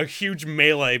it's a huge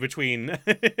melee between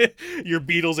your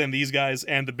Beetles and these guys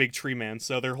and the big tree man.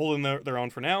 So they're holding their own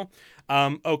for now.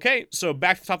 Okay, so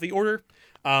back to the top of the order.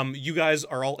 You guys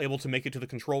are all able to make it to the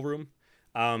control room.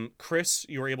 Chris,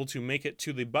 you are able to make it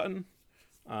to the button.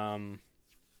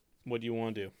 What do you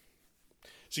want to do?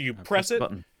 So you press it.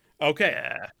 Button. Okay.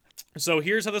 Yeah. So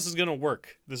here's how this is going to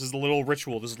work. This is a little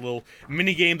ritual. This is a little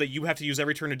mini game that you have to use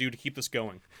every turn to do to keep this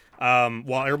going.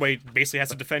 While everybody basically has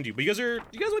to defend you. But you guys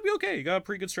might be okay. You got a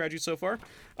pretty good strategy so far.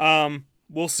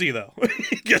 We'll see though.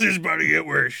 Because it's about to get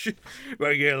worse. About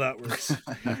to get a lot worse.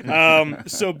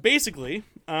 So basically,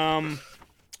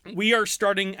 we are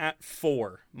starting at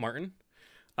 4, Martin.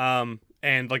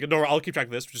 And like, no, I'll keep track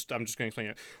of this. I'm just going to explain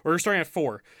it. We're starting at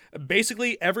 4.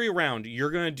 Basically, every round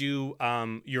you're going to do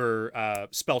your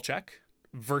spell check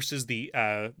versus the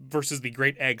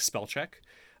Great Egg spell check.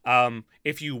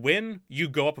 If you win, you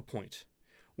go up a point.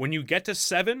 When you get to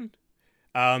 7,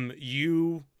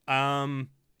 you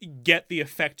get the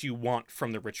effect you want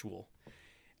from the ritual.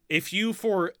 If you,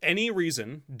 for any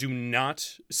reason, do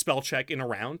not spell check in a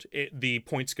round, the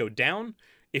points go down.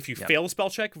 If you fail a spell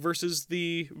check versus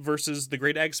the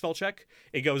Great Egg spell check,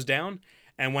 it goes down.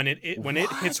 And when it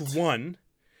hits 1,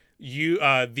 you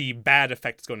the bad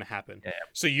effect is going to happen. Yeah.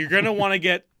 So you're gonna want to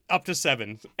get up to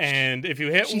 7. And if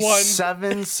you hit 1,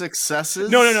 7 successes.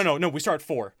 No. We start at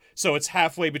 4, so it's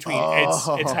halfway between.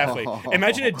 It's halfway.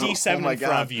 Imagine a D7 in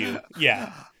front of you.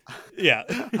 Yeah. Yeah.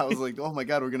 I was like, oh my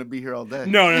god, we're going to be here all day.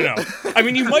 No. I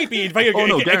mean, you might be.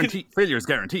 Failure is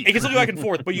guaranteed. It can still go back and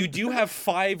forth, but you do have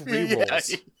 5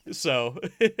 rerolls. Yeah. So.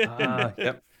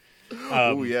 Yep.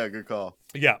 Oh, yeah, good call.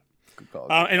 Yeah. Good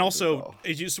call. And also,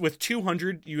 it's just with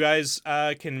 200, you guys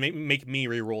can make me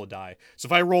re-roll a die. So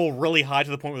if I roll really high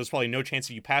to the point where there's probably no chance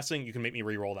of you passing, you can make me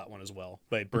re-roll that one as well.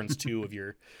 But it burns 2 of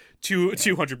your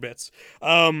 200 bits.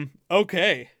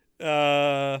 Okay.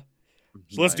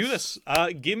 So let's do this.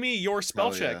 Give me your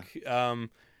spell check,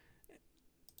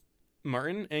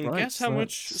 Martin, and guess how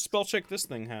much spell check this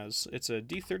thing has. It's a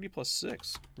D30 plus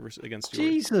 6 against yours.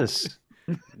 Jesus.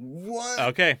 What?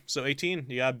 Okay, so 18.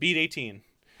 You gotta beat 18.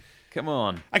 Come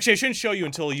on. Actually, I shouldn't show you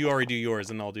until you already do yours,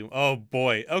 and I'll do. Oh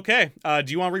boy. Okay.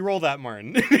 Do you want to re-roll that,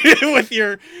 Martin, with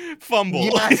your fumble?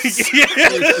 Yes.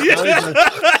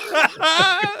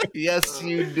 Yes,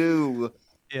 you do.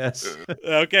 Yes.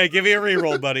 Okay, give me a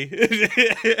reroll, buddy.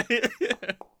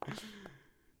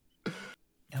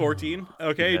 14.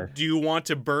 Okay. Do you want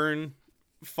to burn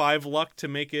 5 luck to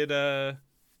make it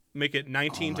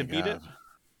 19 to beat it?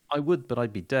 I would, but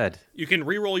I'd be dead. You can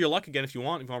reroll your luck again if you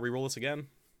want. If you want to reroll this again,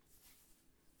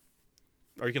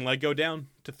 or you can let it go down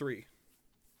to 3.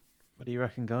 What do you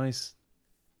reckon, guys?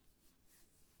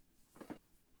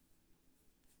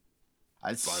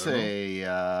 I'd say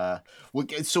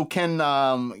so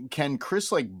can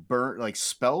Chris like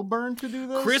spell burn to do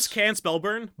this? Chris can spell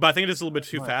burn, but I think it is a little bit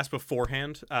too fast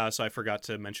beforehand, so I forgot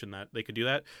to mention that they could do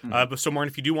that. But so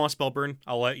Martin, if you do want spell burn,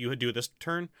 I'll let you do it this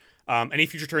turn. Any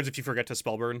future turns, if you forget to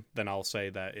spell burn, then I'll say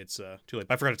that it's too late.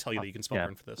 But I forgot to tell you that you can spell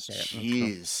burn for this.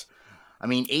 Jeez. I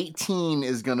mean, 18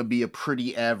 is going to be a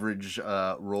pretty average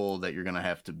roll that you're going to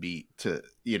have to beat to,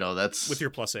 that's... With your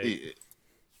 +8.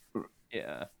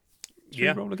 Yeah. Should we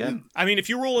roll again? I mean, if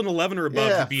you roll an 11 or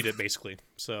above, you beat it, basically.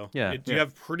 So you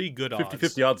have pretty good odds.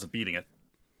 50-50 odds of beating it.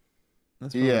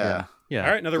 That's yeah. All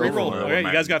right, another reroll. All right,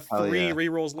 you guys got 3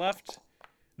 rerolls left.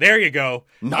 There you go.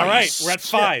 Nice. All right, we're at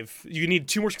 5. You need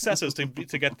 2 more successes to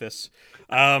get this.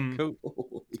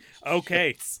 Cool.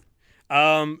 Okay.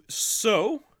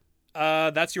 So...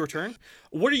 that's your turn.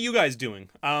 What are you guys doing?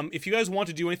 If you guys want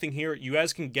to do anything here, you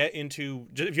guys can get into.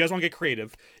 If you guys want to get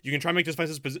creative, you can try and make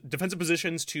defensive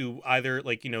positions to either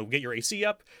get your AC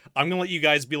up. I'm gonna let you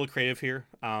guys be a little creative here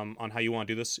on how you want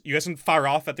to do this. You guys can fire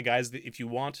off at the guys if you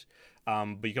want,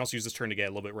 but you can also use this turn to get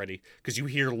a little bit ready because you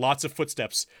hear lots of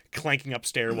footsteps clanking up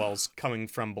stairwells coming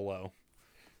from below.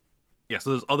 Yeah,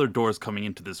 so there's other doors coming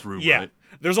into this room, Yeah, right?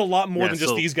 there's a lot more than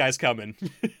just these guys coming.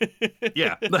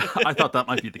 Yeah, I thought that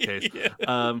might be the case.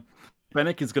 Yeah.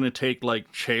 Fennec is going to take,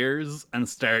 chairs and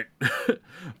start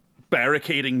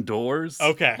barricading doors.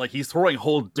 Okay. He's throwing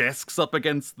whole desks up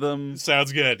against them.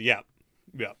 Sounds good, yeah.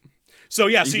 So,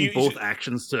 yeah, so Using both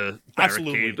actions to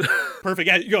barricade. Absolutely.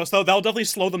 Perfect. Yeah, so that'll definitely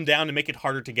slow them down and make it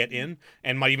harder to get in,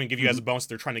 and might even give you guys a bonus if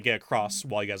they're trying to get across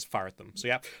while you guys fire at them. So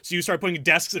yeah, so you start putting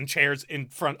desks and chairs in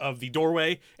front of the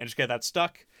doorway and just get that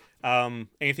stuck.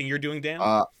 Anything you're doing,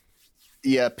 Dan?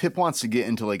 Yeah, Pip wants to get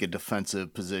into a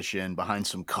defensive position behind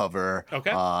some cover.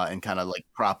 Okay. And kind of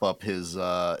prop up his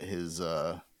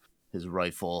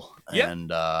rifle.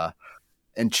 Yeah.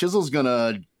 And Chisel's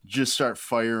gonna just start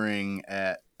firing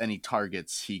at any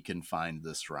targets he can find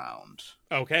this round.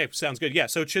 Okay, sounds good. Yeah,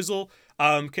 so Chisel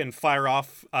can fire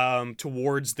off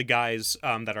towards the guys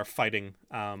that are fighting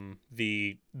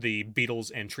the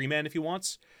Beetles and Tree Man if he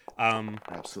wants.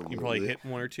 Absolutely. You can probably hit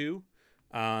 1 or 2.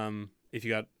 If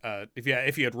you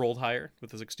had rolled higher with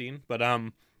the 16, but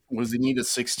what does he need, a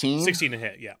 16? 16 to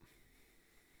hit, yeah.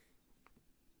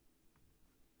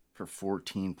 For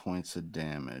 14 points of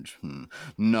damage.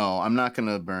 No, I'm not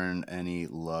gonna burn any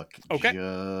luck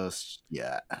just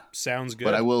yet. Sounds good.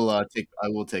 But I will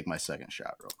take my second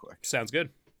shot real quick. Sounds good.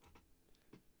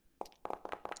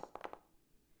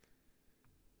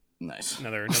 Nice.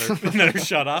 Another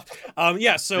shot off.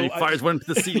 Yeah. So he fires one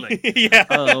to the ceiling. Yeah.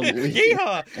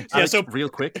 Yeah. Alex, So real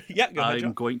quick. Yeah. Go ahead,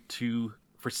 I'm going to,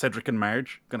 for Cedric and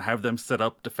Marge, gonna have them set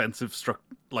up defensive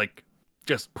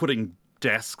just putting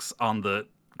desks on the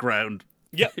ground.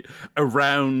 Yep.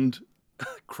 Around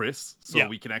Chris, so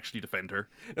we can actually defend her.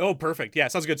 Oh, perfect. Yeah,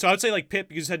 sounds good. So I would say,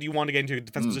 Pip, you said you want to get into a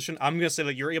defense position. I'm gonna say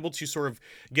you're able to sort of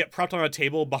get propped on a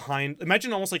table behind.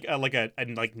 Imagine almost like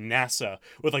NASA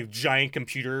with giant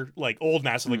computer, old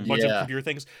NASA, a bunch of computer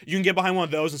things. You can get behind one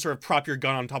of those and sort of prop your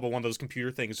gun on top of one of those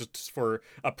computer things just for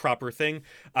a proper thing.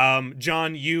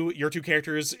 John, your 2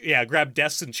 characters, grab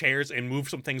desks and chairs and move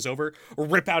some things over, or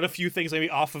rip out a few things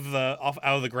maybe out of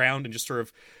the ground and just sort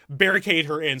of barricade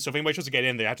her in. So if anybody tries to get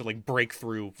in, they have to break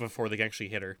through before they can actually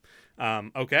hit her.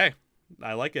 Okay,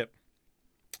 I like it.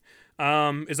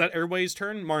 Is that everybody's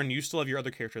turn? Martin, you still have your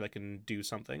other character that can do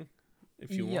something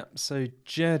if you want. Yep, so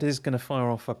Jed is going to fire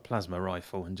off a plasma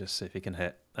rifle and just see if he can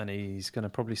hit, and he's going to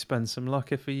probably spend some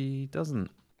luck if he doesn't.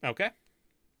 Okay.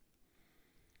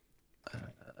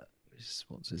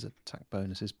 What's his attack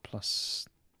bonus? Is +3.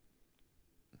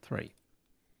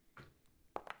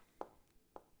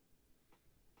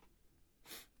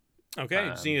 Okay,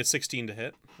 just need a 16 to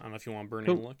hit. I don't know if you want to burn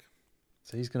any luck.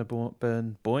 So he's going to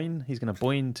burn Boyne. He's going to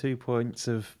Boyne 2 points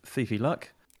of thiefy luck.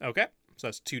 Okay, so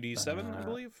that's 2d7, I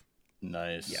believe.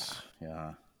 Nice.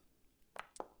 Yeah.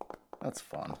 That's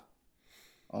fun.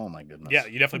 Oh my goodness. Yeah,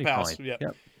 you definitely passed.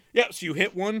 Yeah, so you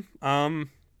hit one.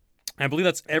 I believe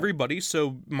that's everybody.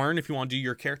 So Martin, if you want to do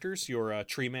your characters, your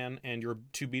Tree Man and your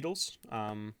 2 Beetles, you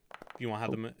want to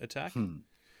have them attack.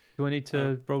 Do I need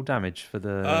to roll damage for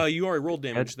the... You already rolled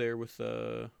damage there with...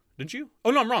 Didn't you?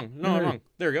 Oh, no, I'm wrong. No, I'm wrong.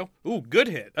 There we go. Ooh, good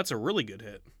hit. That's a really good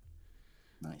hit.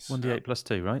 Nice. 1d8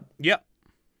 +2, right? Yep.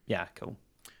 Yeah, cool.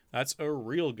 That's a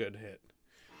real good hit.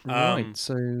 Right,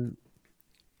 so...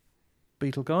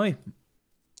 Beetle guy.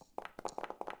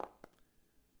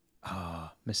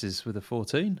 Misses with a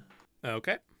 14.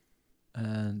 Okay.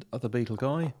 And other beetle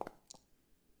guy.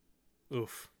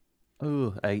 Oof.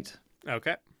 Oh, 8.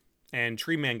 Okay. And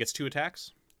Tree Man gets 2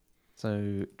 attacks.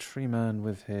 So Tree Man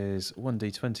with his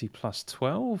 1d20 plus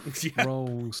 12 Yeah.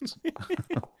 rolls.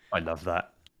 I love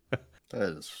that. That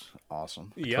is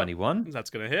awesome. Yep. 21. That's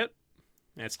gonna hit.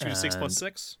 That's 2d6 plus And-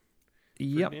 6 for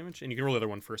Yep. damage, and you can roll the other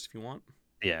one first if you want.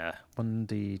 Yeah.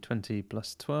 1d20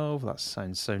 plus 12. That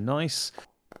sounds so nice.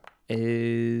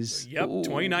 Is Yep, ooh,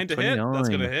 29 to hit. That's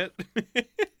gonna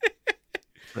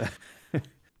 29. hit.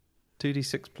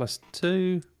 2d6 plus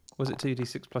 2. Was it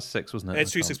 2d6 plus 6, wasn't it?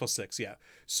 It's I 2d6 can't- plus 6. Yeah.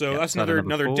 So Yeah, that's so add another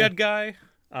another 4. dead guy.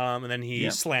 And then he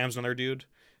Yep. slams another dude.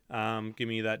 Give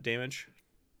me that damage.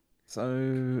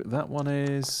 So that one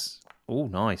is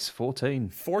nice, 14.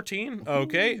 14.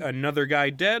 Okay, another guy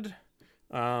dead.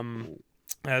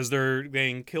 As they're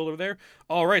getting killed over there.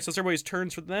 All right, so that's everybody's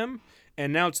turns for them,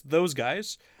 and now it's those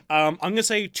guys. I'm gonna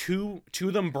say two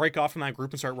of them break off from that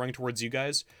group and start running towards you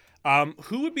guys.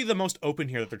 Who would be the most open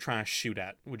here that they're trying to shoot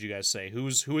at? Would you guys say? Who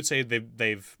would say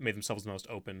they've made themselves the most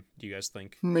open? Do you guys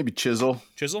think? Maybe Chisel.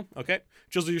 Chisel. Okay,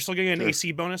 Chisel, you're still getting an Sure.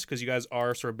 AC bonus because you guys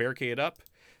are sort of barricaded up.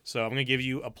 So I'm gonna give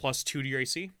you a +2 to your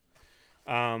AC.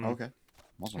 Okay.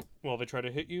 Awesome. Well, they try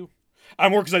to hit you.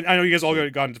 I'm more because I know you guys all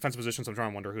got in defensive position, so I'm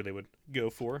trying to wonder who they would go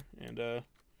for. And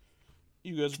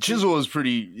you guys. Chisel was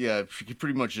pretty. Yeah, she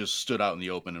pretty much just stood out in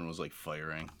the open and was like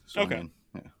firing. So, Okay. I mean,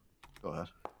 yeah. Go ahead.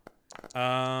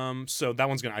 So that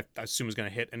one's gonna, I assume, is gonna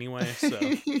hit anyway. So,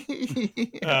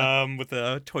 with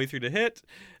a 23 to hit,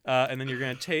 and then you're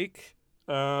gonna take,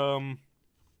 5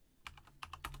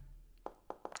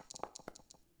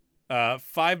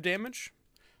 damage,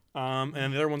 and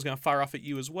then the other one's gonna fire off at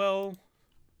you as well.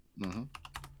 Mm-hmm.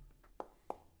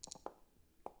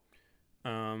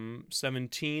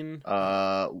 17.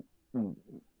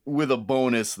 With a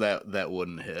bonus that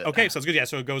wouldn't hit. Okay, sounds good. Yeah,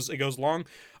 so it goes long.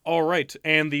 All right,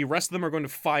 and the rest of them are going to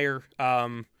fire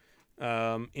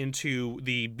into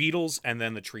the beetles and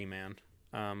then the tree man.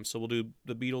 So we'll do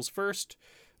the beetles first.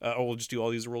 Or we'll just do all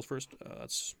these rolls first.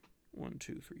 That's 1,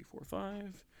 2, 3, 4,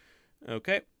 5.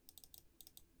 Okay.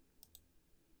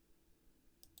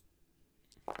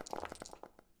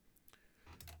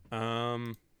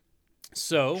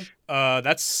 So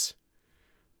that's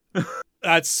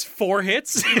 4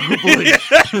 hits.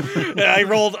 I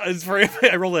rolled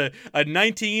a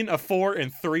 19, a 4,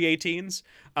 and 3 18s.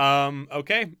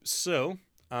 Okay, so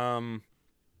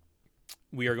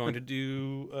we are going to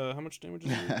do how much damage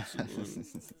is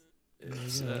it?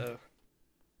 It's,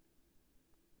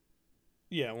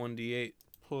 yeah, 1d8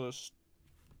 plus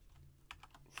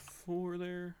 4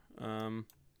 there.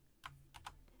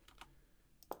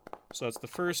 So that's the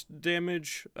first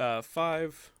damage,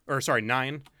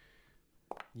 9.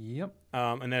 Yep.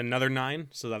 And then another 9,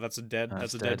 so that's a dead.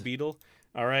 That's a dead dead. beetle.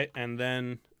 All right, and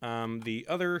then the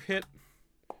other hit,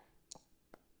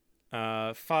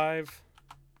 5.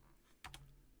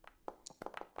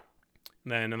 And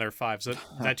then another 5. So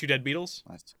that 2 dead beetles.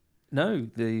 Nice. No,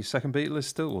 the second beetle is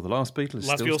still, or the last beetle is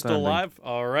Last still beetle's still standing. alive.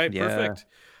 All right, Yeah. perfect.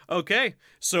 Okay,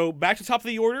 so back to the top of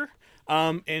the order.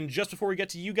 And just before we get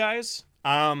to you guys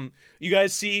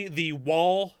see the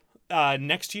wall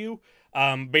next to you.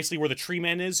 Basically where the tree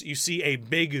man is, you see a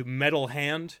big metal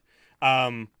hand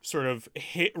sort of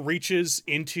reaches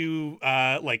into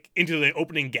into the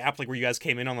opening gap, like where you guys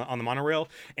came in on the monorail,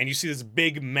 and you see this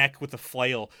big mech with a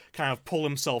flail kind of pull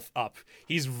himself up.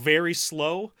 He's very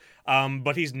slow,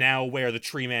 but he's now where the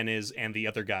tree man is and the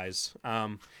other guys.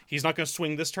 He's not going to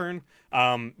swing this turn,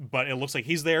 but it looks like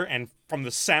he's there, and from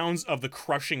the sounds of the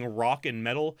crushing rock and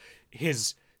metal,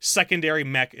 his secondary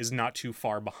mech is not too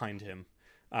far behind him.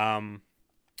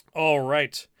 All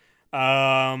right.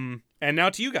 And now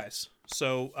to you guys.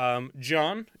 So,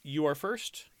 John, you are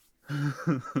first.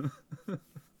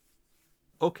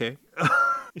 Okay.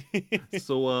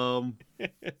 So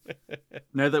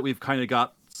now that we've kind of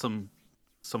got some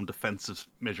defensive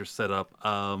measures set up,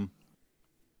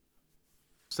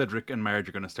 Cedric and Marge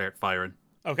are going to start firing.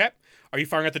 Okay. Are you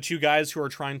firing at the 2 guys who are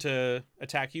trying to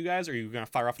attack you guys? Or are you going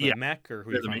to fire off the mech? Or who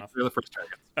are you firing off? They're the first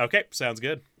targets. Okay, sounds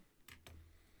good.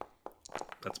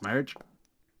 That's Marge.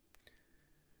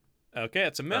 Okay,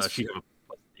 it's a miss. She have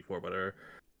a +D4, whatever.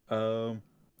 And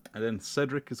then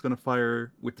Cedric is going to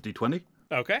fire with the D20.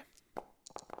 Okay.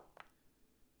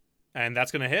 And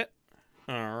that's going to hit.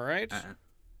 All right.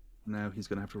 Now he's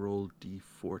going to have to roll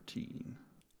D14.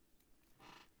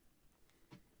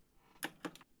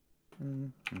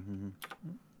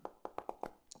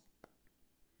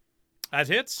 That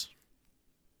hits.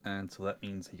 And so that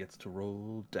means he gets to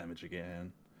roll damage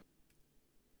again.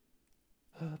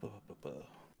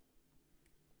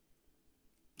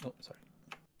 Oh, sorry.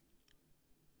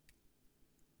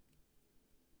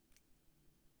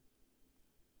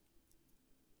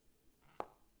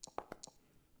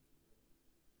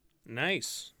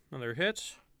 Nice. Another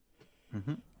hit.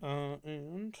 Mhm.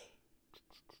 And...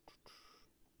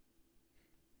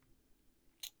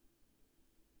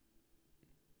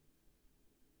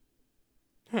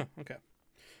 Huh, okay.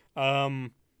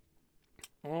 Alrighty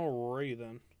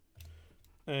then.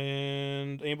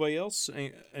 And anybody else?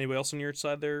 Anybody else on your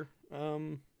side there,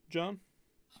 John?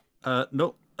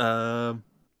 No.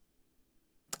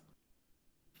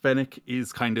 Fennec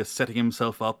is kind of setting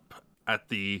himself up at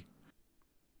the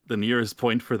nearest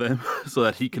point for them, so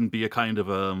that he can be a kind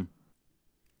of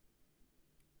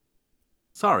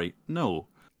Sorry, no.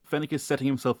 Fennec is setting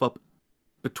himself up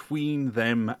between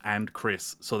them and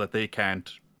Chris, so that they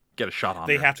can't get a shot on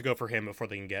They her. have to go for him before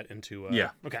they can get into...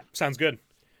 Yeah. Okay, sounds good.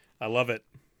 I love it.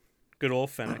 Good old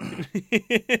Fennec.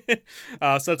 So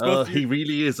that's both... He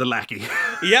really is a lackey.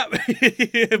 Yep.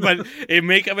 But it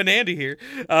may come in handy here.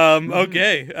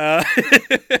 Okay.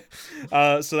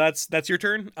 So that's your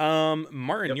turn.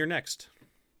 Martin, you're next.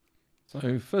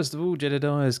 So first of all,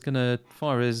 Jedediah is going to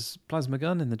fire his plasma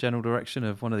gun in the general direction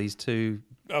of one of these two.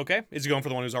 Okay. Is he going for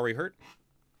the one who's already hurt?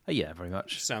 Yeah, very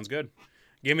much. Sounds good.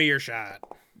 Give me your shot.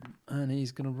 And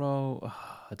he's going to roll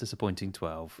a disappointing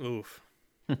 12. Oof.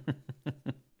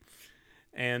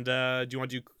 And do you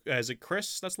want to do... is it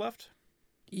Chris that's left?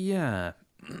 Yeah.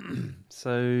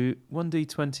 So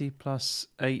 1d20 plus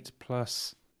 8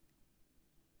 plus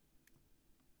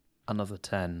another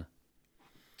 10.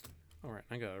 All right,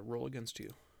 I gotta roll against you.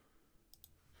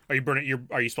 Are you burning?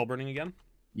 Are you spell burning again?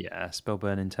 Yeah, spell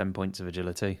burning 10 points of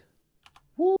agility.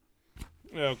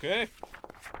 Okay.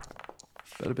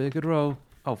 Better be a good roll.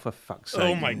 Oh, for fuck's sake.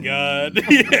 Oh my god.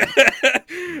 Yeah.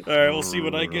 All right, we'll see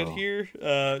what I get here.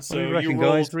 So What do you reckon,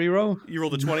 rolled, guys? Reroll? You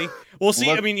rolled a 20. We'll see.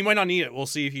 Look- I mean, you might not need it. We'll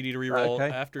see if you need a reroll Okay.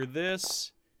 after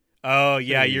this. Oh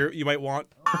yeah, Hey. you might want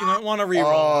a reroll.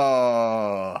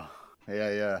 Oh,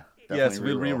 yeah. Yes, Definitely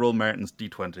we'll re-roll Martin's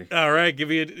d20. All right,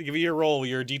 give you your roll.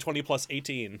 Your d20 plus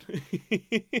 18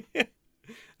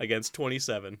 against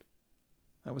 27.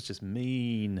 That was just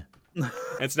mean.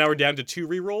 And so now we're down to 2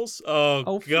 rerolls.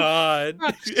 Oh for god.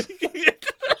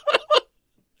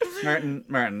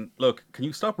 Martin, look, can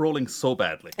you stop rolling so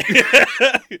badly?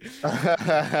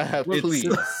 Please.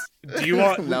 Do you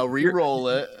want now re-roll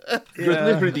it? You're Yeah.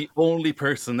 literally the only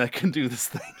person that can do this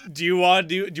thing. do you want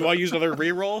to use another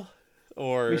reroll?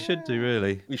 Or We should do,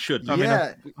 really. We should. I mean,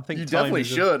 Yeah, I think you time definitely is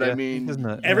should. I mean, isn't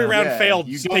it? every round Yeah, failed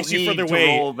You takes don't you further need to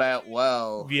away. roll that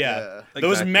well. Yeah.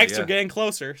 Those Exactly, mechs yeah. are getting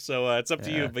closer, so it's up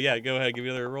to you. Yeah. But yeah, go ahead, give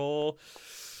you another roll.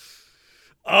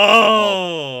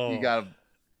 Oh, You got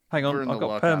Hang on, burn I've the got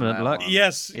luck on permanent that luck. one.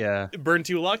 yes. Yeah. Burn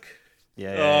 2 luck.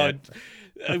 Yeah.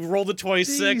 I rolled a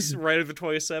 26 Jeez. right at the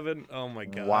 27. Oh my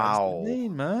god. wow.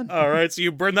 Mean, man. All right, so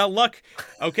you burn that luck.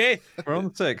 Okay, We're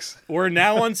on 6. we're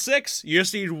now on 6. You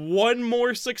just need one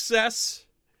more success.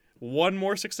 One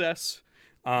more success.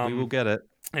 We will get it.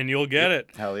 And you'll get it.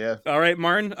 Hell yeah. All right,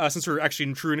 Martin, since we're actually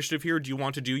in true initiative here, do you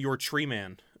want to do your tree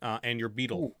man and your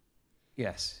beetle?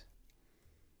 Yes.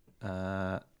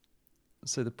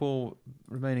 So the poor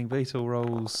remaining beetle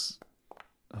rolls.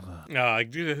 I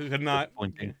could not.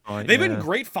 Pointing. Right, They've yeah. been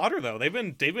great fodder though. They've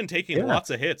been taking Yeah. lots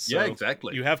of hits. So Yeah,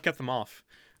 exactly. You have kept them off.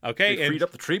 Okay, They freed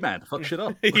up the tree man to fuck shit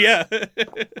up. yeah.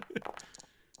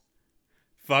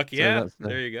 Fuck So yeah! that's the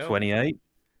There you go. 28.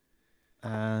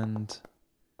 And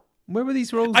where were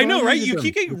these rolls? I know, going? right? These You are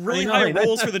keep them. getting really high 29.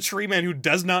 rolls for the tree man who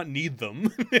does not need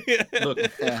them. Look,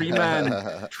 tree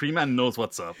man knows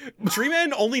what's up. Tree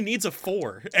man only needs a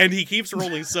 4, and he keeps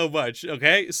rolling so much.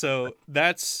 Okay, so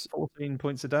that's 14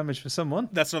 points of damage for someone.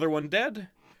 another one dead.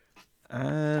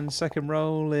 And second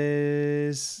roll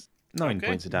is 9 Okay,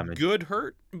 points of damage. Good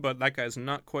hurt, but that guy's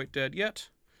not quite dead yet.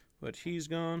 But he's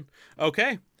gone.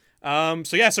 Okay.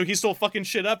 So he's still fucking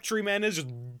shit up. Tree Man is just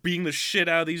beating the shit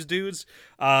out of these dudes.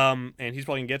 And he's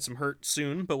probably gonna get some hurt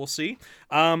soon, but we'll see.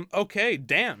 Okay,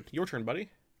 Dan, your turn, buddy.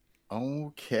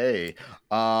 Okay.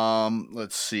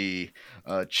 Let's see.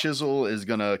 Chisel is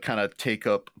gonna kind of take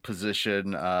up position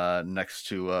next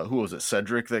to who was it?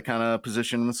 Cedric that kind of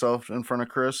positioned himself in front of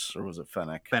Chris, or was it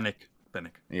Fennec? Fennec.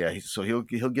 Yeah. So he'll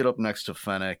get up next to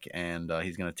Fennec, and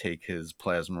he's gonna take his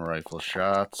plasma rifle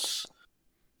shots.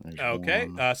 There's Okay,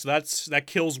 one. so that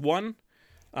kills one.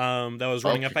 That was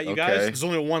running up at you guys. Okay. There's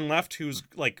only one left who's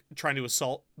like trying to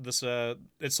assault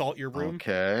your room.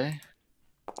 Okay.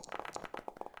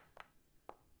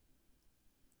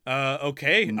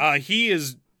 Okay. He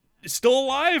is still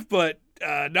alive, but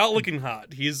not looking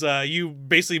hot. He's you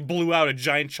basically blew out a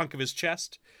giant chunk of his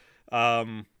chest.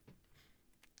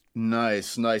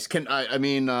 Nice. Can I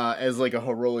mean, as like a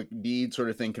heroic deed sort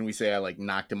of thing, can we say I like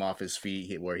knocked him off his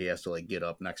feet where he has to like get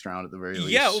up next round at the very least?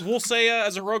 Yeah, we'll say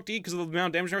as a heroic deed because of the amount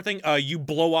of damage and everything. You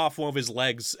blow off one of his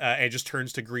legs and it just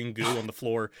turns to green goo on the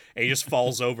floor, and he just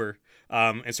falls over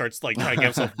and starts like trying to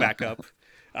get himself back up.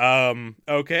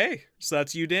 Okay, so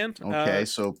that's you, Dan. Okay,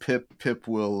 so Pip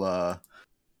will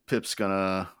Pip's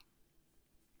gonna.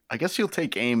 I guess he'll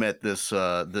take aim at this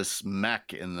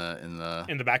mech in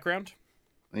the background.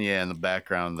 Yeah, in the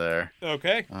background there.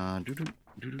 Okay.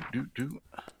 Do.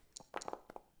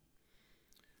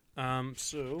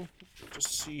 So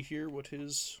just see here what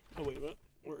his. Oh wait a minute,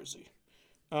 where is he?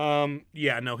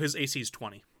 Yeah, no, his AC is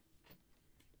 20.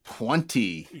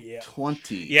 20. Yeah.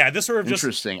 20. Yeah, this sort of just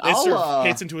interesting. It sort of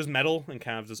hits into his metal and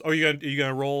kind of just. Oh, you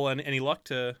gonna roll any luck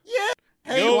to? Yeah.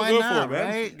 Hey, go why not, for it,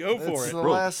 man. Right? Go for it's it. The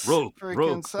Roll, last roll,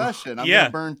 freaking session. I'm yeah,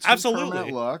 gonna burn 2 absolutely.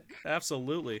 permanent luck.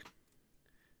 Absolutely.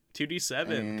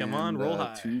 2d7. And, Come on, roll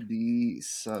high.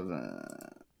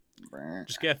 2d7.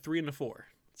 Just get a 3 and a 4.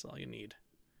 That's all you need.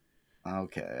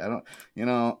 Okay, I don't. You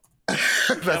know,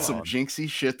 that's some jinxy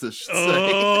shit to say.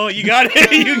 Oh, you got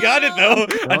it. You got it though.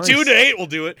 Nice. A 2 to 8 will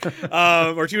do it.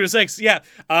 Or 2 to 6. Yeah.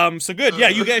 So good. Yeah,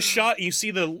 you guys shot. And you see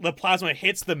the plasma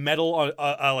hits the metal on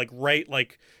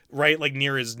right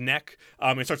near his neck.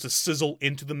 It starts to sizzle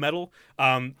into the metal.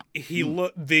 The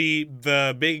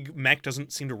big mech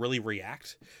doesn't seem to really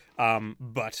react.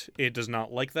 But it does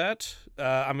not like that.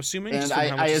 I'm assuming. And just from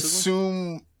how much it's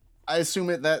sizzling. I assume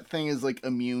that thing is like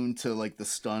immune to like the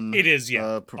stun. It is,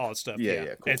 yeah. All that stuff.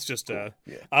 Yeah. Cool, It's just cool.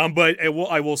 Yeah. But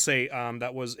I will say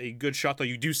that was a good shot though.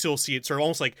 You do still see it sort of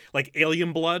almost like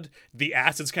alien blood. The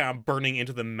acid's kind of burning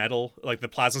into the metal, like the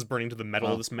plasma's burning into the metal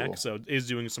of this mech, cool. so it is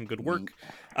doing some good work.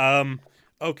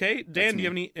 Okay, Dan, do you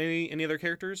have any other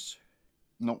characters?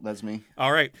 Nope, that's me.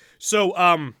 All right.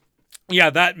 So yeah,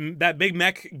 that big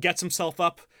mech gets himself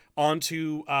up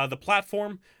onto the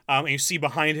platform, and you see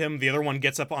behind him the other one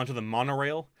gets up onto the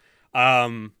monorail,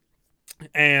 and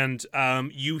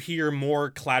you hear more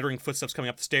clattering footsteps coming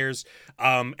up the stairs,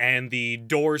 and the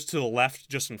doors to the left,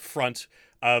 just in front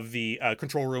of the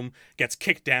control room, gets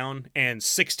kicked down, and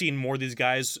 16 more of these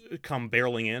guys come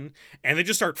barreling in, and they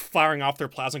just start firing off their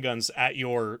plasma guns at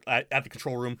the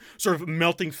control room, sort of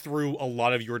melting through a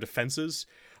lot of your defenses.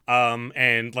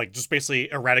 And like just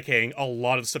basically eradicating a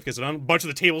lot of the stuff because a bunch of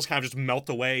the tables kind of just melt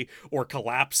away or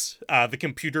collapse. The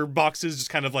computer boxes just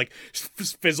kind of like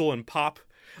fizzle and pop.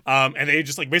 And they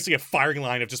just like basically a firing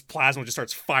line of just plasma just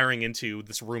starts firing into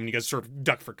this room. And you guys sort of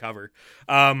duck for cover.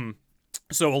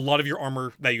 So a lot of your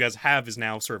armor that you guys have is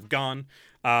now sort of gone.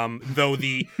 Though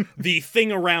the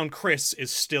thing around Chris is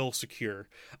still secure.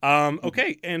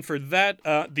 Okay, and for that,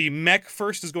 the mech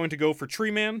first is going to go for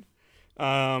Tree Man.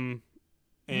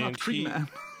 And Tree Man.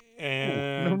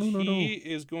 And No. he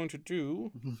is going to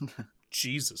do.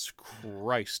 Jesus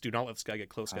Christ! Do not let this guy get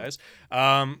close, guys.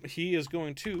 He is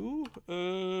going to.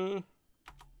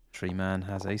 Tree Man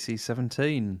has AC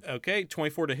 17. Okay,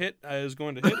 24 to hit is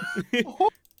going to hit.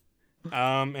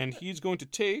 And he's going to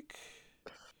take.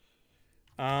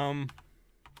 12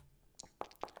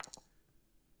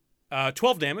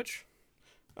 damage.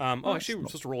 Actually, we're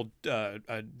supposed to roll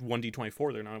a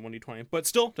 1d24 there, not a 1d20, but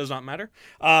still does not matter.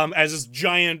 As this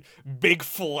giant, big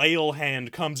flail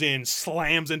hand comes in,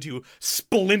 slams into,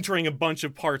 splintering a bunch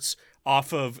of parts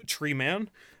off of Tree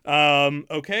Man.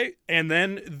 Okay, and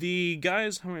then the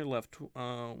guys, how many left?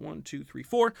 1, 2, 3,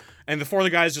 4, and the 4 of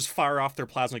the guys just fire off their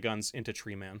plasma guns into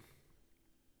Tree Man.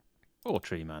 Or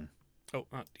Tree Man. Oh,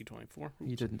 not d24.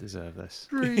 You didn't deserve this.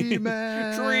 Tree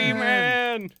Man. Tree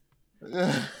Man.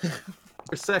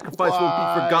 Your sacrifice won't be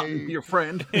forgotten, dear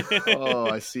friend. Oh,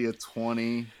 I see a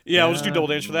 20. Yeah, we'll just do double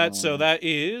damage for that. So that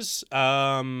is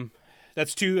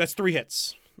that's 3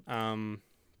 hits.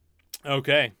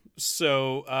 Okay.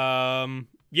 So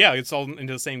yeah, it's all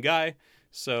into the same guy.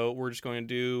 So we're just going to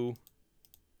do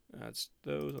that's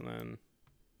those and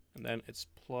then it's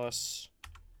plus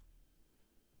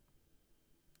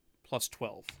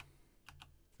 12.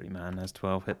 Tree Man has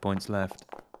 12 hit points left.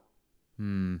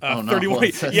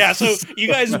 31. Yeah, so you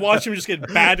guys watch him just get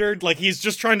battered. Like he's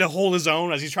just trying to hold his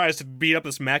own as he tries to beat up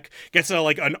this mech. Gets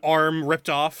like an arm ripped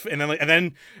off, and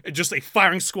then just a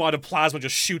firing squad of plasma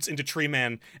just shoots into Tree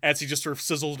Man as he just sort of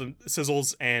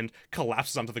sizzles and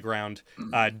collapses onto the ground,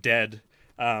 dead.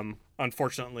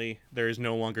 Unfortunately, there is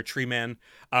no longer Tree Man.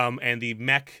 And the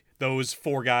mech, those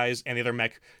 4 guys and the other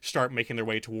mech start making their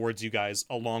way towards you guys,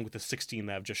 along with the 16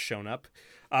 that have just shown up.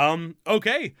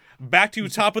 Okay, back to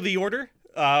top of the order.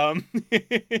 You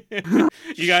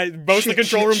guys, both the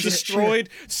control rooms destroyed.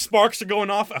 Sparks are going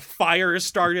off. A fire has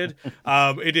started.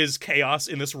 It is chaos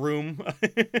in this room.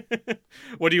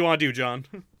 What do you want to do, John?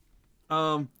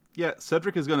 Yeah,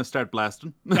 Cedric is going to start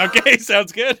blasting. Okay,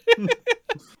 sounds good.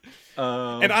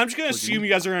 Um, And I'm just gonna so assume you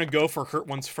guys are gonna go for hurt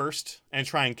ones first and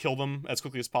try and kill them as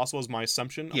quickly as possible. Is my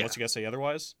assumption, Yeah. unless you guys say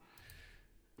otherwise.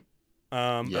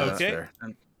 Yeah, that's Okay. fair.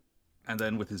 And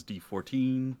then with his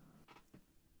D14.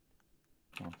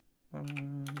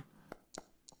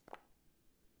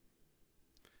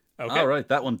 Okay. All right,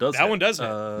 that one does. That hit. one does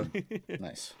hit.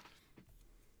 Nice.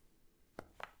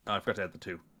 I forgot to add the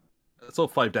 2. So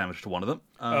 5 damage to one of them.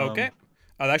 Okay.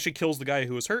 That actually kills the guy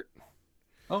who was hurt.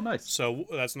 Oh, nice. So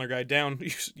that's another guy down.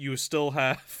 You still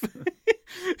have.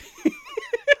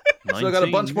 So I got a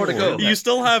bunch more to go. You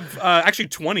still have actually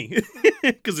 20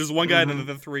 because there's one guy and then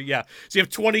the 3. Yeah, so you have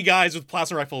 20 guys with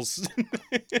plasma rifles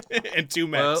and 2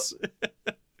 mechs.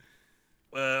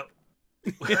 Well,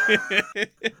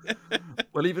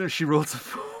 well, even if she rolls a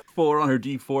 4 on her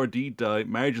D4D die,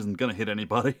 Marge isn't gonna hit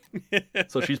anybody.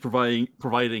 So she's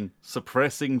providing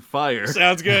suppressing fire.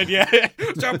 Sounds good. Yeah,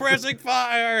 suppressing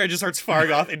fire. It just starts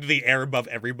firing off into the air above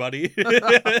everybody.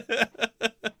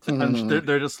 And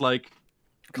they're just like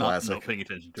Classic. not paying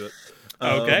attention to it.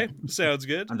 Okay, sounds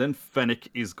good. And then Fennec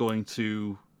is going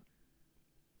to.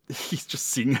 He's just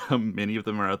seeing how many of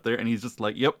them are out there, and he's just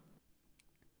like, "Yep,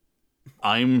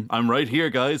 I'm right here,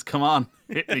 guys. Come on,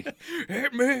 hit me."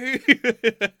 Hit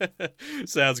me.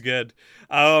 Sounds good.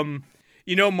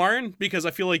 You know, Martin, because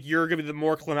I feel like you're gonna be the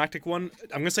more climactic one,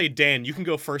 I'm gonna say Dan, you can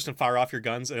go first and fire off your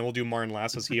guns, and we'll do Martin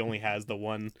last, as he only has the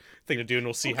one thing to do, and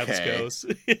we'll see how this Okay. goes.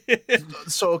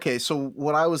 So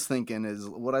what I was thinking is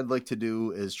what I'd like to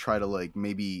do is try to like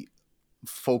maybe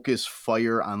focus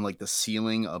fire on like the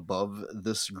ceiling above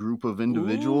this group of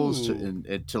individuals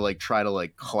to like try to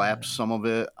like collapse some of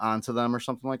it onto them or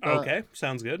something like that. Okay,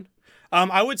 sounds good.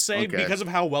 I would say Okay. because of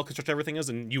how well constructed everything is,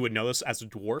 and you would know this as a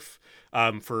dwarf,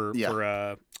 for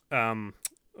Dwarven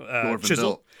Chisel.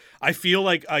 built. I feel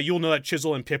like you'll know that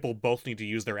Chisel and Pip will both need to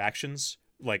use their actions,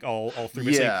 like all 3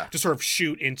 basically, Yeah. to sort of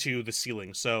shoot into the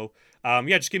ceiling. So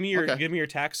yeah, just give me your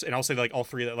attacks, and I'll say like all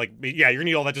 3 that like you're gonna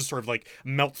need all that to sort of like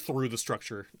melt through the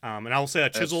structure. And I'll say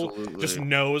that Chisel just Absolutely.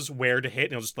 knows where to hit,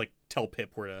 and he'll just like tell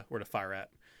Pip where to fire at.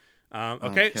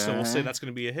 Okay, so we'll say Okay. that's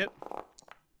gonna be a hit.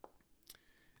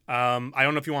 I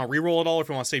don't know if you want to reroll at all, or if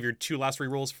you want to save your 2 last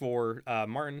rerolls for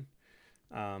Martin.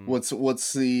 What's the what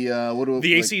do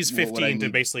The like, AC is what would I 15 to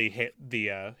need? basically hit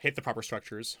the proper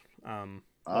structures.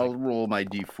 I'll roll my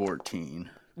D14.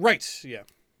 Right. Yeah.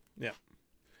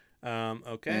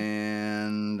 Okay.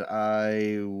 And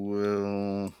I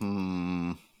will.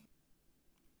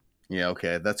 Yeah.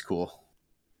 Okay. That's cool.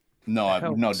 No, That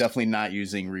no, helps. definitely not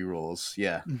using rerolls.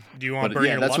 Yeah, Do you want to but burn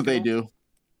yeah, your that's luck what they at all? do.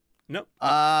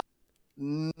 No.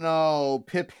 No,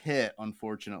 Pip hit,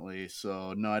 unfortunately.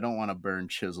 So no, I don't want to burn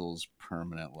Chisel's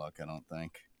permanent luck. I don't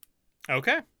think.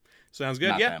 Okay. Sounds good.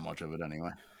 Not Yeah. that much of it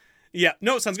anyway. Yeah.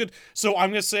 No, it sounds good. So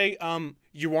I'm gonna say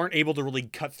you aren't able to really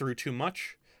cut through too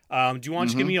much. Do you want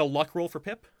to just give me a luck roll for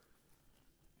Pip?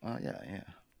 Yeah.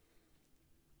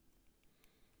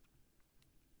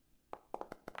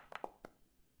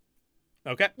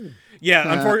 Okay.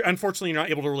 Yeah, unfortunately, you're not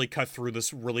able to really cut through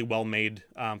this really well-made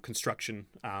construction,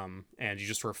 and you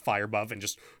just sort of fire above, and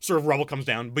just sort of rubble comes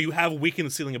down. But you have weakened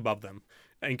the ceiling above them,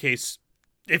 in case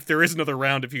if there is another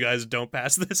round, if you guys don't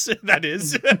pass this, that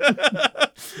is.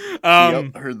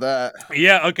 Yep, heard that.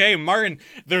 Yeah. Okay, Martin.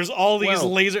 There's all these Well-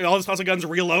 all these plasma guns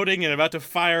reloading and about to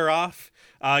fire off.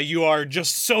 You are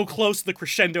just so close to the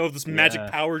crescendo of this magic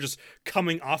Yeah. power just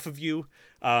coming off of you.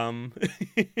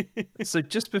 So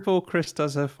just before Chris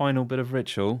does her final bit of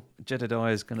ritual,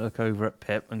 Jedediah is going to look over at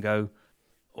Pip and go,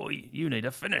 "Oh, you need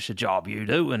to finish a job, you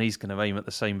do." And he's going to aim at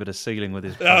the same bit of ceiling with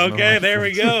his plasma Okay, there we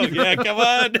rifle. go. Yeah, come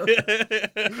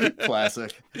on.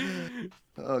 Classic.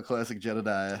 Oh, classic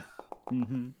Jedediah.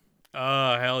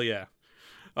 Oh, hell yeah.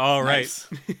 All right. Nice.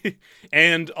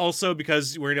 And also,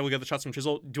 because we're able to get the shots from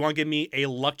Chisel, do you want to give me a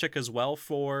luck check as well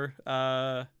for...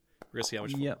 we're going to see how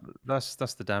much... Yeah, that's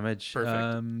the damage.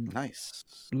 Perfect. Nice.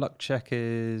 Luck check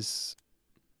is...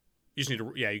 You just need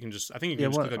to... Yeah, you can just... I think you can Yeah,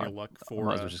 just well, click on your luck I for...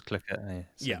 might as well just click it.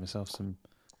 Save yeah. myself some...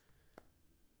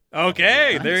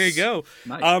 Okay, Nice. there you go.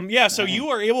 Nice. Yeah, so you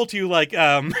are able to like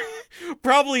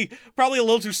probably a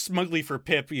little too smugly for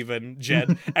Pip even,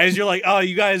 Jed, as you're like, "Oh,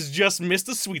 you guys just missed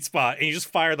the sweet spot," and you just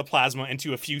fire the plasma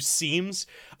into a few seams.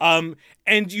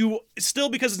 And you still,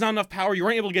 because it's not enough power, you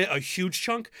weren't able to get a huge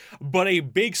chunk, but a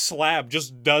big slab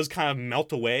just does kind of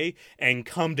melt away and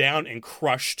come down and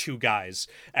crush 2 guys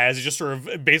as it just sort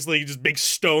of basically just big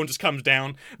stone just comes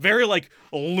down, very like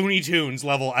Looney Tunes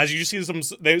level, as you just see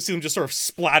them just sort of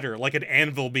splatter like an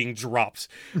anvil being dropped.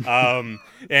 And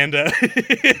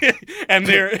And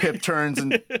they're Pip turns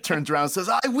around and says,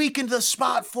 "I weakened the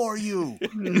spot for you."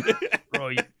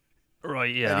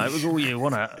 Right, yeah, it was all you,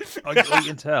 wasn't it? I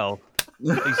can tell.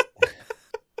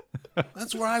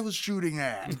 That's where I was shooting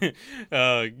at.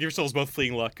 Give yourselves both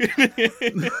fleeing luck.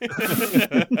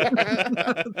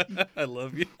 I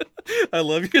love you. I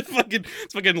love you. It's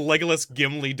fucking Legolas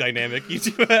Gimli dynamic. You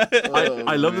two.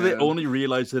 I love that they man. only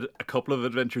realized it a couple of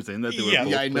adventures in that they were Yeah.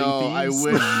 both Yeah, I know. playing I thieves.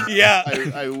 wish. Yeah.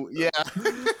 Yeah.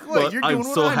 Well, But you're I'm doing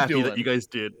what so I'm happy doing. that you guys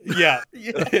did. Yeah.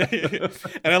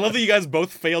 And I love that you guys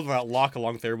both failed that lock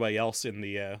along with everybody else in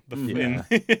the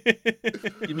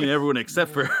You mean everyone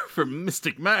except for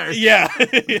Mystic Mars? Yeah.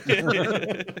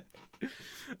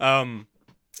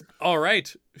 All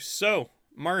right. So,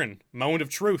 Martin, moment of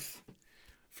truth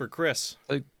for Chris.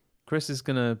 So Chris is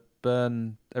gonna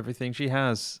burn everything she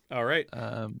has. All right.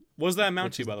 What does that amount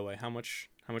which to, is- by the way? How much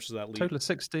does that leave? Total of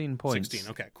 16 points.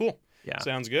 16. Okay, cool. Yeah.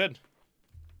 Sounds good.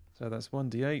 So that's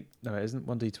 1d8. No, it isn't.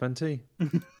 1d20.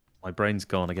 My brain's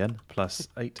gone again. Plus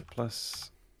 8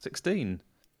 plus 16.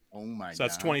 Oh my So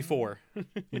that's God. 24.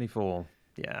 24.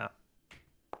 Yeah.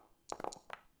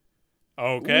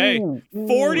 Okay. Ooh,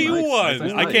 41.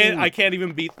 nice. I can't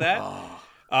even beat that.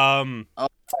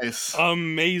 Nice.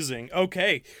 Amazing.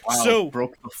 Okay. Wow, So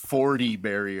broke the 40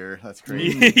 barrier. That's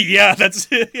crazy. yeah, that's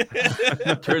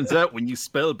Turns out when you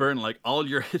spell burn like all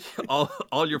your physical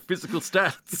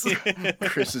stats.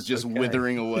 Chris is just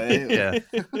withering away. Yeah.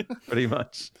 Pretty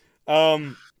much.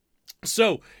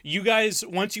 So you guys,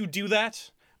 once you do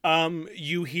that,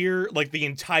 you hear like the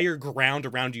entire ground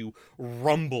around you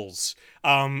rumbles,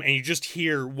 and you just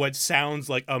hear what sounds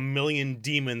like a million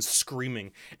demons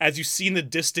screaming as you see in the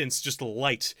distance just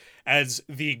light as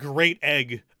the great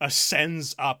egg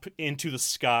ascends up into the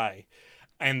sky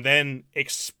and then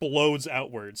explodes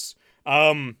outwards.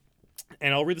 And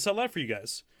I'll read this out loud for you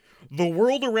guys. The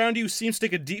world around you seems to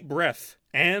take a deep breath,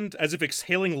 and, as if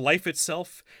exhaling life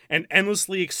itself, an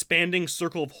endlessly expanding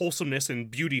circle of wholesomeness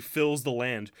and beauty fills the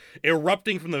land,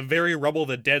 erupting from the very rubble of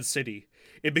the dead city.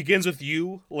 It begins with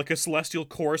you, like a celestial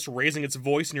chorus raising its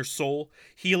voice in your soul,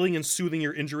 healing and soothing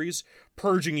your injuries,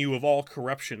 purging you of all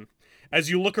corruption. As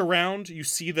you look around, you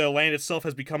see the land itself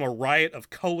has become a riot of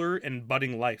color and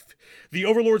budding life. The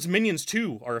Overlord's minions,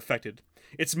 too, are affected.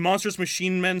 Its monstrous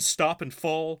machine men stop and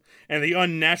fall, and the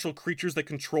unnatural creatures that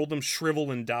control them shrivel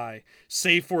and die.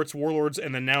 Save for its warlords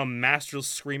and the now masterless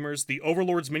screamers, the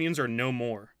Overlord's minions are no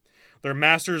more. Their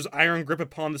master's iron grip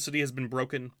upon the city has been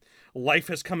broken. Life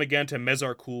has come again to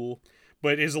Mezarkul,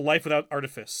 but it is a life without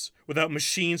artifice, without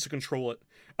machines to control it.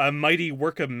 A mighty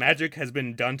work of magic has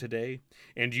been done today,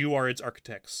 and you are its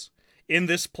architects. In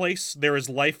this place, there is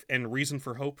life and reason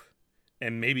for hope,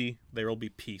 and maybe there will be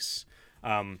peace.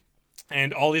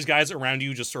 And all these guys around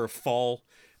you just sort of fall.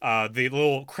 The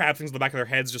little crab things in the back of their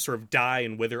heads just sort of die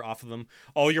and wither off of them.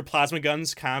 All your plasma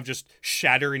guns kind of just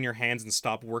shatter in your hands and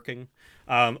stop working.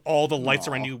 All the lights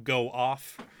around you go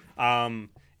off.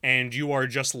 And you are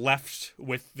just left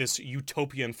with this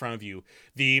utopia in front of you.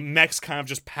 The mechs kind of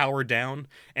just power down,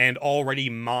 and already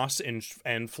moss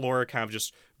and flora kind of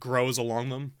just grows along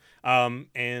them.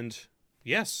 And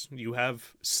yes, you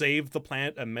have saved the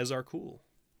planet of Mezarkul.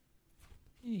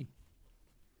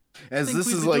 As this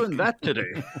is doing like that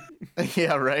today.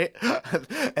 yeah, right.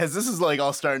 As this is like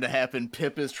all starting to happen,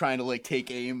 Pip is trying to like take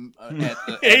aim at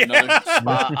another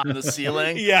spot on the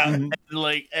ceiling. Yeah. And,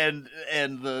 like and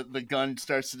the gun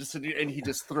starts to disappear, and he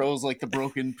just throws like the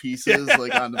broken pieces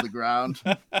like onto the ground.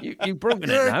 You've broken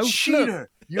You're it now. a cheater.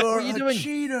 You're What are you a doing?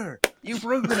 cheater. You've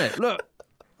broken it. Look.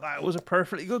 That was a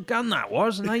perfectly good gun, that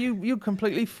was. And now you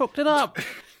completely fucked it up.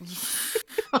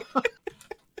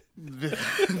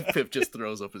 Pip just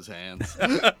throws up his hands.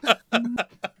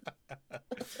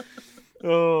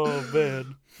 Oh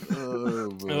man. Oh,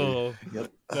 boy. Oh,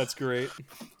 that's great.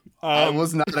 I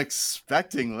was not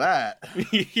expecting that.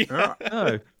 Yeah.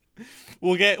 No.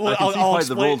 We'll get. I can I'll see why the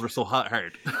explain. rolls were so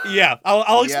hard. Yeah,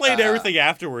 I'll explain Yeah. everything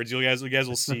afterwards. You guys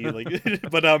will see.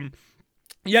 Like, but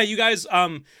yeah, you guys.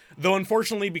 Though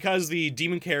unfortunately, because the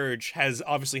demon carriage has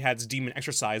obviously had its demon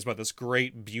exercised by this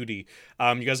great beauty,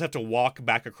 you guys have to walk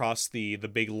back across the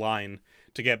big line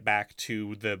to get back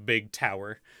to the big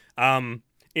tower.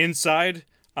 Inside,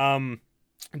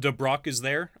 DeBrock is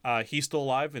there. He's still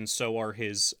alive, and so are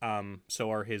his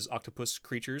octopus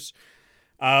creatures.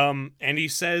 And he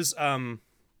says,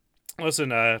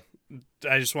 listen, I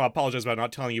just want to apologize about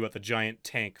not telling you about the giant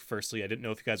tank. Firstly, I didn't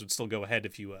know if you guys would still go ahead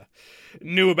if you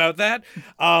knew about that.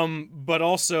 But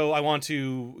also, I want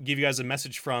to give you guys a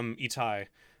message from Itai.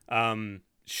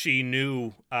 She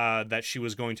knew that she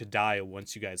was going to die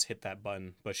once you guys hit that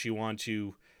button, but she wanted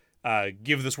to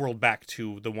give this world back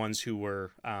to the ones who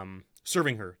were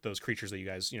serving her those creatures that you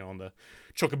guys, on the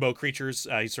chocobo creatures.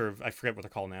 He sort of, I forget what they're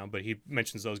called now, but he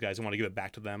mentions those guys and want to give it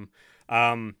back to them.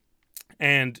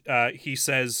 And he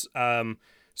says,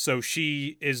 so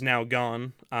she is now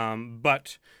gone,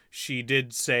 but she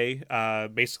did say,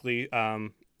 basically,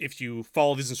 if you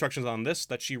follow these instructions on this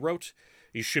that she wrote,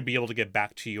 you should be able to get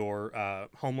back to your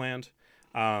homeland.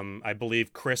 I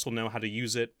believe Chris will know how to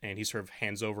use it, and he sort of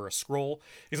hands over a scroll.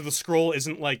 Except the scroll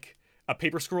isn't like a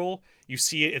paper scroll. You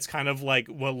see it, it's kind of like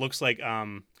what looks like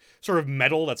sort of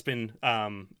metal that's been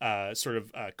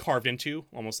carved into,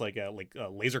 almost like a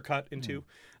laser cut into.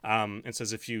 And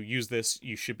says if you use this,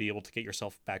 you should be able to get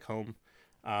yourself back home.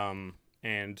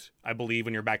 And I believe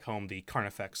when you're back home, the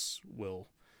Carnifex will,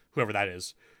 whoever that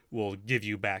is, will give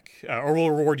you back, or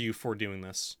will reward you for doing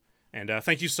this. And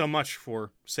thank you so much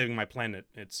for saving my planet.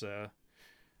 It's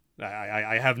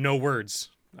I have no words.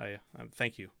 I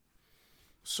thank you.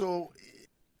 So,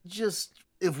 just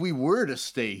if we were to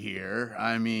stay here,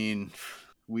 I mean,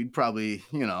 we'd probably,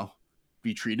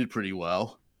 be treated pretty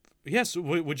well. Yes.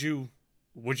 Would you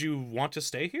want to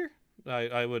stay here?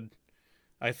 I would.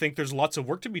 I think there's lots of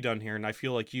work to be done here, and I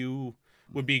feel like you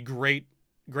would be great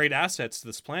assets to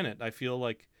this planet. I feel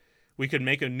like we could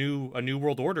make a new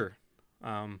world order.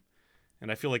 And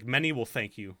I feel like many will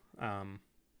thank you.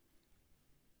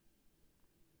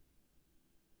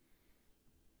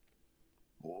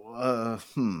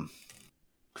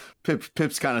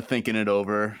 Pip's kind of thinking it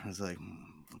over. I was like,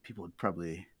 people would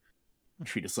probably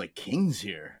treat us like kings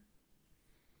here.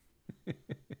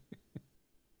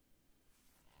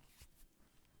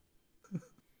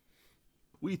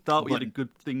 We thought we had a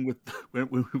good thing with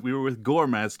when we were with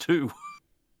Gormaz too.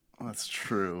 That's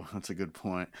true. That's a good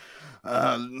point.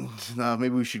 Maybe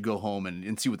we should go home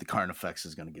and see what the Carnifex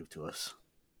is going to give to us.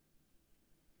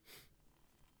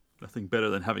 Nothing better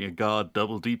than having a god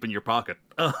double deep in your pocket.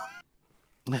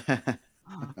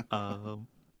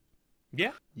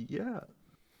 Yeah. Yeah.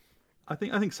 I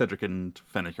think Cedric and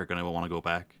Fennec are going to want to go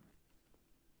back.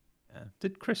 Yeah.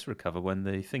 Did Chris recover when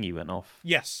the thingy went off?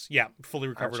 Yes. Yeah. Fully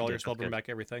recovered all your did. spellburn back,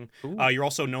 everything. Ooh. You're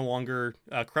also no longer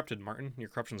corrupted, Martin. Your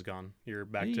corruption's gone. You're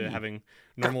back to having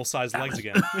normal-sized legs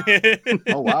again.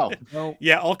 Oh, wow. Well,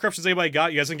 Yeah, all corruptions anybody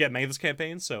got. You guys didn't get many this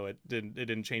campaign, so it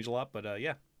didn't change a lot. But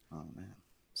yeah. Oh, man.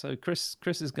 so Chris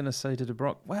is going to say to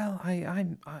DeBrock, well,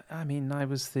 I mean, I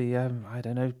was the I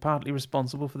don't know, partly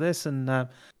responsible for this, and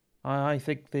I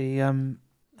think the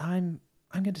I'm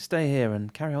going to stay here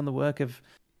and carry on the work of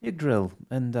Yggdrasil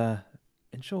and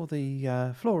ensure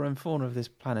the flora and fauna of this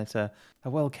planet are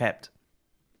well kept.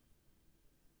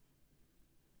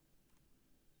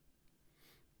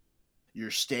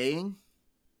 You're staying?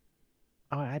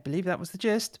 Oh, I believe that was the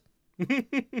gist.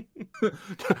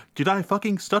 Did I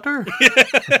fucking stutter?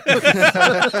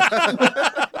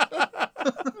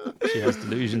 She has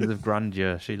delusions of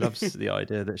grandeur. She loves the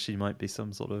idea that she might be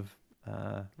some sort of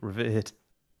revered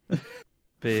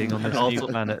being on this new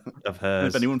planet of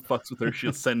hers. If anyone fucks with her,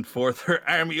 she'll send forth her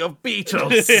army of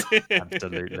beetles.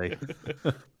 Absolutely.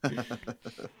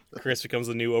 Chris becomes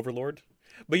the new Overlord.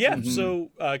 But yeah,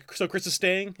 so Chris is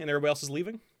staying and everybody else is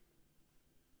leaving?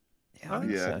 Yeah, I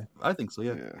think so. I think so,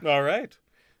 yeah. All right.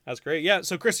 That's great. Yeah,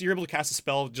 so Chris, you're able to cast a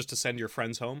spell just to send your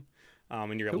friends home.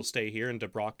 And you're able to stay here in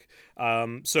DeBrock.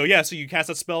 So you cast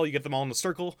that spell, you get them all in the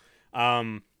circle,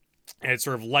 and it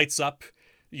sort of lights up.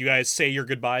 You guys say your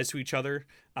goodbyes to each other,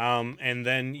 and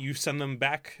then you send them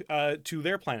back to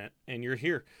their planet, and you're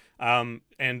here. And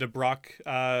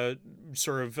DeBrock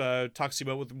sort of talks to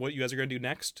you about what you guys are going to do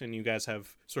next, and you guys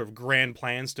have sort of grand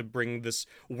plans to bring this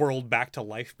world back to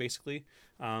life, basically.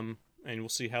 And we'll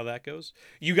see how that goes.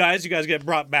 You guys get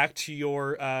brought back to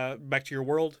your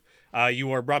world.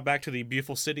 You are brought back to the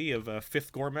beautiful city of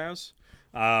Fifth Gormaz.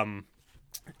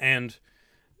 And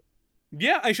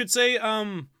yeah, I should say,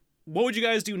 what would you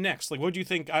guys do next? Like, what do you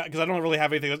think? Because I don't really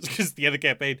have anything. That's just the end of the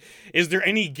campaign. Is there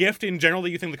any gift in general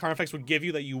that you think the Carnifex would give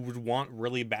you that you would want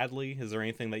really badly? Is there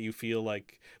anything that you feel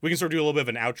like we can sort of do a little bit of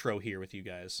an outro here with you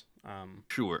guys?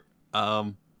 Sure.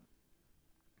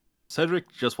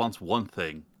 Cedric just wants one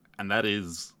thing, and that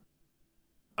is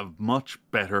a much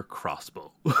better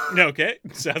crossbow. Okay,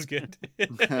 sounds good.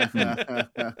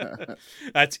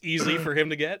 That's easy for him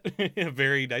to get. A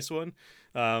very nice one.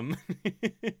 I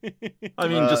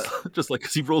mean, just like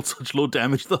because he rolled such low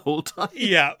damage the whole time.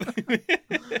 Yeah.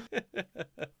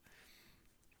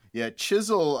 Yeah,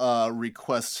 Chisel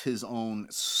requests his own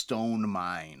stone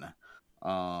mine.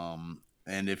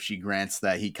 And if she grants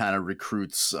that, he kind of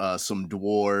recruits some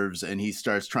dwarves, and he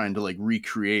starts trying to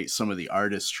recreate some of the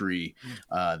artistry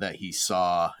that he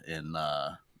saw in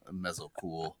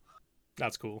Mesopool.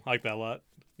 That's cool. I like that a lot.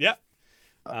 Yeah.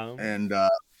 And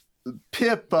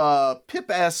Pip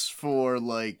asks for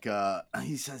like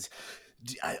he says,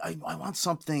 I want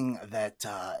something that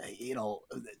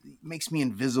makes me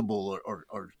invisible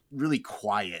or really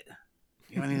quiet.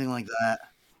 You know, anything like that?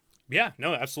 Yeah,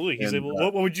 no, absolutely. He's And, able.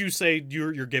 What would you say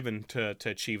you're given to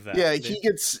achieve that? Yeah,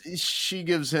 she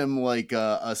gives him like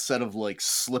a set of like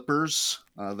slippers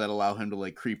that allow him to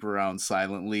like creep around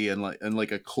silently, and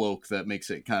like a cloak that makes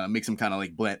him kind of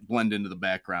like blend into the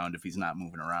background if he's not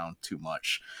moving around too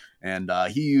much. And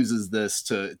he uses this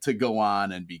to go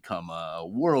on and become a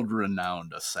world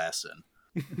renowned assassin.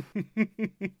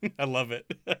 I love it.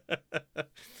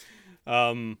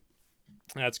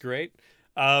 That's great.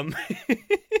 Um,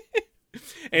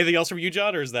 anything else from you,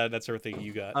 John, or is that's everything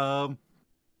you got?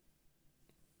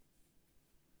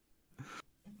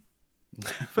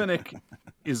 Fennec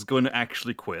is going to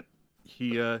actually quit.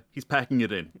 He's packing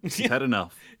it in. He's had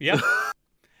enough. Yeah.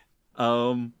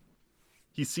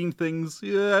 He's seen things.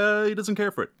 Yeah, he doesn't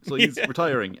care for it, so he's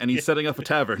retiring and he's setting up a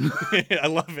tavern. I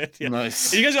love it. Yeah.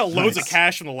 Nice. You guys got loads of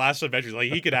cash from the last adventures.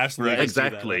 Like he could absolutely Right, just do that.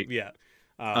 exactly. Like, yeah.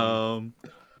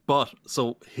 But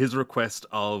so his request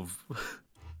of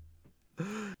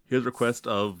the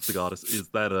goddess is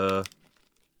that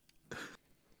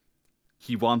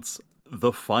he wants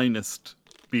the finest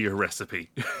beer recipe.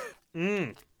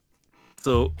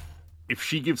 So if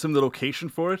she gives him the location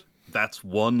for it, that's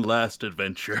one last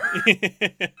adventure.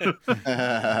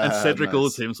 And Cedric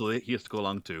owes him, so he has to go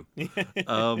along too.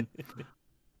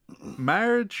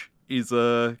 Marge is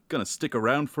gonna stick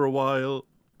around for a while,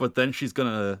 but then she's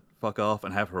gonna fuck off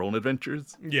and have her own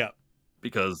adventures. Yeah.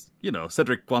 Because,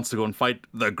 Cedric wants to go and fight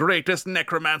the greatest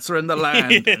necromancer in the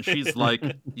land. And she's like,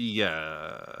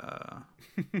 yeah.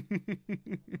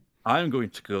 I'm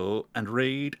going to go and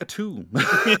raid a tomb.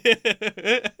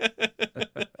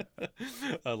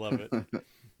 I love it.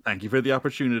 Thank you for the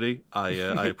opportunity. I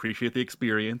appreciate the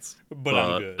experience. But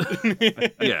I'm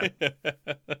good. Yeah.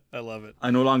 I love it. I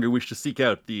no longer wish to seek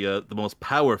out the most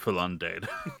powerful undead.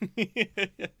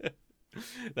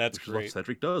 That's which is great. what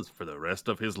Cedric does for the rest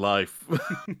of his life.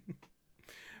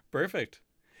 Perfect.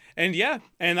 And yeah,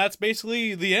 and that's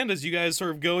basically the end as you guys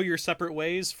sort of go your separate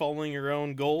ways, following your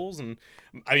own goals. And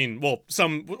I mean, well,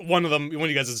 one of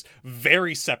you guys is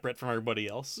very separate from everybody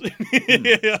else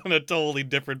on a totally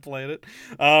different planet.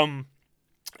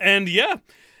 And yeah,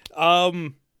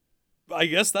 I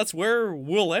guess that's where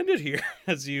we'll end it here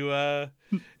as you guys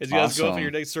go through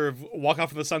your day, sort of walk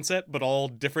off in the sunset, but all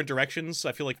different directions.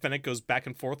 I feel like Fennec goes back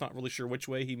and forth, not really sure which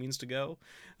way he means to go.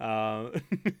 So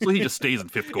he just stays in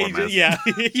Fifth Core, man. Yeah,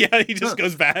 he just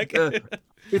goes back.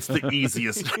 It's the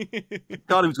easiest.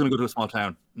 Thought he was going to go to a small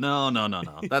town. No.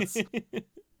 That's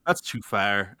too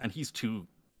far, and he's too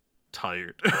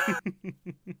tired.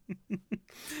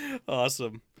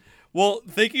 Awesome. Well,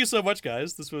 thank you so much,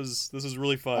 guys. This was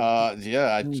really fun. I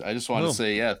just want to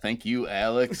say, thank you,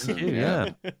 Alex,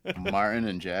 and Martin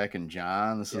and Jack and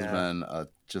John. This has been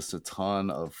just a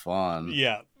ton of fun.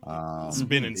 Yeah, it's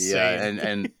been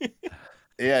insane.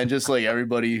 And just like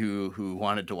everybody who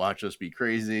wanted to watch us be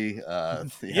crazy.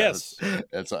 Yes,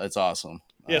 it's awesome.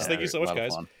 Yes, thank you so much,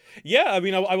 guys. Yeah, I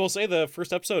mean, I will say the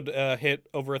first episode hit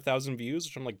over 1,000 views,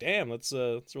 which I'm like, damn, that's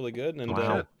really good. And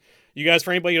wow. You guys,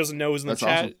 for anybody who doesn't know, is in the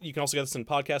chat. Awesome. You can also get this in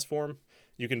podcast form.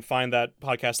 You can find that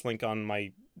podcast link on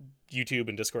my YouTube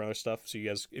and Discord and other stuff. So you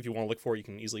guys, if you want to look for it, you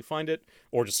can easily find it,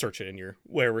 or just search it in your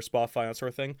wherever Spotify, that sort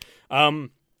of thing. But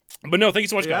no, thank you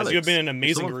so much, guys. Alex, you have been an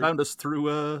amazing group. Found us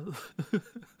through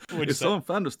someone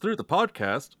found us through the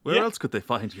podcast, where else could they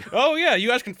find you? Oh yeah, you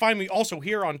guys can find me also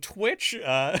here on Twitch.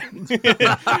 I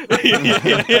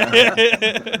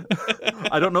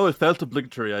don't know. It felt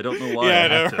obligatory. I don't know why. Yeah, I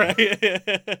know,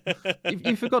 right?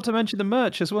 You forgot to mention the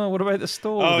merch as well. What about the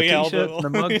store? Oh the yeah, t-shirts and the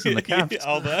mugs and the caps.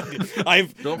 All that.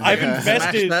 I've Smash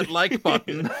invested that like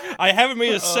button. I haven't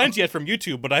made a cent yet from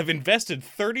YouTube, but I've invested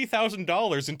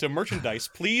 $30,000 into merchandise.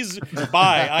 Please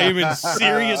buy. I am in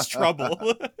serious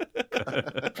trouble.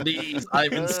 Please,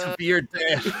 I'm in severe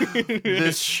debt.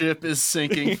 This ship is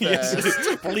sinking fast.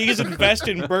 Yes. Please invest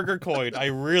in Burger Coin. I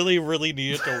really, really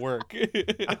need it to work. You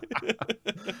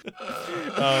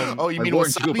mean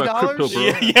wasabi dollars?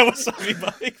 Yeah, wasabi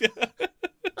bike.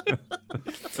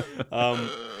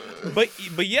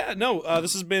 But yeah, no,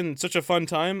 this has been such a fun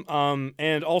time.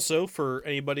 And also for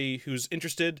anybody who's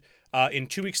interested, in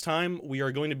 2 weeks' time, we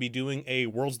are going to be doing a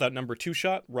Worlds Without Number 2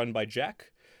 shot run by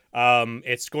Jack.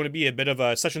 It's going to be a bit of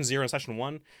a session 0 and session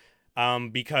 1.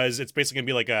 because it's basically gonna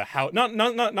be like a how not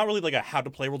really like a how to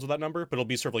play Worlds with that number, but it'll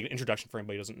be sort of like an introduction for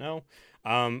anybody who doesn't know,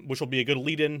 which will be a good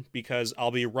lead-in because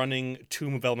I'll be running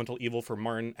Tomb of Elemental Evil for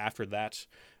Martin after that,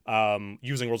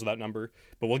 using Worlds with that number.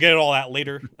 But we'll get it all out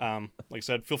later. Like I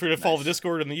said, feel free to follow the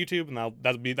Discord and the YouTube, and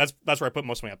that's where I put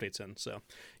most of my updates in, so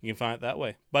you can find it that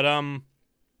way. But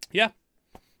yeah,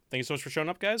 thank you so much for showing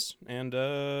up, guys, and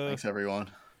Thanks,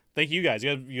 everyone. thank you guys.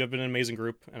 You have been an amazing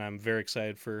group, and I'm very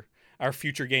excited for our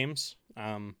future games.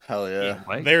 Hell yeah.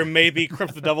 There may be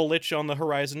Crypt the Devil Lich on the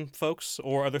horizon, folks,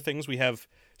 or other things. We have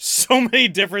so many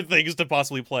different things to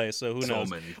possibly play, so who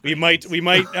knows? We might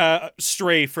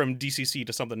stray from DCC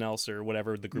to something else or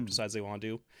whatever the group decides they want to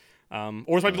do.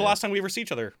 Or it might be the last time we ever see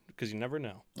each other, because you never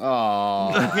know.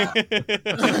 Aww.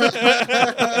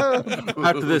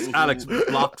 After this, Alex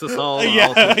blocks us all.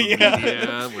 Yeah.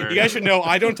 Media, You guys should know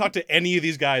I don't talk to any of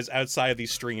these guys outside of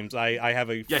these streams. I have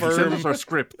a he firm... sends us our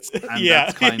scripts, and yeah,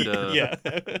 that's kind of... yeah.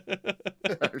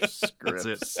 Our scripts.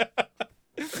 That's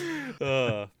it.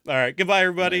 All right, goodbye,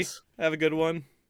 everybody. Nice. Have a good one.